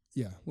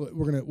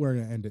 we're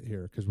gonna end it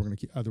here because we're gonna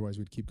keep, otherwise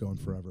we'd keep going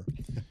forever.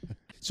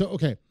 So,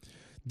 okay.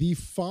 The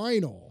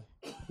final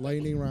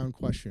lightning round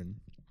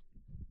question.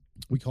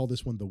 We call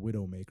this one the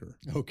Widowmaker.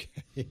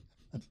 Okay.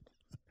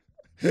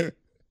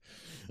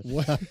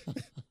 What?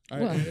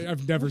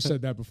 I've never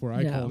said that before.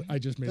 I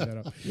just made that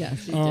up.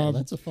 Yes, you did.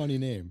 That's a funny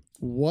name.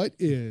 What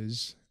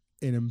is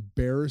an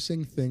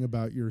embarrassing thing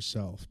about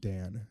yourself,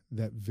 Dan,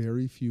 that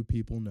very few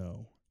people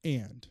know,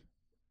 and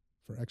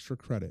for extra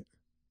credit,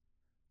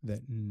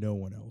 that no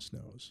one else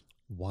knows?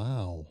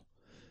 Wow.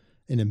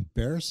 An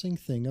embarrassing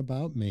thing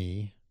about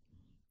me.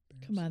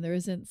 Come on, there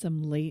isn't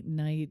some late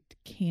night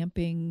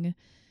camping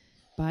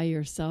by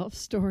yourself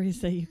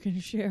stories that you can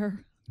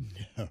share?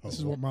 No. This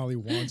is what Molly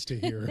wants to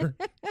hear.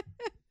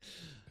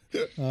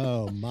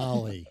 Oh,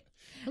 Molly.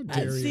 How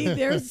dare See, you?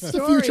 there's The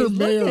stories. future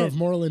mayor Look of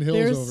Moreland Hills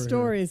There's over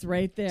stories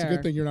right there. here. It's a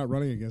good thing you're not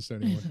running against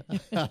anyone.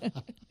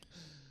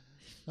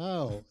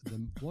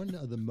 One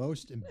of the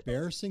most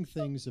embarrassing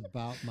things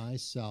about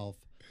myself,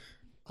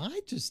 I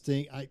just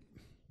think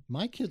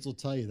my kids will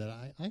tell you that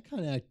I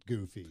kind of act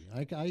goofy.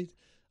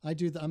 I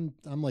do. I'm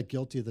like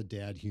guilty of the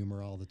dad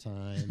humor all the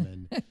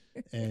time,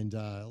 and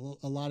a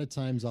lot of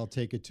times I'll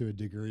take it to a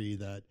degree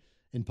that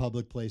in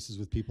public places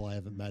with people I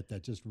haven't met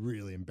that just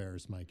really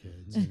embarrass my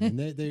kids. And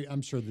they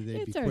I'm sure that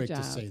they'd be quick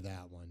to say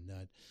that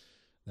one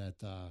that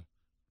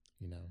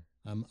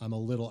I'm a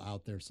little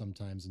out there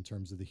sometimes in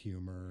terms of the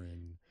humor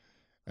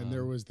and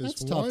there was this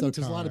that's tough though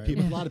because a lot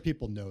of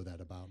people know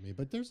that about me,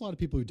 but there's a lot of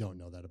people who don't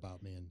know that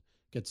about me and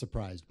get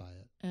surprised by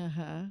it.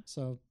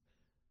 So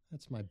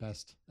that's my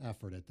best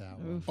effort at that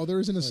one. Oh, there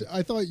isn't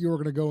I thought you were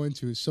going to go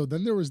into. So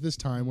then there was this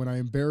time when I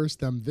embarrassed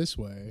them this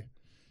way.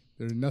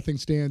 Nothing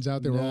stands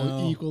out. They were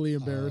all equally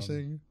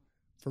embarrassing.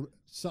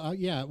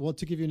 Well,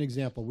 to give you an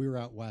example, we were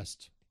out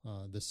west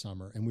this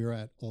summer, and we were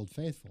at Old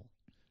Faithful.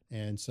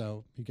 And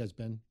so, you guys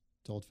been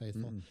to Old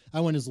Faithful? I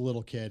went as a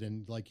little kid,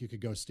 and you could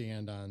go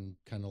stand on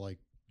kind of like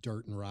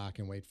dirt and rock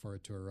and wait for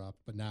it to erupt.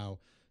 But now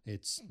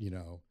it's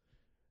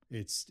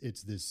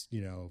this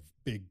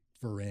big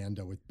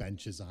veranda with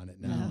benches on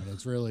it now, and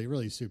it's really,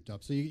 really souped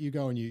up. So you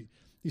go and you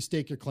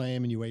stake your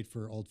claim and you wait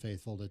for Old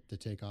Faithful to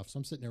take off. So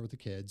I'm sitting there with the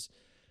kids,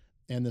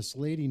 and this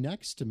lady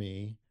next to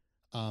me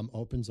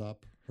opens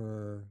up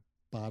her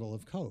bottle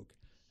of Coke,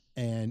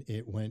 and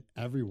it went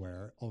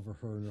everywhere over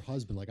her and her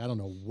husband. Like, I don't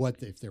know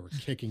if they were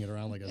kicking it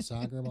around like a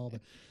soccer ball,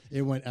 but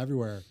it went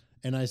everywhere.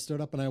 And I stood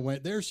up and I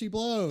went, "There she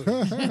blows."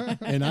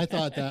 And I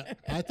thought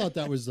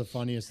that was the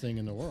funniest thing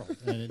in the world.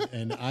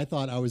 And I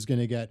thought I was going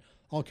to get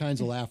all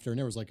kinds of laughter. And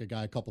there was like a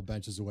guy a couple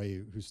benches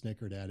away who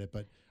snickered at it.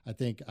 But I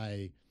think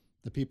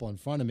the people in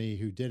front of me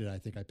who did it, I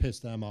think I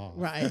pissed them off.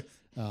 Right.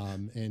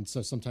 And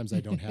so sometimes I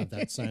don't have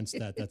that sense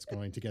that that's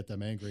going to get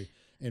them angry.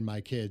 And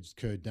my kids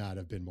could not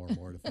have been more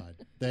mortified.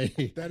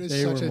 That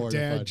is such a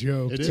dad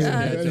joke. It is a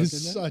dad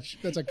joke,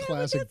 that's a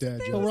classic dad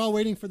joke. But we're all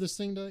waiting for this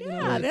thing to,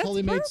 it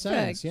totally made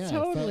sense. Yeah,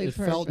 totally it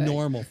felt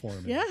normal for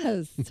me.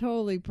 Yes,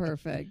 totally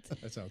perfect.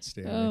 That's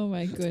outstanding. Oh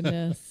my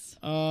goodness.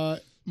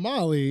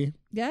 Molly.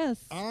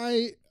 Yes.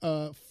 I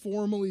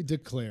formally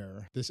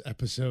declare this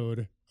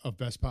episode of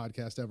Best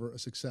Podcast Ever a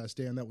success.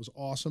 Dan, that was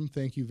awesome.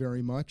 Thank you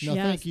very much. No,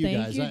 thank you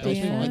guys.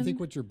 Dan. I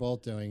think what you're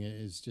both doing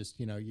is just,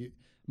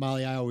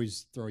 Molly, I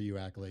always throw you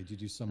accolades. You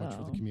do so much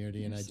for the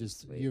community, and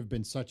you've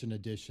been such an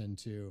addition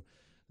to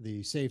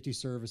the safety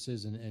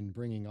services and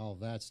bringing all of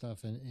that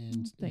stuff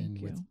and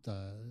with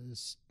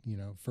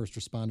First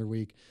Responder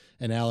Week,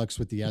 and Alex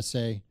with the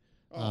essay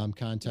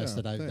contest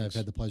that I've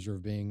had the pleasure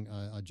of being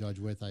a judge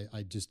with.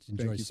 I just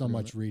enjoy so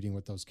much reading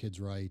what those kids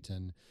write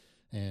and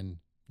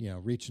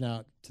reaching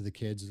out to the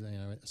kids.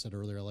 I said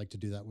earlier I like to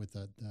do that with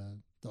the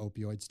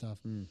opioid stuff.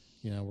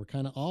 We're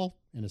kind of all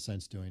in a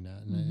sense doing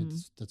that, and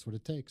that's what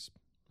it takes.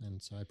 And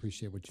so I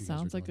appreciate what you guys are doing.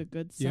 Sounds like a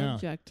good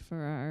subject for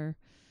our.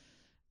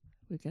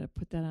 We got to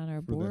put that on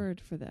our board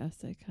for the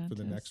essay contest. For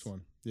the next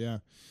one. Yeah.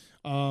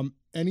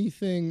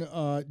 Anything,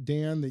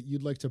 Dan, that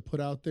you'd like to put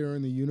out there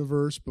in the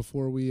universe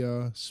before we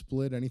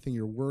split? Anything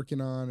you're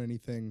working on?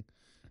 Anything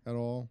at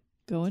all?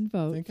 Go and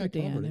vote for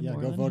Dan. Yeah,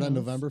 go vote on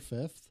November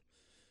 5th.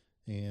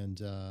 And,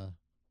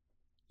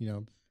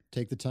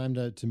 take the time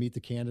to meet the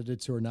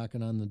candidates who are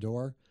knocking on the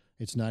door.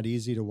 It's not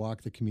easy to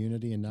walk the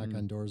community and knock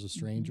on doors of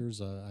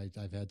strangers.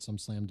 I've had some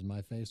slammed in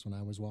my face when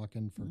I was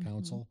walking for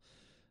council.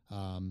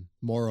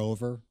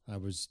 Moreover, I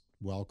was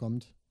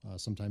welcomed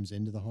sometimes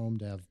into the home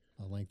to have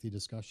a lengthy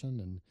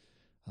discussion,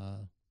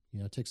 and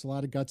it takes a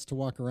lot of guts to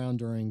walk around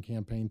during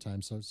campaign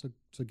time. So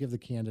give the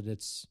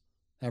candidates,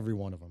 every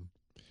one of them,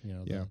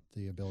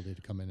 the ability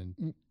to come in and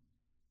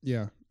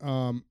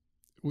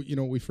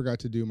we forgot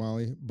to do,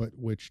 Molly, but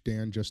which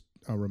Dan just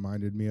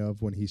reminded me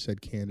of when he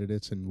said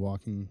candidates and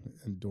walking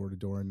and door to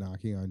door and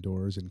knocking on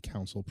doors, and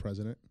council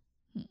president.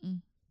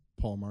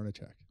 Paul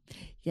Marnichek.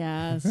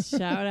 Yes,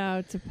 shout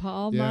out to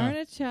Paul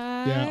Marnichek.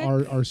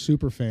 Yeah, our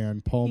super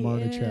fan, Paul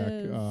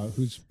Marnichek,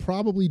 who's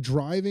probably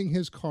driving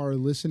his car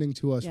listening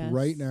to us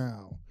right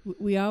now.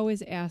 We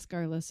always ask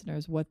our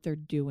listeners what they're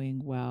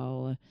doing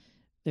while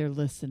they're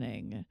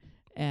listening.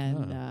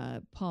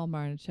 And Paul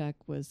Marnichek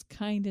was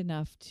kind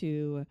enough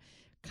to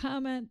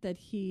comment that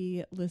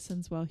he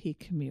listens while he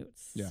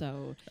commutes. Yeah.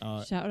 So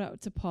shout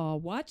out to Paul.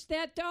 Watch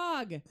that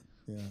dog.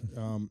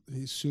 Yeah.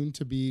 He's soon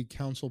to be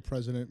council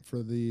president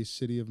for the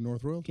city of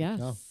North Royalton. Yes.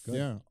 Oh, good.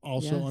 Yeah.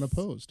 Also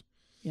unopposed.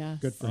 Yeah.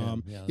 Good for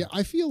him. Yeah.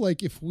 I feel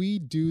like if we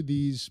do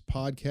these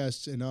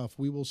podcasts enough,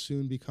 we will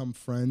soon become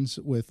friends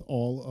with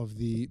all of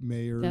the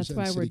mayors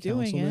and city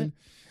councilmen.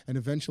 And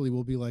eventually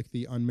we'll be like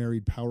the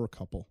unmarried power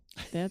couple.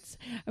 That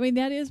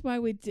is why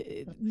we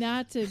did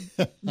not to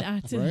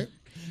right?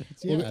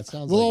 It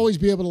sounds we'll always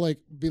be able to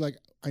be like,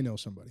 I know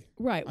somebody.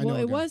 Right. Well,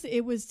 it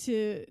was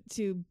to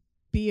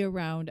be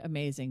around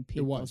amazing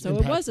people.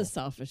 It was a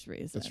selfish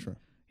reason. That's true.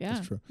 Yeah.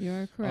 That's true.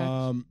 You're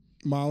correct.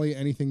 Molly,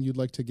 anything you'd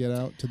like to get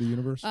out to the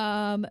universe?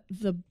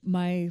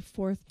 My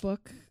fourth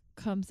book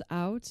comes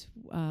out.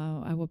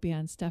 I will be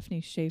on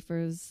Stephanie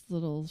Schaefer's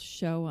little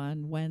show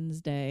on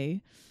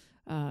Wednesday.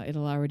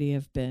 It'll already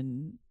have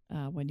been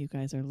when you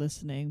guys are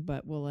listening,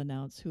 but we'll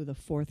announce who the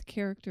fourth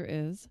character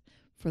is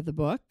for the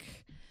book,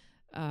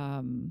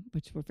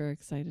 which we're very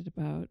excited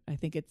about. I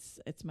think it's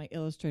my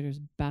illustrator's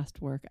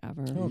best work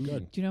ever. Oh,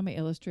 good. Do you know my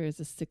illustrator is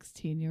a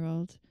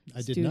 16-year-old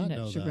I did not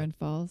know student at Chagrin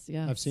Falls?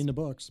 Yeah, I've seen the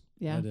books.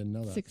 Yeah, I didn't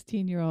know that.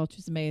 16-year-old.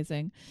 She's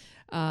amazing.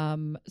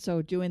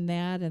 So doing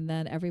that, and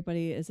then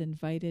everybody is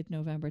invited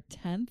November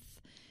 10th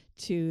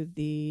to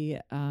the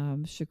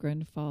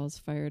Chagrin Falls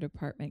Fire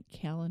Department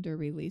calendar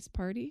release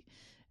party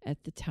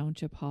at the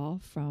Township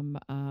Hall from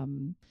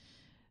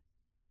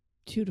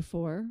 2 to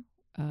 4.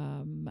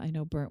 I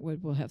know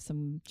Burntwood will have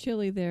some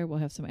chili there. We'll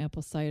have some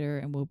apple cider,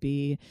 and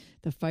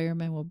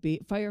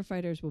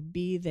firefighters will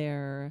be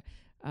there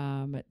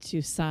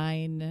to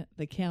sign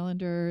the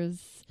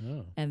calendars,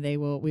 and we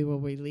will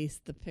release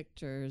the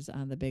pictures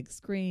on the big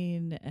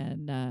screen.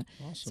 And awesome.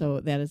 So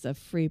that is a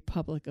free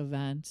public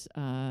event,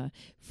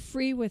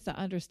 free with the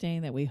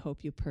understanding that we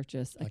hope you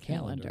purchase a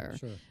calendar,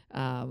 sure.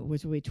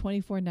 Which will be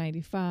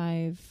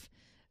 $24.95.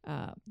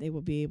 They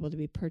will be able to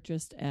be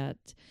purchased at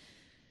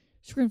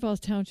Chagrin Falls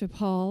Township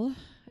Hall,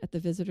 at the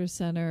Visitor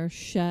Center,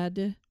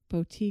 Shed,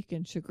 boutique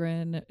in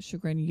Chagrin.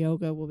 Chagrin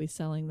Yoga will be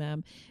selling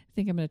them. I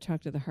think I'm going to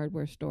talk to the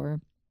hardware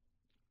store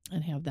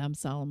and have them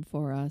sell them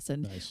for us.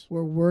 And Nice.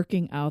 we're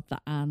working out the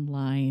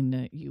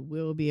online. You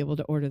will be able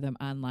to order them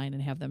online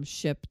and have them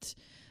shipped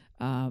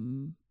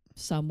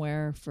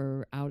somewhere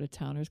for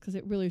out-of-towners, because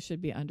it really should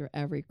be under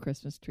every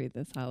Christmas tree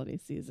this holiday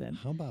season.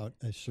 How about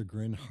a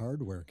Chagrin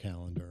hardware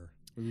calendar?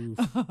 Oof.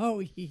 Oh,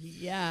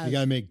 yes. You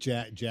got to make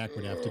Jack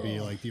would have to be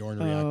like the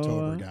ornery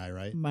October guy,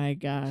 right? My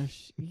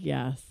gosh,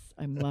 yes.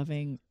 I'm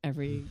loving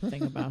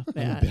everything about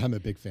that. I'm a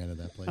big fan of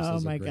that place. Oh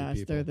Those are my great gosh,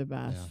 people. they're the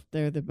best. Yeah.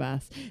 They're the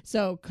best.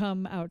 So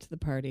come out to the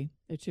party.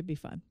 It should be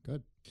fun.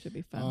 Good. Should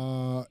be fun.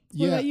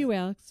 Yeah. What about you,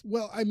 Alex?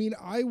 Well, I mean,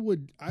 I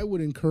would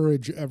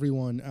encourage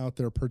everyone out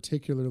there,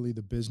 particularly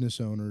the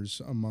business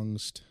owners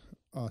amongst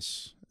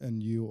us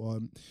and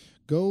you,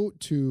 go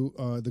to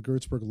the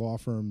Gertzberg Law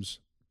Firm's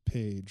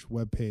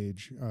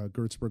webpage,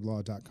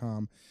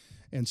 gertzberglaw.com,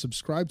 and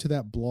subscribe to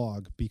that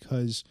blog,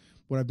 because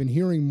what I've been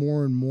hearing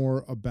more and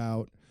more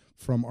about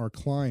from our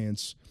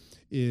clients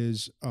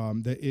is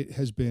that it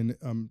has been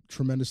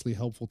tremendously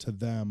helpful to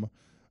them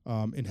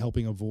in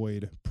helping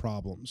avoid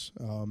problems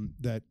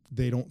that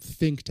they don't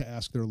think to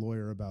ask their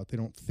lawyer about. They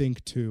don't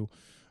think to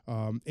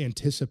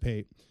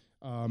anticipate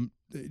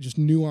just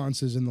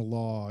nuances in the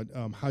law,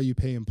 how you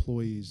pay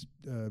employees,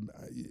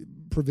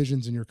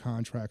 provisions in your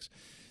contracts.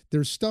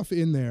 There's stuff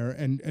in there,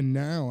 and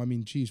now, I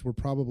mean, geez, we're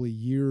probably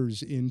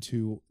years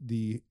into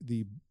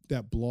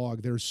that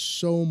blog. There's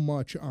so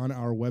much on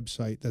our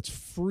website that's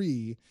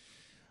free,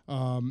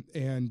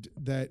 and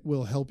that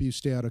will help you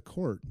stay out of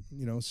court.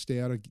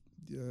 Stay out of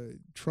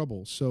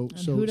trouble. So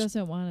who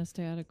doesn't want to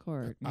stay out of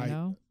court? You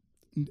know,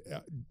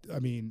 I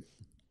mean,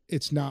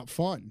 it's not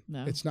fun.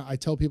 No. It's not. I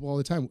tell people all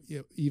the time,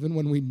 even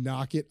when we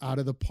knock it out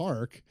of the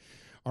park,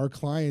 our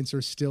clients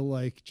are still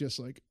just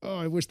like, oh,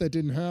 I wish that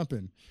didn't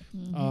happen.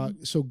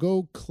 Mm-hmm. So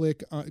go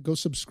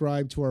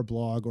subscribe to our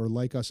blog or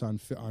like us on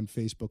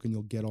Facebook, and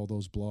you'll get all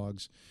those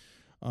blogs.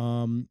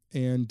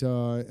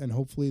 And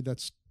hopefully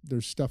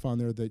there's stuff on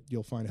there that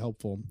you'll find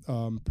helpful,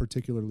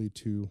 particularly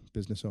to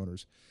business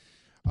owners.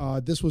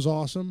 This was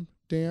awesome,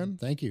 Dan.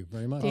 Thank you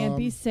very much. Dan,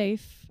 be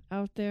safe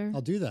out there.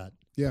 I'll do that.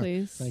 Yeah.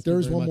 Please. Thank you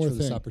There's very one much more for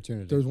this thing.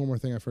 opportunity. There's one more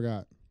thing I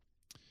forgot.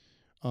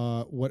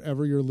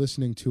 Whatever you're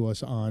listening to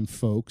us on,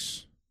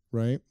 folks,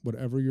 right?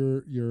 Whatever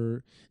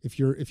if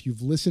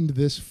you've listened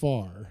this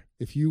far,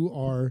 if you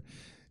are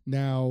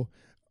now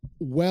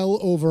well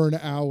over an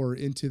hour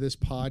into this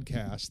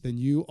podcast, then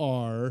you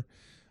are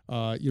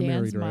you're Dan's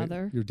married, right?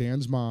 mother. You're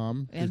Dan's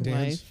mom, And you're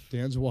wife.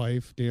 Dan's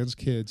wife, Dan's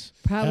kids.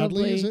 Probably.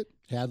 Hadley, is it?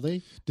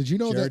 Hadley, Did you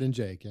know Jared that and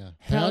Jake, yeah.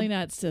 Probably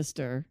not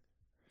sister.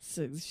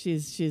 So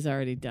she's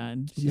already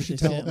done. She You should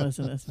just tell- didn't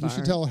listen this far. You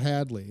should tell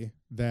Hadley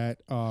that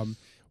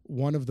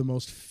one of the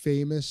most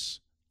famous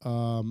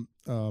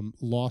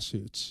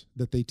lawsuits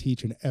that they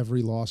teach in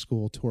every law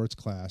school torts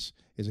class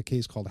is a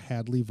case called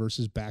Hadley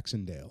versus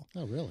Baxendale.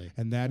 Oh, really?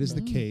 And that is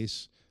the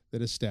case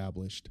that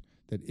established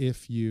that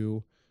if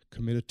you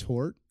commit a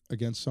tort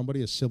against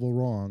somebody, a civil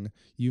wrong,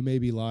 you may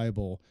be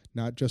liable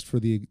not just for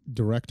the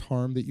direct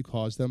harm that you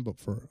caused them, but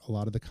for a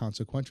lot of the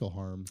consequential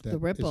harm. That The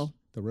ripple. is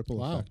the ripple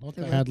Wow. effect.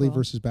 Okay. Hadley Ripple.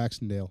 versus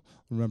Baxendale.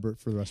 Remember it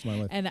for the rest of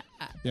my life. And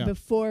Yeah.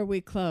 before we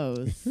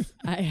close,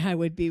 I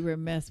would be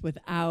remiss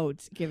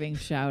without giving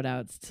shout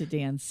outs to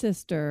Dan's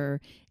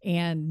sister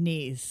and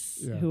niece,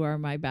 Yeah. who are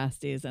my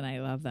besties, and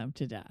I love them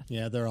to death.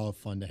 Yeah, they're all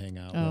fun to hang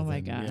out Oh, with. my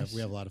and gosh.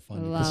 We have a lot of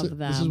fun. Love together.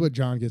 This is them. what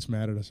John gets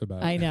mad at us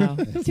about. I know.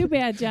 Too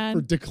bad, for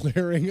John.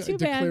 declaring Too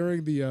bad.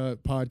 the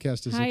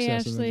podcast a Hi,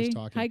 success and then Ashley. just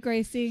talking. Hi,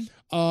 Gracie.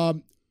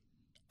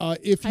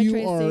 If Hi,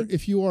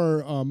 you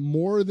are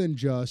more than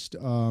just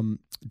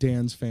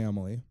Dan's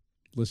family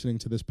listening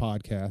to this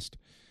podcast,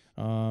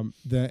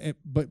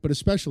 but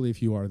especially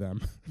if you are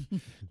them,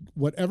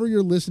 whatever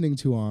you're listening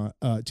to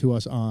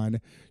us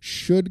on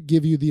should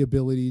give you the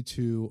ability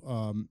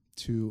to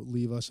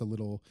leave us a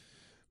little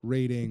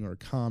rating or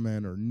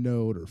comment or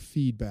note or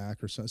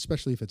feedback or so,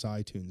 especially if it's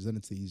iTunes, then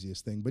it's the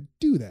easiest thing. But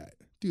do that.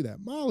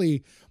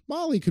 Molly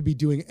could be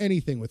doing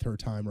anything with her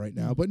time right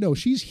now, but no,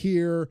 she's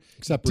here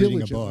Except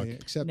reading a diligently,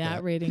 book. Except Not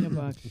that. reading a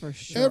book for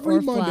sure. Every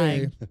or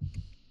Monday, flying.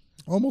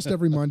 almost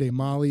every Monday,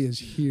 Molly is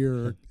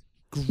here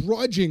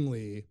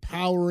grudgingly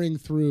powering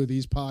through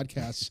these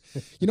podcasts.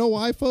 You know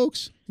why,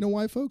 folks?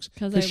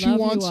 'Cause I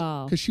love you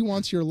all. Because she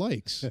wants your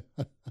likes. She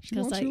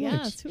Because wants your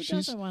likes. yes, who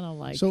She's- doesn't want to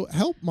like? So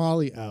help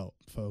Molly out,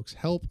 folks.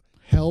 Help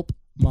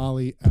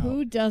Molly out.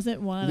 Who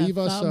doesn't want a Leave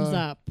us thumbs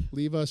up?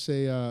 Leave us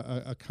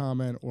a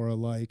comment or a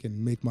like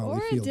and make Molly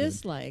Or a feel good.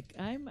 dislike.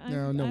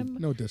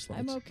 No dislikes.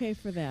 I'm okay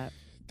for that.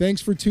 Thanks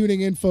for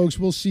tuning in, folks.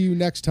 We'll see you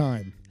next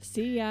time.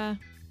 See ya.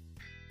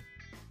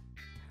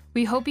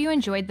 We hope you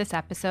enjoyed this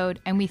episode,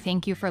 and we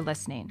thank you for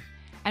listening.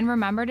 And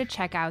remember to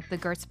check out the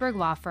Gertzberg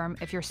Law Firm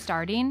if you're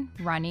starting,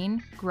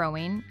 running,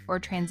 growing, or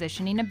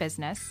transitioning a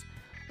business,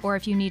 or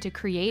if you need to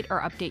create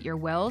or update your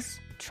wills,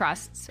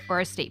 trusts,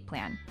 or estate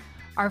plan.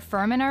 Our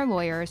firm and our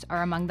lawyers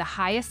are among the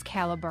highest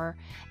caliber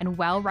and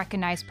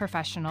well-recognized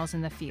professionals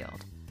in the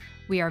field.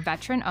 We are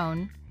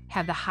veteran-owned,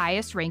 have the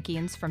highest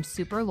rankings from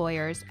Super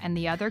Lawyers and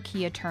the other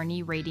key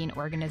attorney rating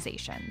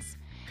organizations.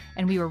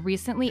 And we were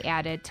recently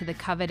added to the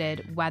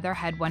coveted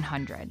Weatherhead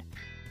 100.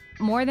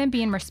 More than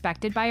being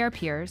respected by our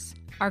peers,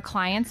 our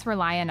clients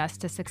rely on us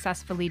to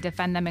successfully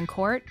defend them in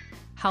court,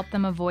 help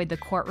them avoid the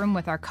courtroom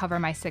with our Cover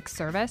My Six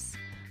service,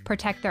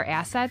 protect their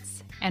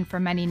assets, and for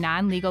many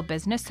non-legal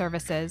business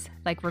services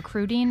like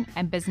recruiting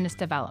and business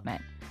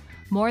development.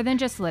 More than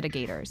just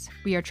litigators,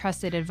 we are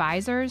trusted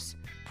advisors,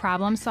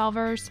 problem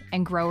solvers,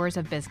 and growers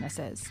of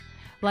businesses.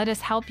 Let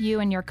us help you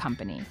and your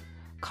company.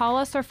 Call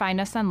us or find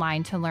us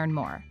online to learn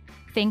more.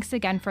 Thanks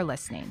again for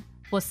listening.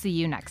 We'll see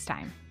you next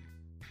time.